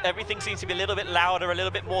 Everything seems to be a little bit louder, a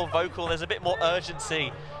little bit more vocal. There's a bit more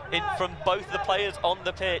urgency from both the players on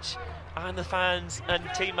the pitch and the fans and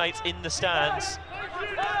teammates in the stands.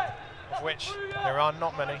 Of which there are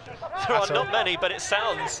not many. There are not many, but it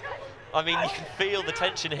sounds... I mean, you can feel the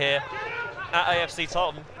tension here at AFC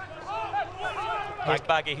Tottenham. Here's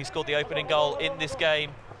Baggy, who scored the opening goal in this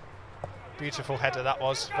game. Beautiful header that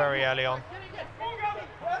was, very early on.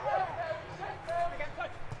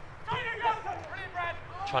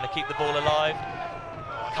 Trying to keep the ball alive.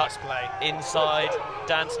 Cuts play inside.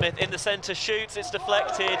 Dan Smith in the centre shoots. It's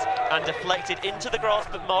deflected and deflected into the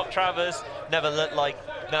grasp of Mark Travers. Never looked like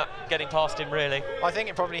that getting past him, really. I think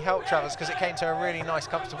it probably helped Travers because it came to a really nice,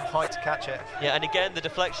 comfortable height to catch it. Yeah, and again, the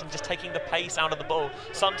deflection just taking the pace out of the ball.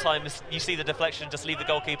 Sometimes you see the deflection just leave the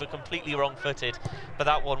goalkeeper completely wrong-footed, but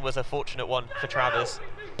that one was a fortunate one for Travers.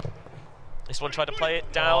 This one tried to play it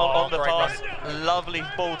down on the pass. Run. Lovely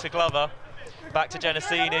ball to Glover. Back to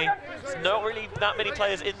Genesini. There's not really that many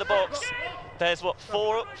players in the box. There's, what,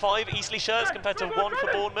 5 Eastleigh shirts compared to 1 for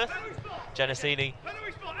Bournemouth. Genesini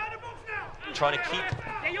trying to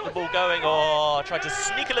keep the ball going. Oh, tried to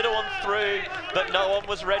sneak a little one through, but no one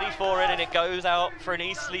was ready for it, and it goes out for an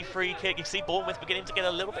Eastleigh free kick. You see Bournemouth beginning to get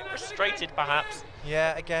a little bit frustrated, perhaps.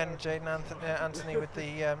 Yeah, again, Jaden Anthony with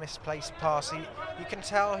the misplaced pass. You can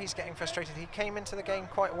tell he's getting frustrated. He came into the game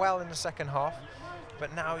quite well in the second half,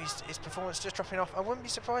 but now his performance just dropping off. I wouldn't be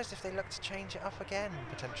surprised if they look to change it up again,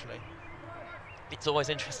 potentially. It's always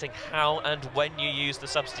interesting how and when you use the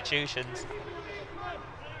substitutions.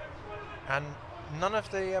 And none of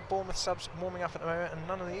the Bournemouth subs warming up at the moment, and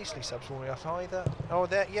none of the Eastleigh subs warming up either. Oh,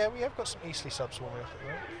 yeah, we have got some Eastleigh subs warming up at the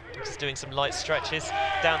moment. Just doing some light stretches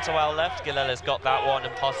down to our left. Gilella's got that one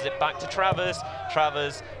and passes it back to Travers.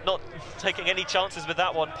 Travers not taking any chances with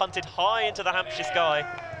that one. Punted high into the Hampshire sky.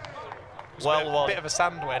 Well won. Bit of a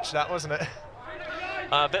sand wedge, that, wasn't it?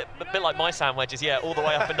 A bit like my sand wedges, yeah, all the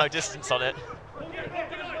way up and no distance on it.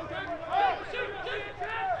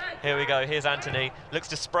 Here we go, here's Anthony. Looks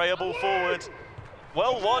to spray a ball forward.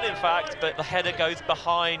 Well won, in fact, but the header goes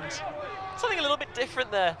behind. Something a little bit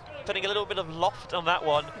different there. Putting a little bit of loft on that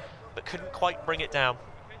one, but couldn't quite bring it down.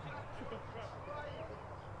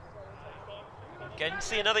 Again,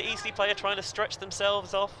 see another Eastleigh player trying to stretch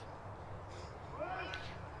themselves off.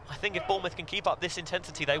 I think if Bournemouth can keep up this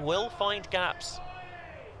intensity, they will find gaps.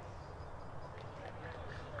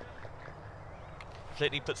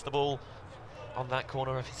 Flitney puts the ball on that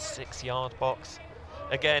corner of his 6-yard box.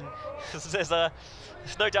 Again, there's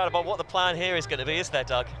no doubt about what the plan here is going to be, is there,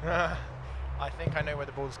 Doug? I think I know where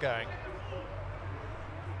the ball's going.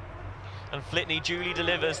 And Flitney duly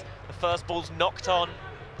delivers. The first ball's knocked on.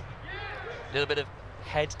 A little bit of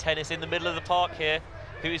head tennis in the middle of the park here.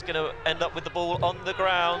 Who's going to end up with the ball on the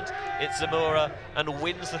ground? It's Zamora, and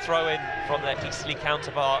wins the throw-in from their Eastleigh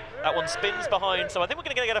counterpart. That one spins behind, so I think we're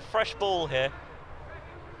going to get a fresh ball here.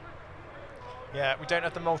 Yeah, we don't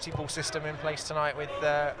have the multi-ball system in place tonight with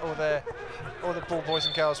all the ball boys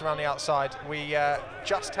and girls around the outside. We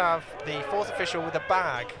just have the fourth official with a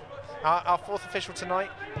bag. Our fourth official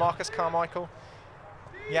tonight, Marcus Carmichael.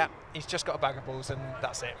 Yeah, he's just got a bag of balls, and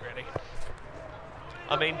that's it, really.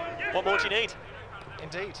 I mean, what more do you need?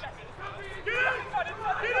 Indeed.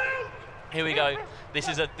 Here we go. This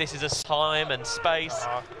is a time and space.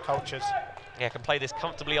 Cultured. Yeah, can play this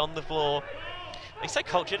comfortably on the floor. You say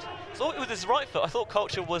cultured. I thought it was his right foot. I thought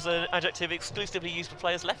culture was an adjective exclusively used for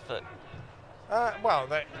players' left foot. Well,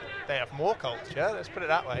 they have more culture. Let's put it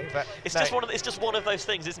that way. But it's just one of those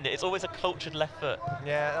things, isn't it? It's always a cultured left foot.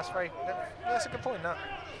 Yeah, that's a good point. That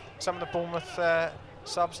some of the Bournemouth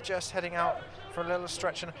subs just heading out for a little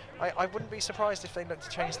stretch, and I wouldn't be surprised if they look to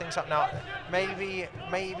change things up now. Maybe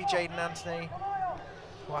Jaden Anthony.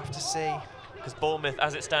 We'll have to see. because Bournemouth,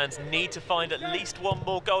 as it stands, need to find at least one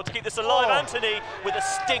more goal to keep this alive. Anthony with a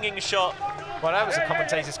stinging shot. Well, that was a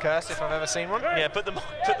commentator's curse if I've ever seen one. Yeah, put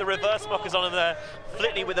the reverse mockers on him there.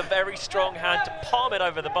 Flitney with a very strong hand to palm it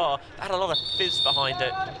over the bar. That had a lot of fizz behind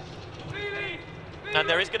it. And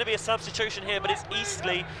there is going to be a substitution here, but it's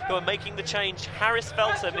Eastleigh who are making the change. Harris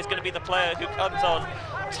Feltham is going to be the player who comes on.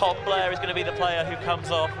 Tom Blair is going to be the player who comes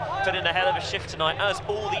off. Put in a hell of a shift tonight, as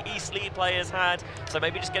all the Eastleigh players had. So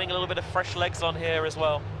maybe just getting a little bit of fresh legs on here as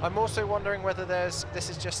well. I'm also wondering whether this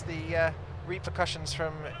is just the repercussions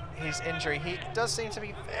from his injury. He does seem to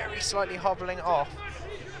be very slightly hobbling off.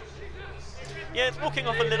 Yeah, it's walking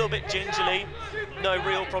off a little bit gingerly. No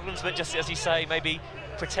real problems, but just as you say, maybe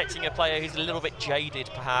protecting a player who's a little bit jaded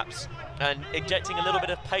perhaps, and injecting a little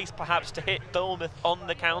bit of pace perhaps to hit Bournemouth on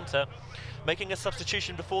the counter. Making a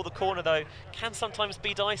substitution before the corner though can sometimes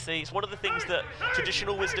be dicey. It's one of the things that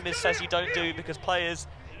traditional wisdom says you don't do, because players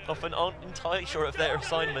often aren't entirely sure of their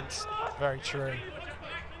assignments. Very true.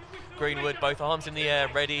 Greenwood, both arms in the air,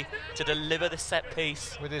 ready to deliver the set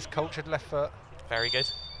piece. With his cultured left foot. Very good.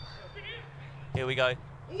 Here we go,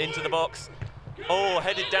 into the box. Oh,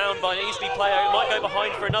 headed down by an Eastleigh player. It might go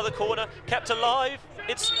behind for another corner. Kept alive.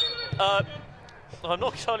 It's, I'm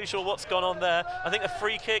not entirely sure what's gone on there. I think a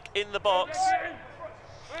free kick in the box.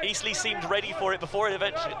 Eastleigh seemed ready for it before it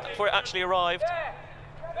actually arrived.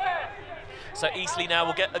 So Eastleigh now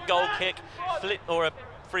will get a goal kick, or a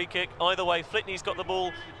free kick. Either way, Flitney's got the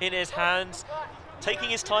ball in his hands, taking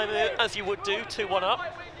his time as you would do, 2-1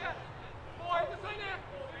 up.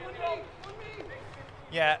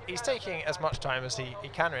 Yeah, he's taking as much time as he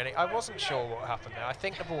can, really. I wasn't sure what happened there. I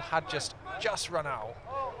think the ball had just run out.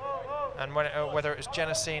 And whether it was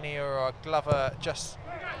Genesini or Glover, just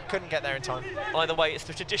couldn't get there in time. Either way, it's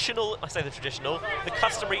the traditional, I say the traditional, the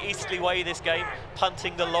customary Eastleigh way this game,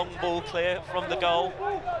 punting the long ball clear from the goal.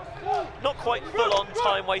 Not quite full-on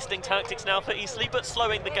time-wasting tactics now for Eastleigh, but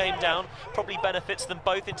slowing the game down probably benefits them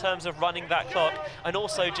both in terms of running that clock and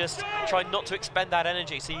also just trying not to expend that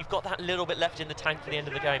energy, so you've got that little bit left in the tank for the end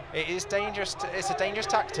of the game. It is dangerous. It's a dangerous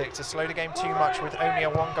tactic to slow the game too much with only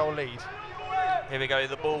a 1-goal lead. Here we go,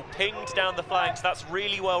 the ball pinged down the flanks. That's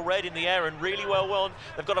really well read in the air and really well won.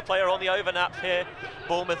 They've got a player on the overlap here.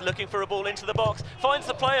 Bournemouth looking for a ball into the box. Finds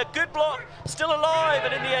the player, good block, still alive,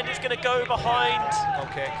 and in the end it's going to go behind.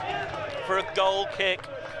 Goal kick. For a goal kick.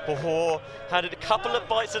 Oh, had a couple of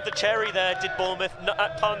bites of the cherry there, did Bournemouth.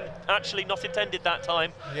 Pun actually not intended that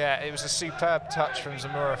time. Yeah, it was a superb touch from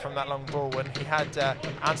Zamora from that long ball when he had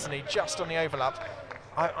Anthony just on the overlap.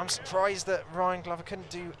 I'm surprised that Ryan Glover couldn't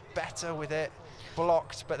do better with it.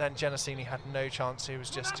 Blocked, but then Genesini had no chance. He was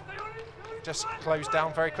just closed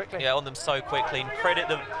down very quickly. Yeah, on them so quickly. And credit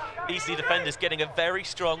the Eastleigh defenders getting a very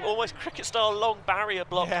strong, almost cricket-style long barrier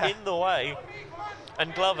block in the way.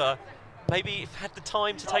 And Glover maybe had the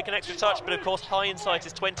time to take an extra touch, but of course hindsight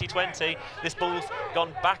is 2020. This ball's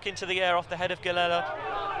gone back into the air off the head of Galella,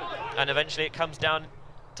 and eventually it comes down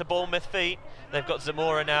to Bournemouth feet. They've got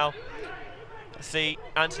Zamora now. See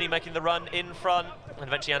Anthony making the run in front, and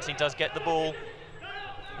eventually Anthony does get the ball.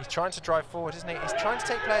 He's trying to drive forward, isn't he? He's trying to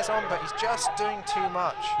take players on, but he's just doing too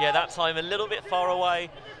much. Yeah, that time a little bit far away,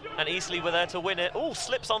 and Eastleigh were there to win it. Oh,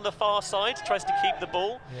 slips on the far side, tries to keep the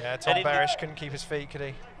ball. Yeah, Tom Barish couldn't keep his feet, could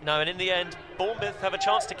he? No, and in the end, Bournemouth have a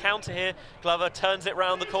chance to counter here. Glover turns it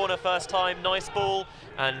round the corner first time, nice ball,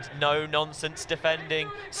 and no nonsense defending,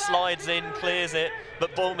 slides in, clears it,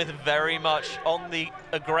 but Bournemouth very much on the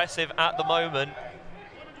aggressive at the moment.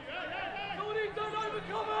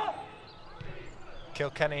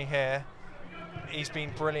 Kilkenny here, he's been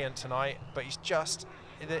brilliant tonight, but he's just,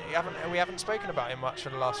 we haven't spoken about him much for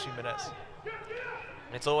the last few minutes.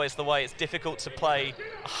 It's always the way, it's difficult to play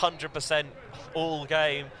 100% all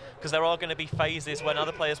game, because there are going to be phases when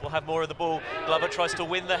other players will have more of the ball. Glover tries to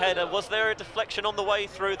win the header. Was there a deflection on the way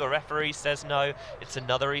through? The referee says no. It's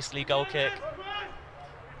another Eastleigh goal kick.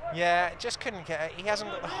 Yeah, just couldn't get it. He hasn't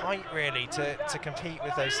got the height really to compete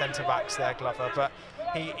with those centre-backs there, Glover, but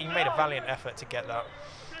he made a valiant effort to get that.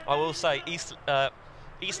 I will say, Eastleigh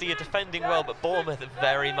are defending well, but Bournemouth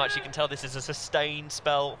very much, you can tell this is a sustained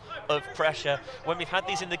spell of pressure. When we've had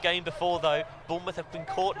these in the game before though, Bournemouth have been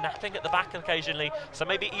caught napping at the back occasionally, so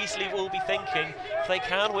maybe Eastleigh will be thinking, if they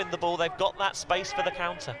can win the ball, they've got that space for the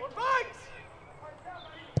counter.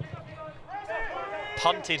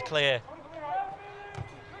 Punted clear.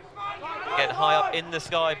 Getting high up in the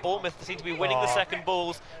sky. Bournemouth seem to be winning the second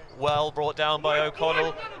balls. Well brought down by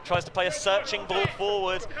O'Connell. Tries to play a searching ball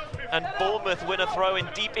forward. and Bournemouth win a throw in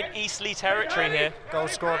deep in Eastleigh territory here. Goal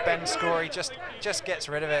scorer Ben Scory just gets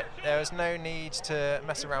rid of it. There was no need to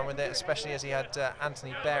mess around with it, especially as he had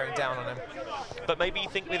Anthony bearing down on him. But maybe you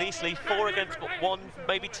think with Eastleigh, 4 against 1,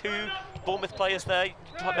 maybe 2 Bournemouth players there,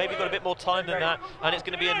 maybe got a bit more time than that, and it's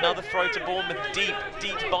going to be another throw to Bournemouth deep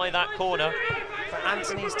by that corner. But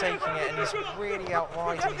Anthony's taking it, and he's really out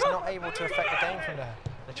wide, and he's not able to affect the game from there.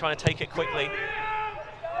 They're trying to take it quickly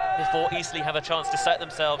before Eastleigh have a chance to set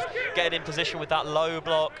themselves, get in position with that low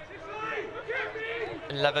block.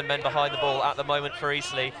 11 men behind the ball at the moment for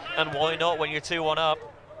Eastleigh, and why not when you're 2-1 up?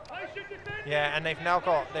 Yeah, and they've now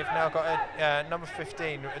got a number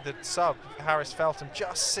 15, the sub Harris Feltham,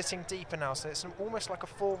 just sitting deeper now. So it's almost like a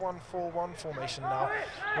 4-1-4-1 formation now,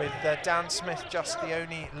 with Dan Smith just the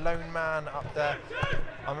only lone man up there.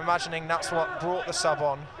 I'm imagining that's what brought the sub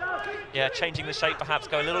on. Yeah, changing the shape perhaps,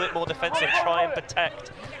 go a little bit more defensive, try and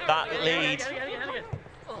protect that lead.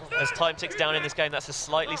 As time ticks down in this game, that's a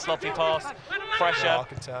slightly sloppy pass. Pressure.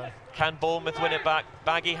 Can Bournemouth win it back?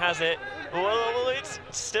 Baggy has it. Well, it's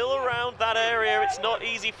still around that area. It's not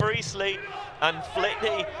easy for Eastleigh. And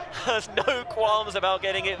Flitney has no qualms about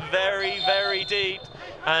getting it very, very deep.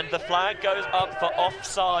 And the flag goes up for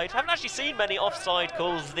offside. Haven't actually seen many offside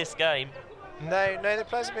calls this game. No, the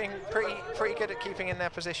players have been pretty good at keeping in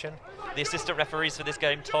their position. The assistant referees for this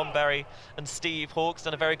game, Tom Berry and Steve Hawkes,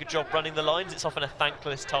 done a very good job running the lines. It's often a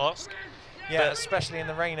thankless task. Yeah, but especially in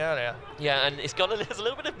the rain earlier. Yeah, and there's a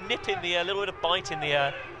little bit of nip in the air, a little bit of bite in the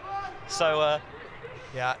air. So,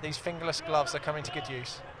 yeah, these fingerless gloves are coming to good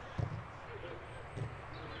use.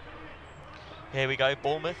 Here we go,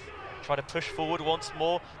 Bournemouth try to push forward once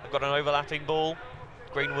more. They've got an overlapping ball.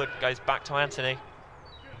 Greenwood goes back to Anthony.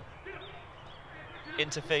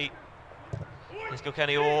 Into feet. Here's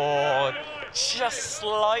Kilkenny. Oh, just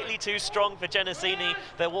slightly too strong for Genesini.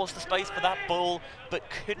 There was the space for that ball, but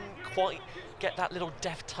couldn't quite get that little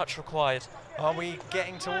deft touch required. Are we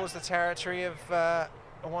getting towards the territory of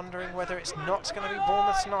wondering whether it's not going to be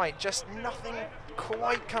Bournemouth's night? Just nothing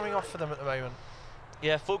quite coming off for them at the moment.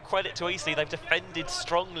 Yeah, full credit to Eastleigh. They've defended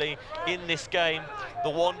strongly in this game. The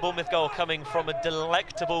one Bournemouth goal coming from a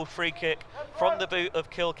delectable free kick from the boot of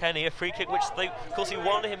Kilkenny, a free kick which, of course, he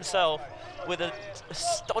won himself with an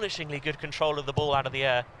astonishingly good control of the ball out of the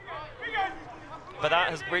air. But that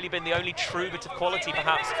has really been the only true bit of quality,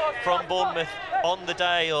 perhaps, from Bournemouth on the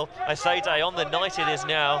day, or I say day, on the night it is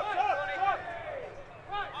now.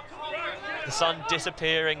 The sun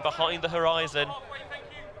disappearing behind the horizon,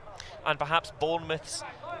 and perhaps Bournemouth's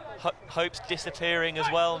hopes disappearing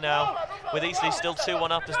as well now, with Eastleigh still 2-1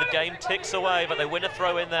 up as the game ticks away, but they win a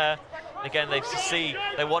throw in there. And again,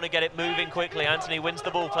 they want to get it moving quickly. Anthony wins the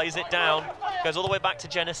ball, plays it down, goes all the way back to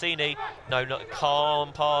Genesini. No, not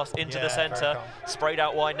calm pass into the centre, sprayed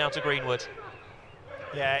out wide now to Greenwood.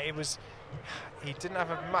 Yeah, he didn't have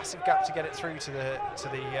a massive gap to get it through to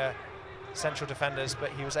the central defenders, but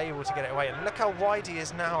he was able to get it away. And look how wide he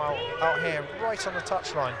is now out here, right on the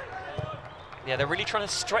touchline. Yeah, they're really trying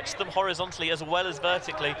to stretch them horizontally as well as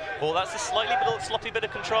vertically. Well, that's a slightly sloppy bit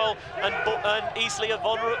of control, and Eastleigh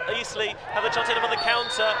have a chance to hit him on the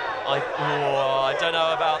counter. I don't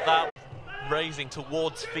know about that. Raising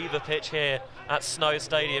towards fever pitch here at Snow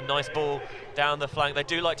Stadium. Nice ball down the flank. They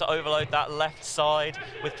do like to overload that left side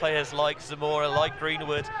with players like Zamora, like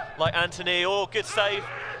Greenwood, like Anthony. Oh, good save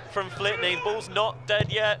from Flitney. The ball's not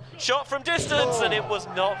dead yet. Shot from distance, and it was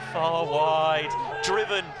not far wide.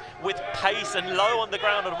 Driven with pace and low on the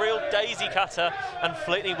ground, a real daisy cutter, and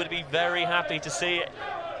Flitney would be very happy to see it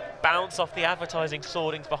bounce off the advertising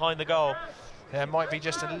swordings behind the goal. There might be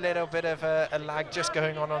just a little bit of a lag just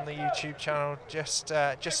going on the YouTube channel, just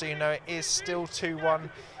so you know, it is still 2-1.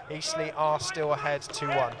 Eastleigh are still ahead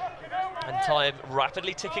 2-1. And time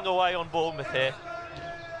rapidly ticking away on Bournemouth here.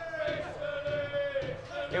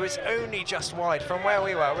 It was only just wide from where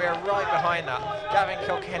we were. We were right behind that. Gavin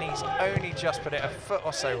Kilkenny's only just put it a foot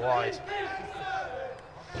or so wide.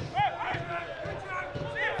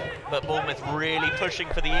 But Bournemouth really pushing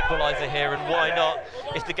for the equaliser here, and why not?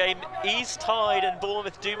 If the game is tied and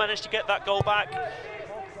Bournemouth do manage to get that goal back,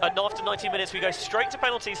 and after 90 minutes we go straight to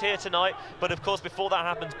penalties here tonight, but of course before that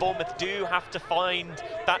happens, Bournemouth do have to find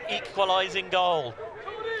that equalising goal.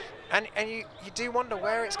 And you do wonder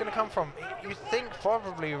where it's going to come from. You think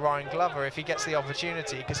probably Ryan Glover if he gets the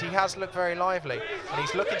opportunity, because he has looked very lively, and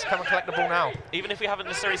he's looking to come and collect the ball now. Even if we haven't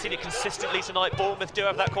necessarily seen it consistently tonight, Bournemouth do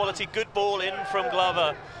have that quality. Good ball in from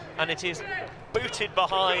Glover, and it is booted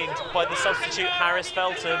behind by the substitute Harris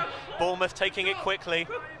Feltham. Bournemouth taking it quickly.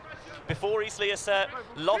 Before Eastleigh is set,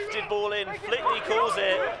 lofted ball in, Flitney calls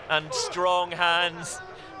it, and strong hands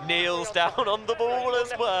kneels down on the ball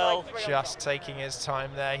as well. Just taking his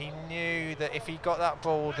time there. He knew that if he got that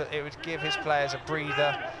ball, that it would give his players a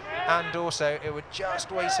breather, and also it would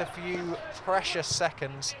just waste a few precious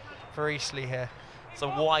seconds for Eastleigh here. It's a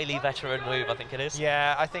wily veteran move, I think it is.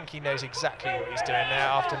 Yeah, I think he knows exactly what he's doing there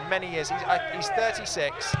after many years. He's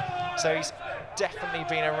 36, so he's definitely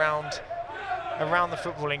been around the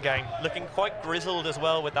footballing game. Looking quite grizzled as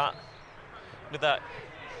well with that,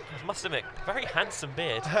 I must admit, very handsome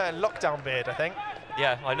beard. Lockdown beard, I think.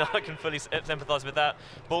 Yeah, I know, I can fully sympathise with that.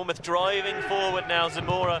 Bournemouth driving forward now.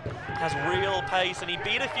 Zamora has real pace, and he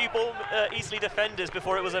beat a few Eastleigh defenders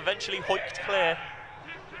before it was eventually hoiked clear.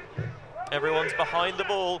 Everyone's behind the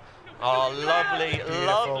ball. Oh, lovely,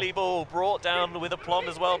 lovely ball, brought down with aplomb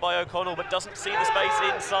as well by O'Connell, but doesn't see the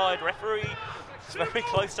space inside. Referee is very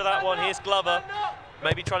close to that one. Here's Glover,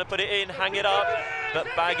 maybe trying to put it in, hang it up, but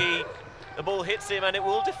Baggy, the ball hits him and it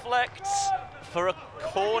will deflect for a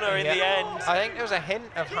corner in the end. I think there was a hint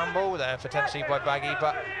of handball there potentially by Baggy,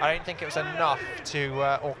 but I don't think it was enough to,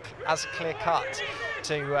 or as clear cut,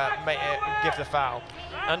 to make it give the foul.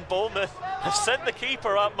 And Bournemouth have sent the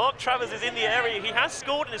keeper up. Mark Travers is in the area. He has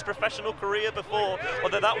scored in his professional career before,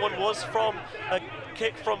 although that one was from a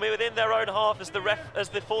kick from within their own half as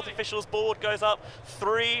the fourth officials board goes up.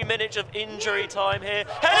 3 minutes of injury time here.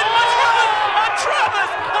 Headed by Travers, and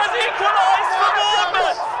Travers has equalised for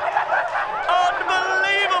Bournemouth.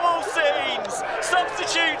 Unbelievable scenes.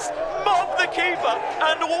 Substitutes mob the keeper,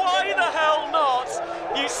 and why the hell not?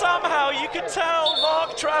 You can tell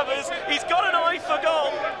Mark Travers, he's got an eye for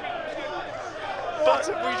goal. What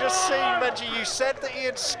have we just seen, Benji? You said that he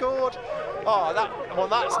had scored. Oh,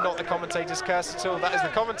 that's not the commentator's curse at all. That is the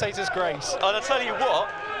commentator's grace. And I'll tell you what,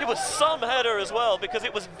 it was some header as well, because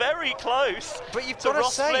it was very close. But you've got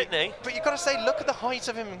to say, look at the height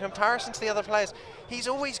of him in comparison to the other players. He's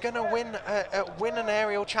always going to win an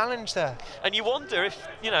aerial challenge there. And you wonder if,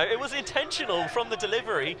 it was intentional from the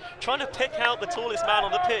delivery, trying to pick out the tallest man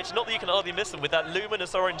on the pitch. Not that you can hardly miss him with that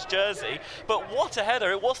luminous orange jersey, but what a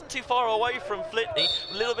header. It wasn't too far away from Flitney.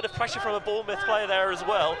 A little bit of pressure from a Bournemouth player there as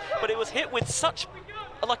well, but it was hit with such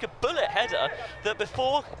like a bullet header that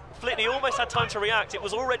before Flitney almost had time to react, it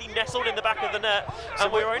was already nestled in the back of the net,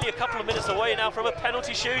 and we're only a couple of minutes away now from a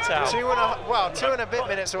penalty shootout. 2 and a bit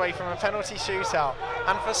minutes away from a penalty shootout,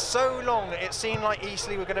 and for so long it seemed like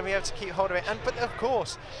Eastleigh were going to be able to keep hold of it, but of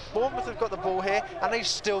course Bournemouth have got the ball here and they've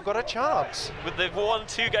still got a chance. They've won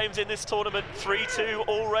 2 games in this tournament, 3-2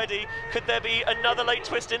 already. Could there be another late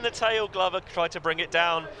twist in the tail? Glover tried to bring it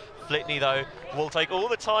down. Flitney, though, will take all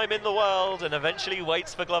the time in the world and eventually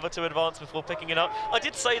waits for Glover to advance before picking it up. I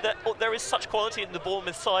did say that there is such quality in the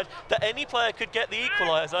Bournemouth side that any player could get the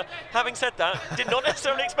equaliser. Having said that, did not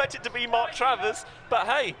necessarily expect it to be Mark Travers, but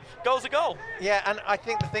hey, goal's a goal. Yeah, and I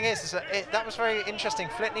think the thing is that that was very interesting.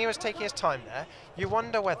 Flitney was taking his time there. You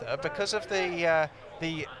wonder whether, because of the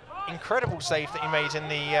incredible save that he made in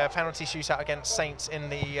the penalty shootout against Saints in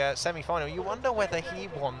the semi-final, you wonder whether he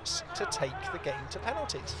wants to take the game to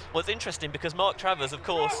penalties. Well, it's interesting because Mark Travers, of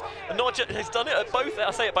course, not just has done it at both,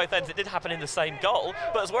 I say at both ends, it did happen in the same goal,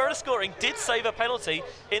 but as well as scoring, did save a penalty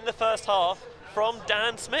in the first half from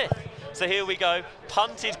Dan Smith. So here we go,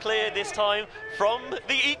 punted clear this time from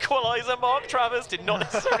the equaliser. Mark Travers did not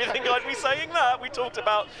necessarily think I'd be saying that. We talked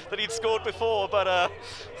about that he'd scored before, but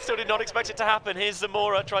still did not expect it to happen. Here's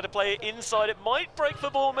Zamora, try to play it inside. It might break for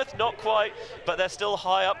Bournemouth, not quite, but they're still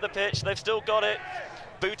high up the pitch. They've still got it.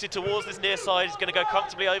 Booted towards this near side. It's going to go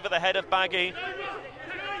comfortably over the head of Baggy.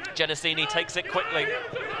 Genesini takes it quickly.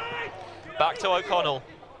 Back to O'Connell.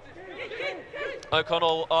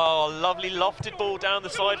 O'Connell, oh, lovely lofted ball down the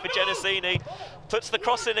side for Genesini. Puts the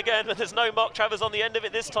cross in again, but there's no Mark Travers on the end of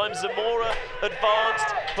it this time. Zamora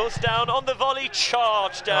advanced, puts down on the volley,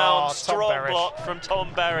 charge down. Strong block from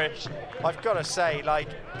Tom Berrish. I've got to say, like,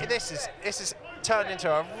 this is turned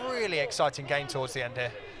into a really exciting game towards the end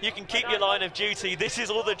here. You can keep your line of duty. This is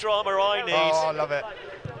all the drama I need. Oh, I love it.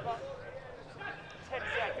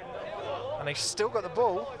 And they've still got the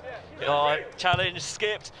ball. Oh, challenge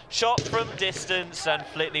skipped, shot from distance, and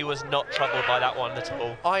Flitney was not troubled by that one at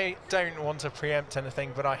all. I don't want to preempt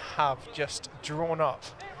anything, but I have just drawn up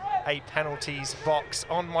a penalties box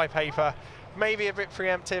on my paper. Maybe a bit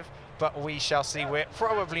preemptive, but we shall see. We're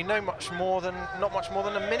probably not much more than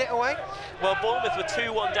a minute away. Well, Bournemouth were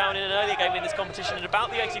 2-1 down in an earlier game in this competition at about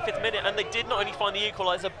the 85th minute, and they did not only find the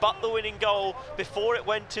equaliser, but the winning goal before it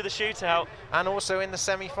went to the shootout. And also in the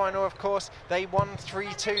semi-final, of course, they won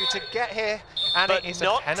 3-2 to get here, and but it is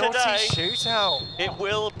not a penalty today. shootout. It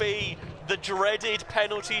will be the dreaded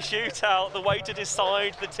penalty shootout, the way to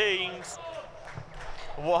decide the teams.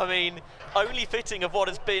 Well, I mean, only fitting of what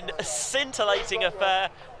has been a scintillating affair.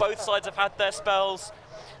 Both sides have had their spells,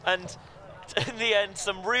 and in the end,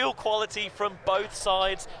 some real quality from both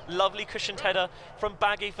sides. Lovely cushioned header from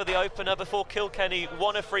Baggy for the opener before Kilkenny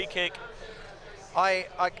won a free kick.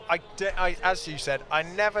 As you said, I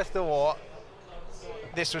never thought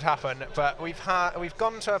this would happen, but we've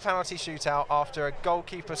gone to a penalty shootout after a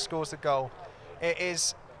goalkeeper scores a goal. It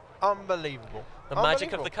is unbelievable. The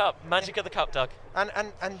magic of the cup, magic of the cup, Doug.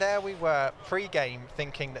 And there we were pre-game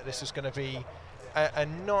thinking that this was going to be a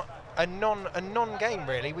non-game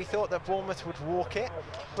really. We thought that Bournemouth would walk it,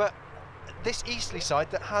 but this Eastleigh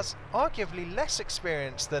side that has arguably less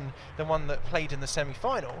experience than the one that played in the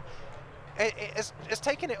semi-final, it has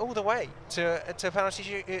taken it all the way to a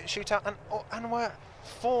penalty shootout, and we're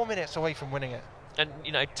 4 minutes away from winning it. And,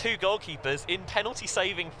 you know, two goalkeepers in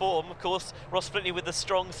penalty-saving form. Of course, Ross Flitney with the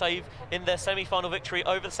strong save in their semi-final victory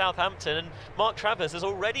over Southampton. And Mark Travers has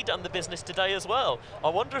already done the business today as well. I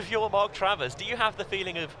wonder if you're Mark Travers, do you have the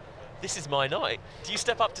feeling of, this is my night? Do you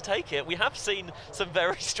step up to take it? We have seen some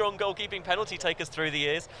very strong goalkeeping penalty takers through the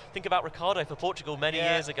years. Think about Ricardo for Portugal many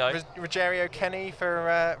years ago. Rogerio Kenny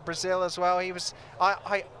for Brazil as well. He was,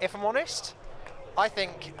 if I'm honest, I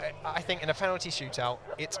think in a penalty shootout,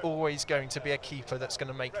 it's always going to be a keeper that's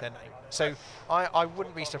going to make their name. So I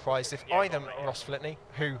wouldn't be surprised if either Ross Flitney,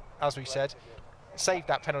 who, as we said, saved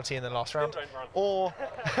that penalty in the last round, or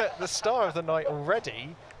the star of the night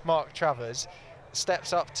already, Mark Travers,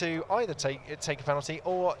 steps up to either take a penalty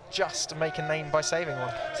or just make a name by saving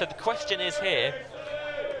one. So the question is here,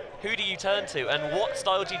 who do you turn to and what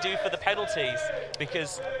style do you do for the penalties?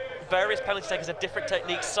 Because various penalty takers have different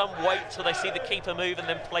techniques. Some wait till they see the keeper move and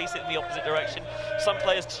then place it in the opposite direction. Some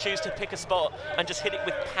players choose to pick a spot and just hit it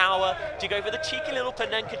with power. Do you go for the cheeky little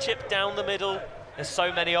Panenka chip down the middle? There's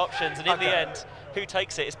so many options, and in the end, who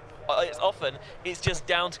takes it? It's just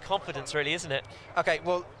down to confidence, really, isn't it? Okay,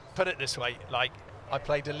 well, put it this way, like, I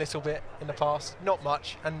played a little bit in the past, not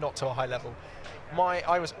much, and not to a high level.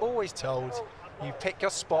 I was always told, you pick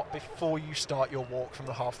your spot before you start your walk from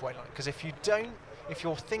the halfway line, because if you don't, if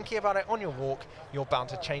you're thinking about it on your walk, you're bound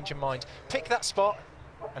to change your mind. Pick that spot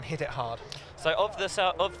and hit it hard. So of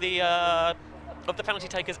the penalty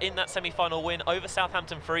takers in that semi-final win over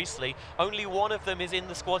Southampton for Eastleigh, only one of them is in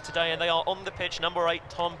the squad today, and they are on the pitch. Number 8,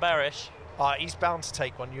 Tom Barish. He's bound to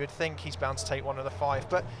take one. You would think he's bound to take one of the 5.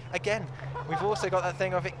 But again, we've also got that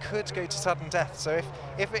thing of it could go to sudden death. So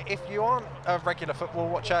if you aren't a regular football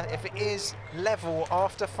watcher, if it is level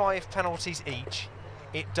after 5 penalties each,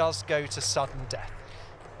 it does go to sudden death.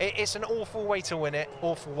 It's an awful way to win it,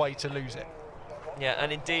 awful way to lose it. Yeah,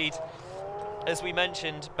 and indeed, as we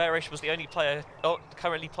mentioned, Barish was the only player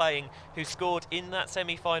currently playing who scored in that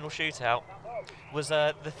semi-final shootout. Was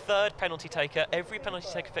the 3rd penalty taker. Every penalty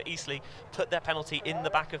taker for Eastleigh put their penalty in the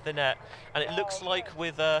back of the net, and it looks like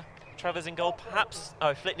with Travers in goal, perhaps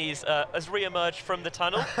Flitney's has re-emerged from the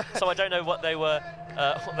tunnel. So I don't know what they were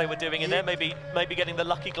doing in there. Maybe getting the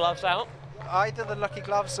lucky gloves out. Either the lucky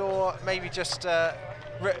gloves or maybe just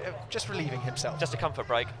relieving himself. Just a comfort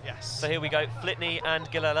break. Yes. So here we go. Flitney and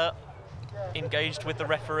Gillella engaged with the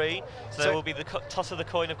referee. So there will be the toss of the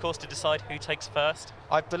coin, of course, to decide who takes first.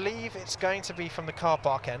 I believe it's going to be from the car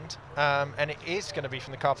park end, and it is going to be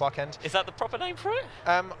from the car park end. Is that the proper name for it?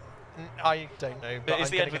 I don't know. But it's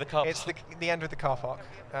the end with the car park. It's the end with the car park.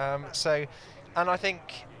 And I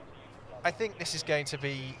think this is going to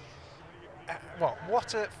be,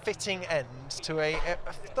 what a fitting end to a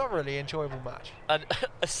thoroughly enjoyable match. And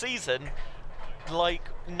a season like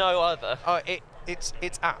no other. It's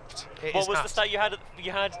apt. What was the stat you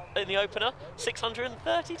had in the opener?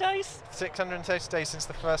 630 days? 630 days since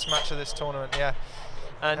the first match of this tournament, yeah.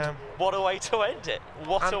 And what a way to end it.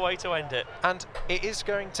 What a way to end it. And it is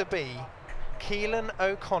going to be Keelan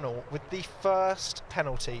O'Connell with the first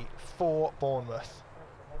penalty for Bournemouth.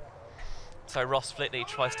 So Ross Flitney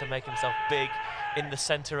tries to make himself big in the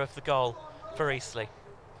centre of the goal for Eastleigh.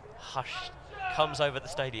 Hush comes over the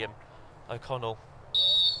stadium. O'Connell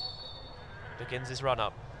begins his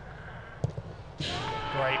run-up.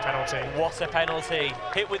 Great penalty. What a penalty.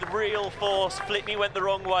 Hit with real force. Flitney went the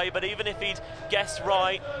wrong way, but even if he'd guessed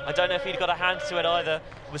right, I don't know if he'd got a hand to it either.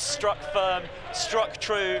 Was struck firm, struck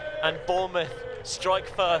true, and Bournemouth strike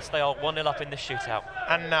first. They are 1-0 up in the shootout.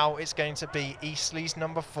 And now it's going to be Eastleigh's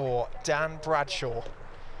number 4, Dan Bradshaw.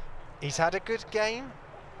 He's had a good game,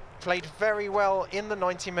 played very well in the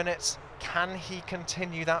 90 minutes. Can he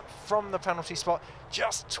continue that from the penalty spot?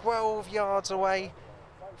 Just 12 yards away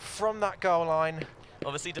from that goal line.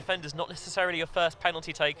 Obviously, defenders not necessarily your first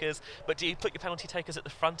penalty takers, but do you put your penalty takers at the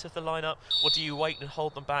front of the lineup, or do you wait and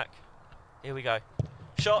hold them back? Here we go.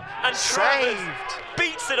 shot, and Travers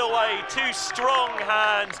beats it away. 2 strong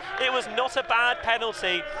hands. It was not a bad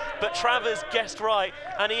penalty, but Travers guessed right,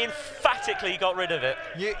 and he emphatically got rid of it.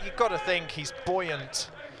 You've got to think he's buoyant.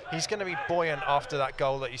 He's going to be buoyant after that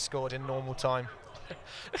goal that he scored in normal time.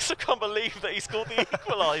 I can't believe that he scored the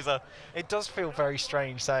equaliser. It does feel very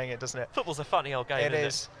strange saying it, doesn't it? Football's a funny old game, isn't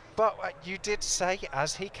it? But you did say,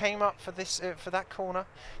 as he came up for this for that corner,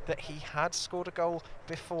 that he had scored a goal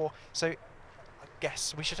before. So I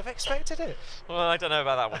guess we should have expected it. Well, I don't know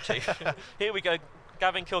about that one, Chief. Here we go.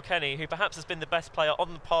 Gavin Kilkenny, who perhaps has been the best player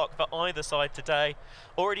on the park for either side today,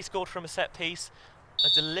 already scored from a set piece. A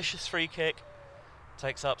delicious free kick.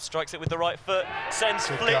 Takes up, strikes it with the right foot, sends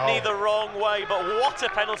Flitney the wrong way. But what a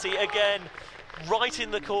penalty again, right in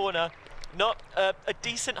the corner. Not a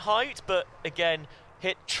decent height, but again,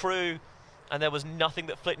 hit true, and there was nothing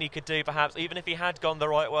that Flitney could do, perhaps, even if he had gone the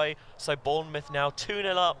right way. So Bournemouth now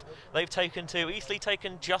 2-0 up. They've taken 2. Eastleigh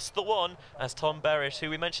taken just the 1, as Tom Berrish, who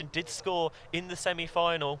we mentioned did score in the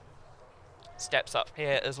semi-final, steps up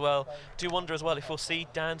here as well. Do wonder as well if we'll see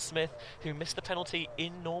Dan Smith, who missed the penalty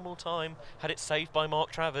in normal time, had it saved by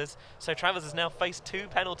Mark Travers. So Travers has now faced 2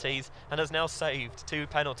 penalties and has now saved 2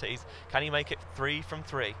 penalties. Can he make it 3 from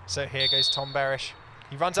 3? So here goes Tom Berrish.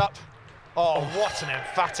 He runs up. Oh, what an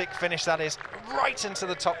emphatic finish that is. Right into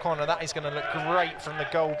the top corner. That is going to look great from the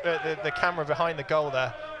goal, the camera behind the goal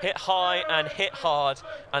there. Hit high and hit hard,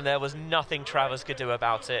 and there was nothing Travers could do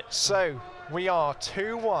about it. So we are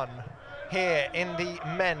 2-1 here in the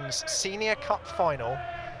men's Senior Cup final.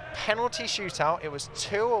 Penalty shootout. It was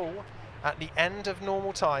 2-2 at the end of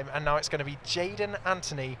normal time, and now it's going to be Jaden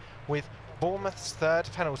Anthony with Bournemouth's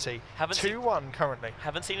 3rd penalty. 2-1 currently.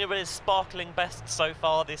 Haven't seen him at his sparkling best so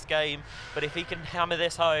far this game, but if he can hammer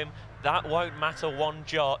this home, that won't matter one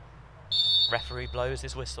jot. Referee blows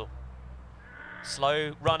his whistle.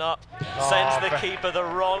 Slow run up, sends the keeper the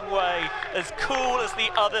wrong way. As cool as the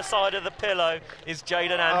other side of the pillow is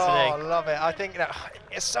Jaden Anthony. Oh, I love it. I think that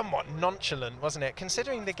it's somewhat nonchalant, wasn't it?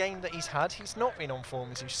 Considering the game that he's had, he's not been on form,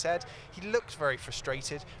 as you said. He looked very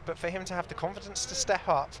frustrated, but for him to have the confidence to step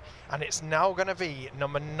up, and it's now going to be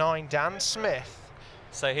number 9, Dan Smith.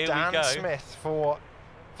 So here we go. Dan Smith for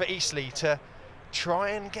Eastleigh to try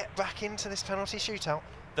and get back into this penalty shootout.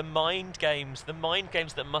 The mind games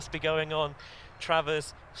that must be going on.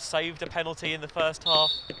 Travers saved a penalty in the first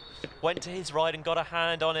half, went to his right and got a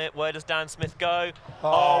hand on it. Where does Dan Smith go?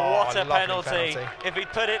 Oh, what a penalty. If he'd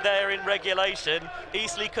put it there in regulation,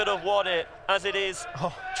 Eastleigh could have won it. As it is,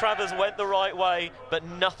 Travers went the right way, but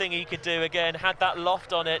nothing he could do. Again, had that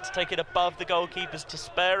loft on it to take it above the goalkeeper's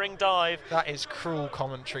despairing dive. That is cruel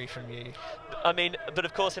commentary from you. I mean, but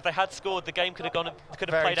of course, if they had scored, the game could have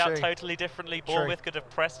played out totally differently. Bournemouth could have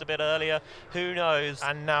pressed a bit earlier. Who knows?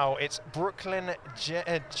 And now it's Brooklyn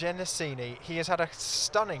Genesini. He has had a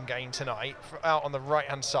stunning game tonight out on the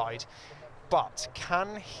right-hand side, but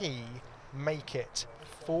can he make it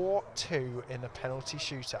 4-2 in the penalty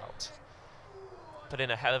shootout? Put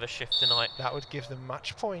in a hell of a shift tonight. That would give them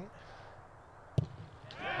match point.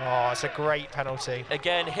 Oh, it's a great penalty.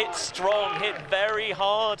 Again, hit strong, hit very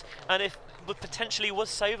hard, and if potentially was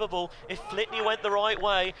savable if Flitney went the right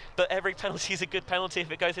way, but every penalty is a good penalty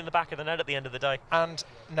if it goes in the back of the net at the end of the day. And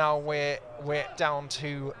now we're down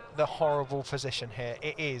to the horrible position here.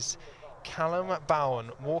 It is Callum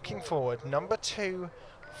Bowen walking forward, number 2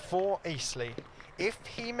 for Eastleigh. If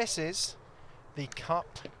he misses, the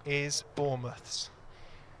cup is Bournemouth's.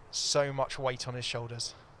 So much weight on his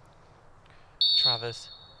shoulders. Travers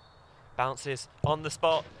bounces on the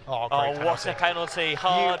spot. Oh, what a penalty.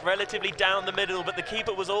 Hard, relatively down the middle, but the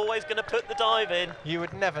keeper was always going to put the dive in. You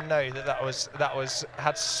would never know that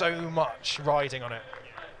had so much riding on it.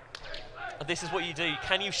 And this is what you do.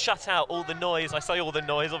 Can you shut out all the noise? I say all the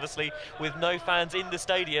noise, obviously, with no fans in the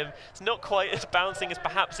stadium. It's not quite as bouncing as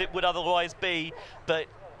perhaps it would otherwise be, but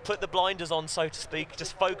put the blinders on, so to speak.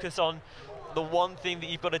 Just focus on the one thing that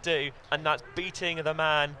you've got to do, and that's beating the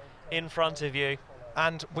man in front of you.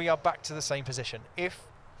 And we are back to the same position. If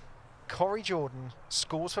Corey Jordan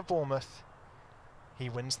scores for Bournemouth, he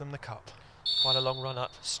wins them the cup. Quite a long run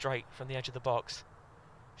up, straight from the edge of the box.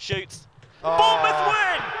 Shoots. Bournemouth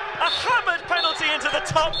win! A hammered penalty into the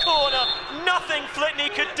top corner. Nothing Flitney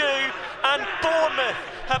could do, and Bournemouth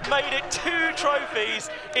have made it 2 trophies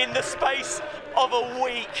in the space of a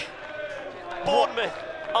week. Bournemouth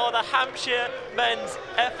are the Hampshire Men's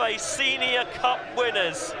FA Senior Cup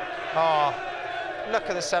winners. Look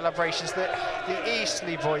at the celebrations. The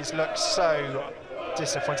Eastleigh boys look so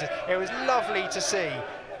disappointed. It was lovely to see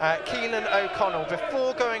Keelan O'Connell,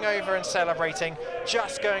 before going over and celebrating,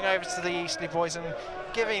 just going over to the Eastleigh boys and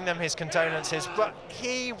giving them his condolences, but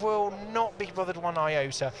he will not be bothered one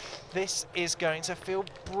iota. This is going to feel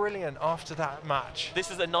brilliant after that match.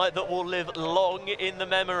 This is a night that will live long in the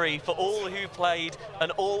memory for all who played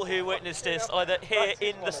and all who witnessed this, either here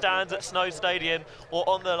in the stands at Snow Stadium or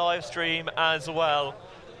on the live stream as well.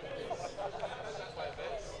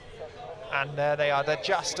 And there they are, they're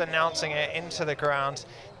just announcing it into the ground.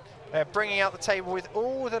 They're bringing out the table with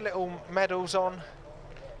all the little medals on.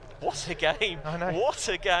 What a game! I know. What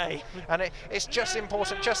a game! And it's just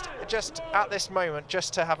important, just at this moment,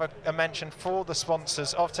 just to have a mention for the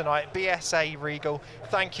sponsors of tonight, BSA Regal.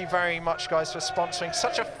 Thank you very much, guys, for sponsoring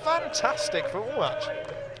such a fantastic football match.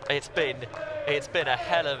 It's been a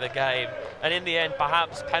hell of a game, and in the end,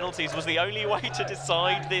 perhaps penalties was the only way to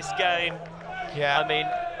decide this game. Yeah. I mean,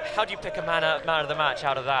 how do you pick a man of the match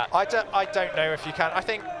out of that? I don't know if you can. I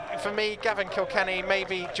think for me, Gavin Kilkenny,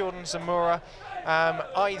 maybe Jordan Zamora,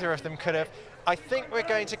 either of them could have. I think we're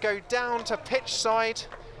going to go down to pitch side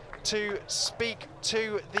to speak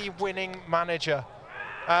to the winning manager.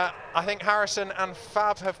 I think Harrison and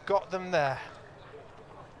Fab have got them there.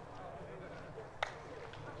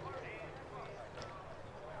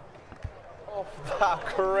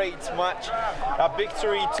 That great match, a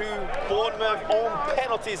victory to Bournemouth on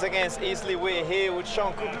penalties against Eastleigh. We're here with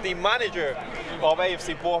Sean Cook, the manager of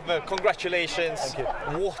AFC Bournemouth. Congratulations. Thank you.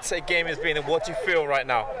 What a game it's been, and what do you feel right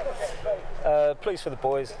now? Pleased for the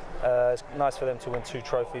boys. It's nice for them to win 2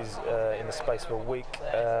 trophies in the space of a week.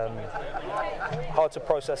 Hard to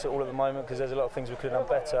process it all at the moment because there's a lot of things we could have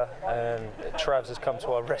done better, and Travs has come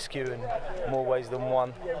to our rescue in more ways than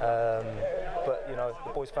one. But you know,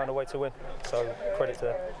 the boys found a way to win, so credit to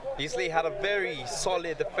them. Eastleigh had a very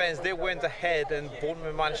solid defence. They went ahead and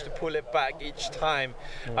Bournemouth managed to pull it back each time.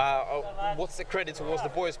 What's the credit towards the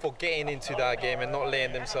boys for getting into that game and not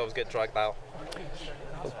letting themselves get dragged out?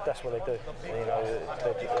 That's what they do. You know,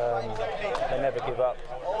 they never give up.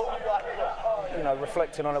 You know,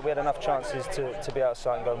 reflecting on it, we had enough chances to be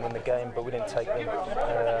outside and go and win the game, but we didn't take them.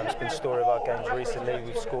 It's been the story of our games recently.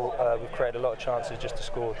 We've created a lot of chances just to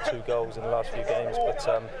score 2 goals in the last few games. But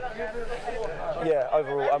yeah,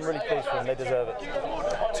 overall, I'm really pleased for them. They deserve it.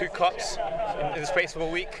 2 cups in the space of a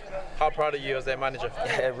week. How proud are you as their manager?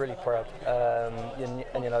 Yeah, really proud. And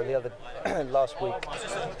you know, the other last week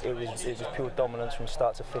it was pure dominance from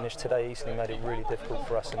start to finish. Today, Eastleigh made it really difficult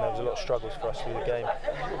for us, and there was a lot of struggles for us through the game.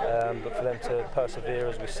 But for them to persevere,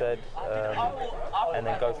 as we said, and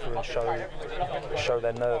then go through and show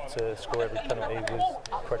their nerve to score every penalty was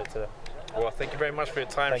credit to them. Well, thank you very much for your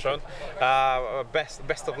time, Thank Sean.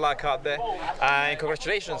 Best of luck out there, and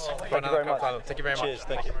congratulations for another cup final. Thank you very much. Cheers,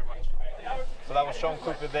 thank you. So that was Sean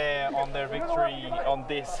Cooper there on their victory on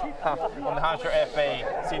the Hampshire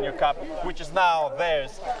FA Senior Cup, which is now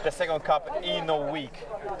theirs, the 2nd cup in a week.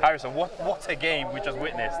 Harrison, what a game we just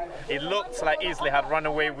witnessed. It looked like Eastleigh had run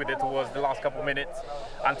away with it towards the last couple of minutes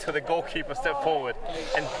until the goalkeeper stepped forward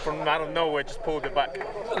and from out of nowhere just pulled it back.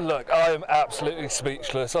 Look, I am absolutely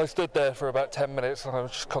speechless. I stood there for about 10 minutes and I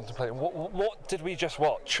was just contemplating, what did we just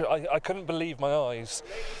watch? I couldn't believe my eyes.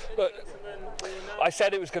 But I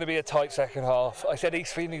said it was going to be a tight second half. I said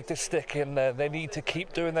Eastleigh need to stick in there. They need to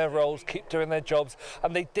keep doing their roles, keep doing their jobs,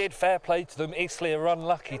 and they did. Fair play to them. Eastleigh are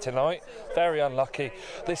unlucky tonight, very unlucky.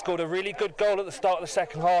 They scored a really good goal at the start of the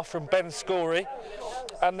second half from Ben Scory,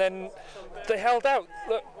 and then they held out.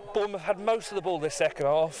 Look, Bournemouth had most of the ball this second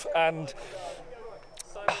half, and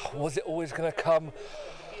was it always going to come?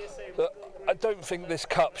 Look, I don't think this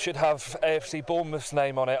cup should have AFC Bournemouth's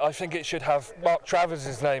name on it. I think it should have Mark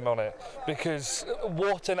Travers's name on it, because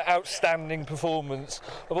what an outstanding performance.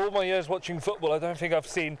 Of all my years watching football, I don't think I've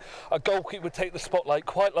seen a goalkeeper take the spotlight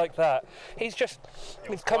quite like that. He's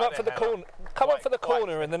come up for the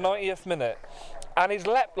corner in the 90th minute, and he's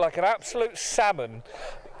leapt like an absolute salmon.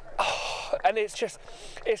 Oh, and it's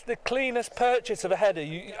the cleanest purchase of a header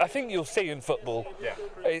I think you'll see in football. Yeah.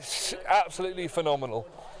 It's absolutely phenomenal.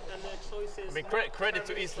 I mean, credit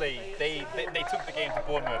to Eastleigh. They took the game to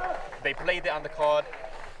Bournemouth. They played it undercard,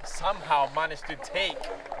 somehow managed to take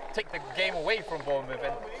the game away from Bournemouth,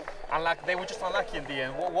 and they were just unlucky in the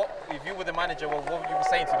end. What if you were the manager? What would you be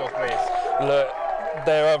saying to those players? Look,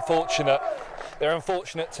 they're unfortunate. They're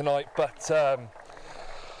unfortunate tonight, but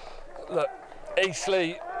look,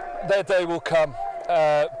 Eastleigh, their day will come.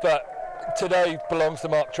 But today belongs to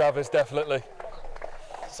Mark Travers, definitely.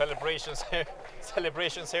 Celebrations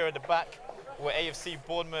here at the back, where AFC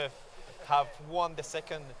Bournemouth have won the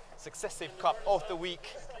 2nd successive cup of the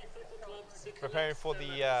week, preparing for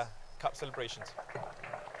the cup celebrations.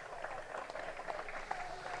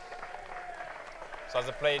 So as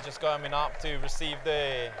the players just coming up to receive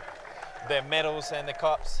their medals and the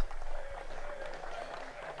cups.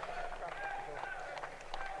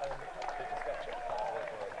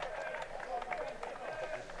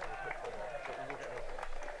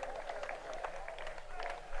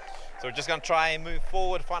 So we're just going to try and move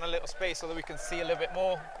forward, find a little space so that we can see a little bit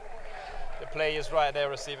more. The players right there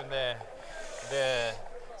receiving their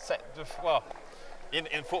well,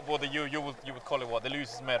 in football, you would call it what? The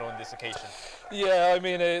loser's medal on this occasion. Yeah, I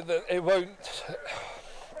mean, it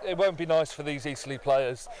won't be nice for these Eastleigh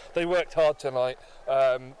players. They worked hard tonight,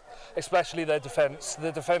 especially their defence.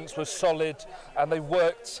 The defence was solid, and they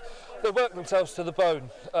worked themselves to the bone.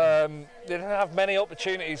 They didn't have many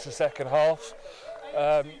opportunities the second half,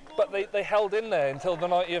 but they held in there until the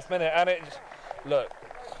 90th minute. And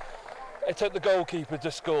it took the goalkeeper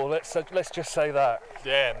to score. Let's just say that.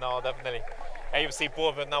 Yeah, no, definitely. AFC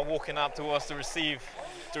Bournemouth now walking up to us to receive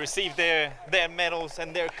their medals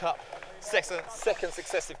and their cup. Second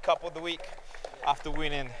successive cup of the week after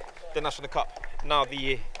winning the National Cup. Now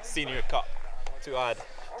the Senior Cup to add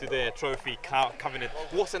to their trophy cabinet.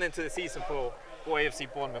 What's an end to the season for AFC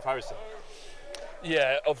Bournemouth, Harrison?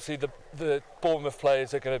 Yeah, obviously the Bournemouth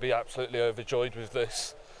players are going to be absolutely overjoyed with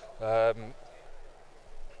this.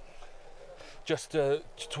 Just to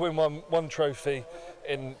win one trophy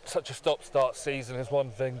in such a stop-start season is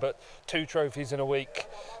one thing, but 2 trophies in a week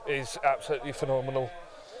is absolutely phenomenal.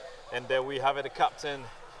 And there we have it, the captain,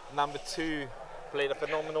 number 2, played a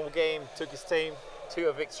phenomenal game, took his team to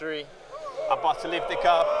a victory, about to lift the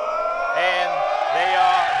cup, and they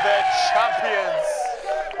are the champions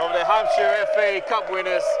of the Hampshire FA Cup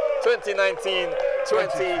winners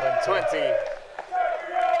 2019-2020.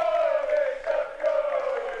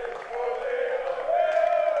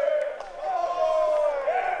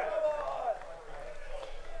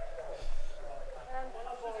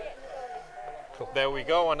 There we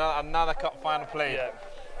go, another cup final played. Yeah.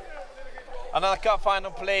 Another cup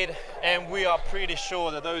final played, and we are pretty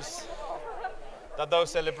sure that those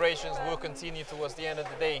celebrations will continue towards the end of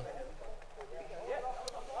the day.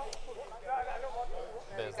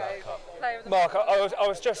 There's that cup. Mark, I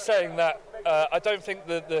was just saying that I don't think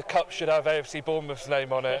that the cup should have AFC Bournemouth's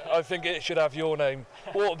name on it. I think it should have your name.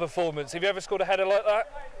 What a performance. Have you ever scored a header like that?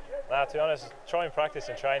 Nah, to be honest, trying practice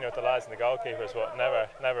and training with the lads and the goalkeepers, but never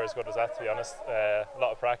as good as that, to be honest. A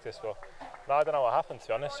lot of practice, but no, I don't know what happened, to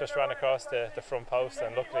be honest. Just ran across the front post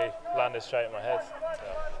and luckily landed straight in my head. Yeah.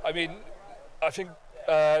 I mean, I think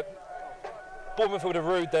Bournemouth would have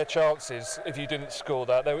rued their chances if you didn't score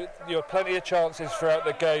that. There were plenty of chances throughout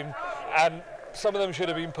the game, and some of them should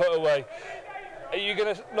have been put away. Are you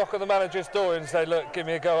going to knock on the manager's door and say, look, give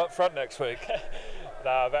me a go up front next week?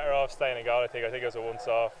 Nah, better off staying in goal. I think it was a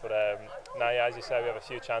once-off, but yeah, as you said, we have a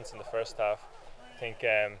few chances in the first half. I think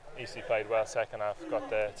Eastleigh played well second half, got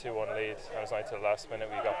the 2-1 lead. It was only to the last minute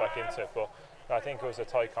we got back into it, but no, I think it was a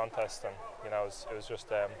tight contest, and it was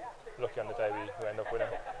just lucky on the day we ended up winning.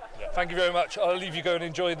 Yeah. Thank you very much. I'll leave you go and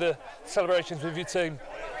enjoy the celebrations with your team.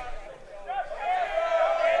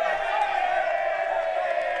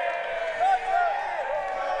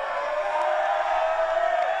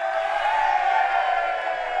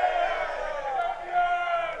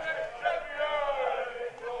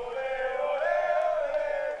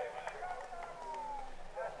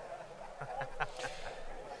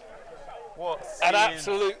 An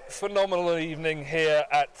absolute phenomenal evening here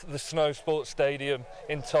at the Snow Sports Stadium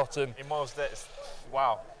in Totton.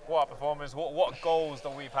 Wow, what a performance, what goals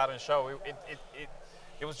that we've had on show.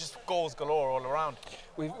 It was just goals galore all around.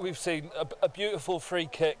 We've seen a beautiful free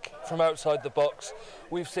kick from outside the box.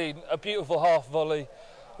 We've seen a beautiful half volley.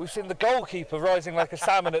 We've seen the goalkeeper rising like a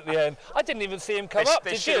salmon at the end. I didn't even see him come up,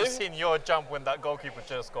 did you? They should have seen your jump when that goalkeeper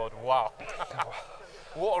just scored. Wow.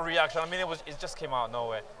 What a reaction. I mean, it just came out of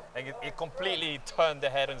nowhere. And it completely turned the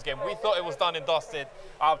head on his game. We thought it was done and dusted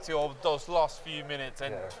up to all those last few minutes,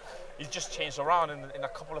 and it just changed around in a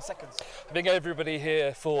couple of seconds. I think everybody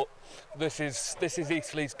here thought this is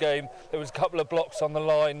Eastleigh's game. There was a couple of blocks on the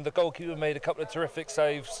line. The goalkeeper made a couple of terrific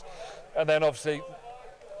saves, and then obviously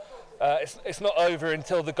it's not over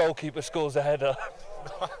until the goalkeeper scores a header.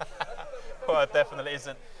 Well, it definitely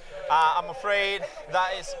isn't. I'm afraid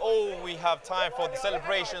that is all we have time for. The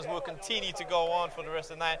celebrations will continue to go on for the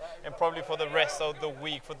rest of the night and probably for the rest of the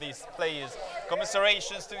week for these players.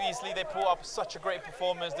 Commiserations to Eastleigh. They put up such a great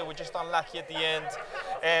performance. They were just unlucky at the end.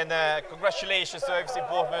 And congratulations to AFC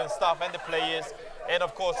Bournemouth staff and the players. And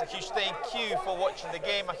of course, a huge thank you for watching the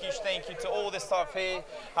game. A huge thank you to all the staff here.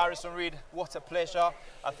 Harrison Reed, what a pleasure.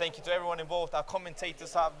 A thank you to everyone involved, our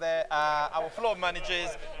commentators out there, our floor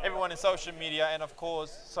managers, everyone in social media, and of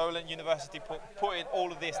course, Solent University putting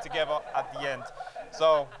all of this together at the end.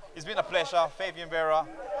 So it's been a pleasure. Fabian Vera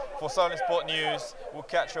for Solent Sport News. We'll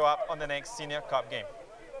catch you up on the next Senior Cup game.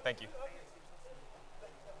 Thank you.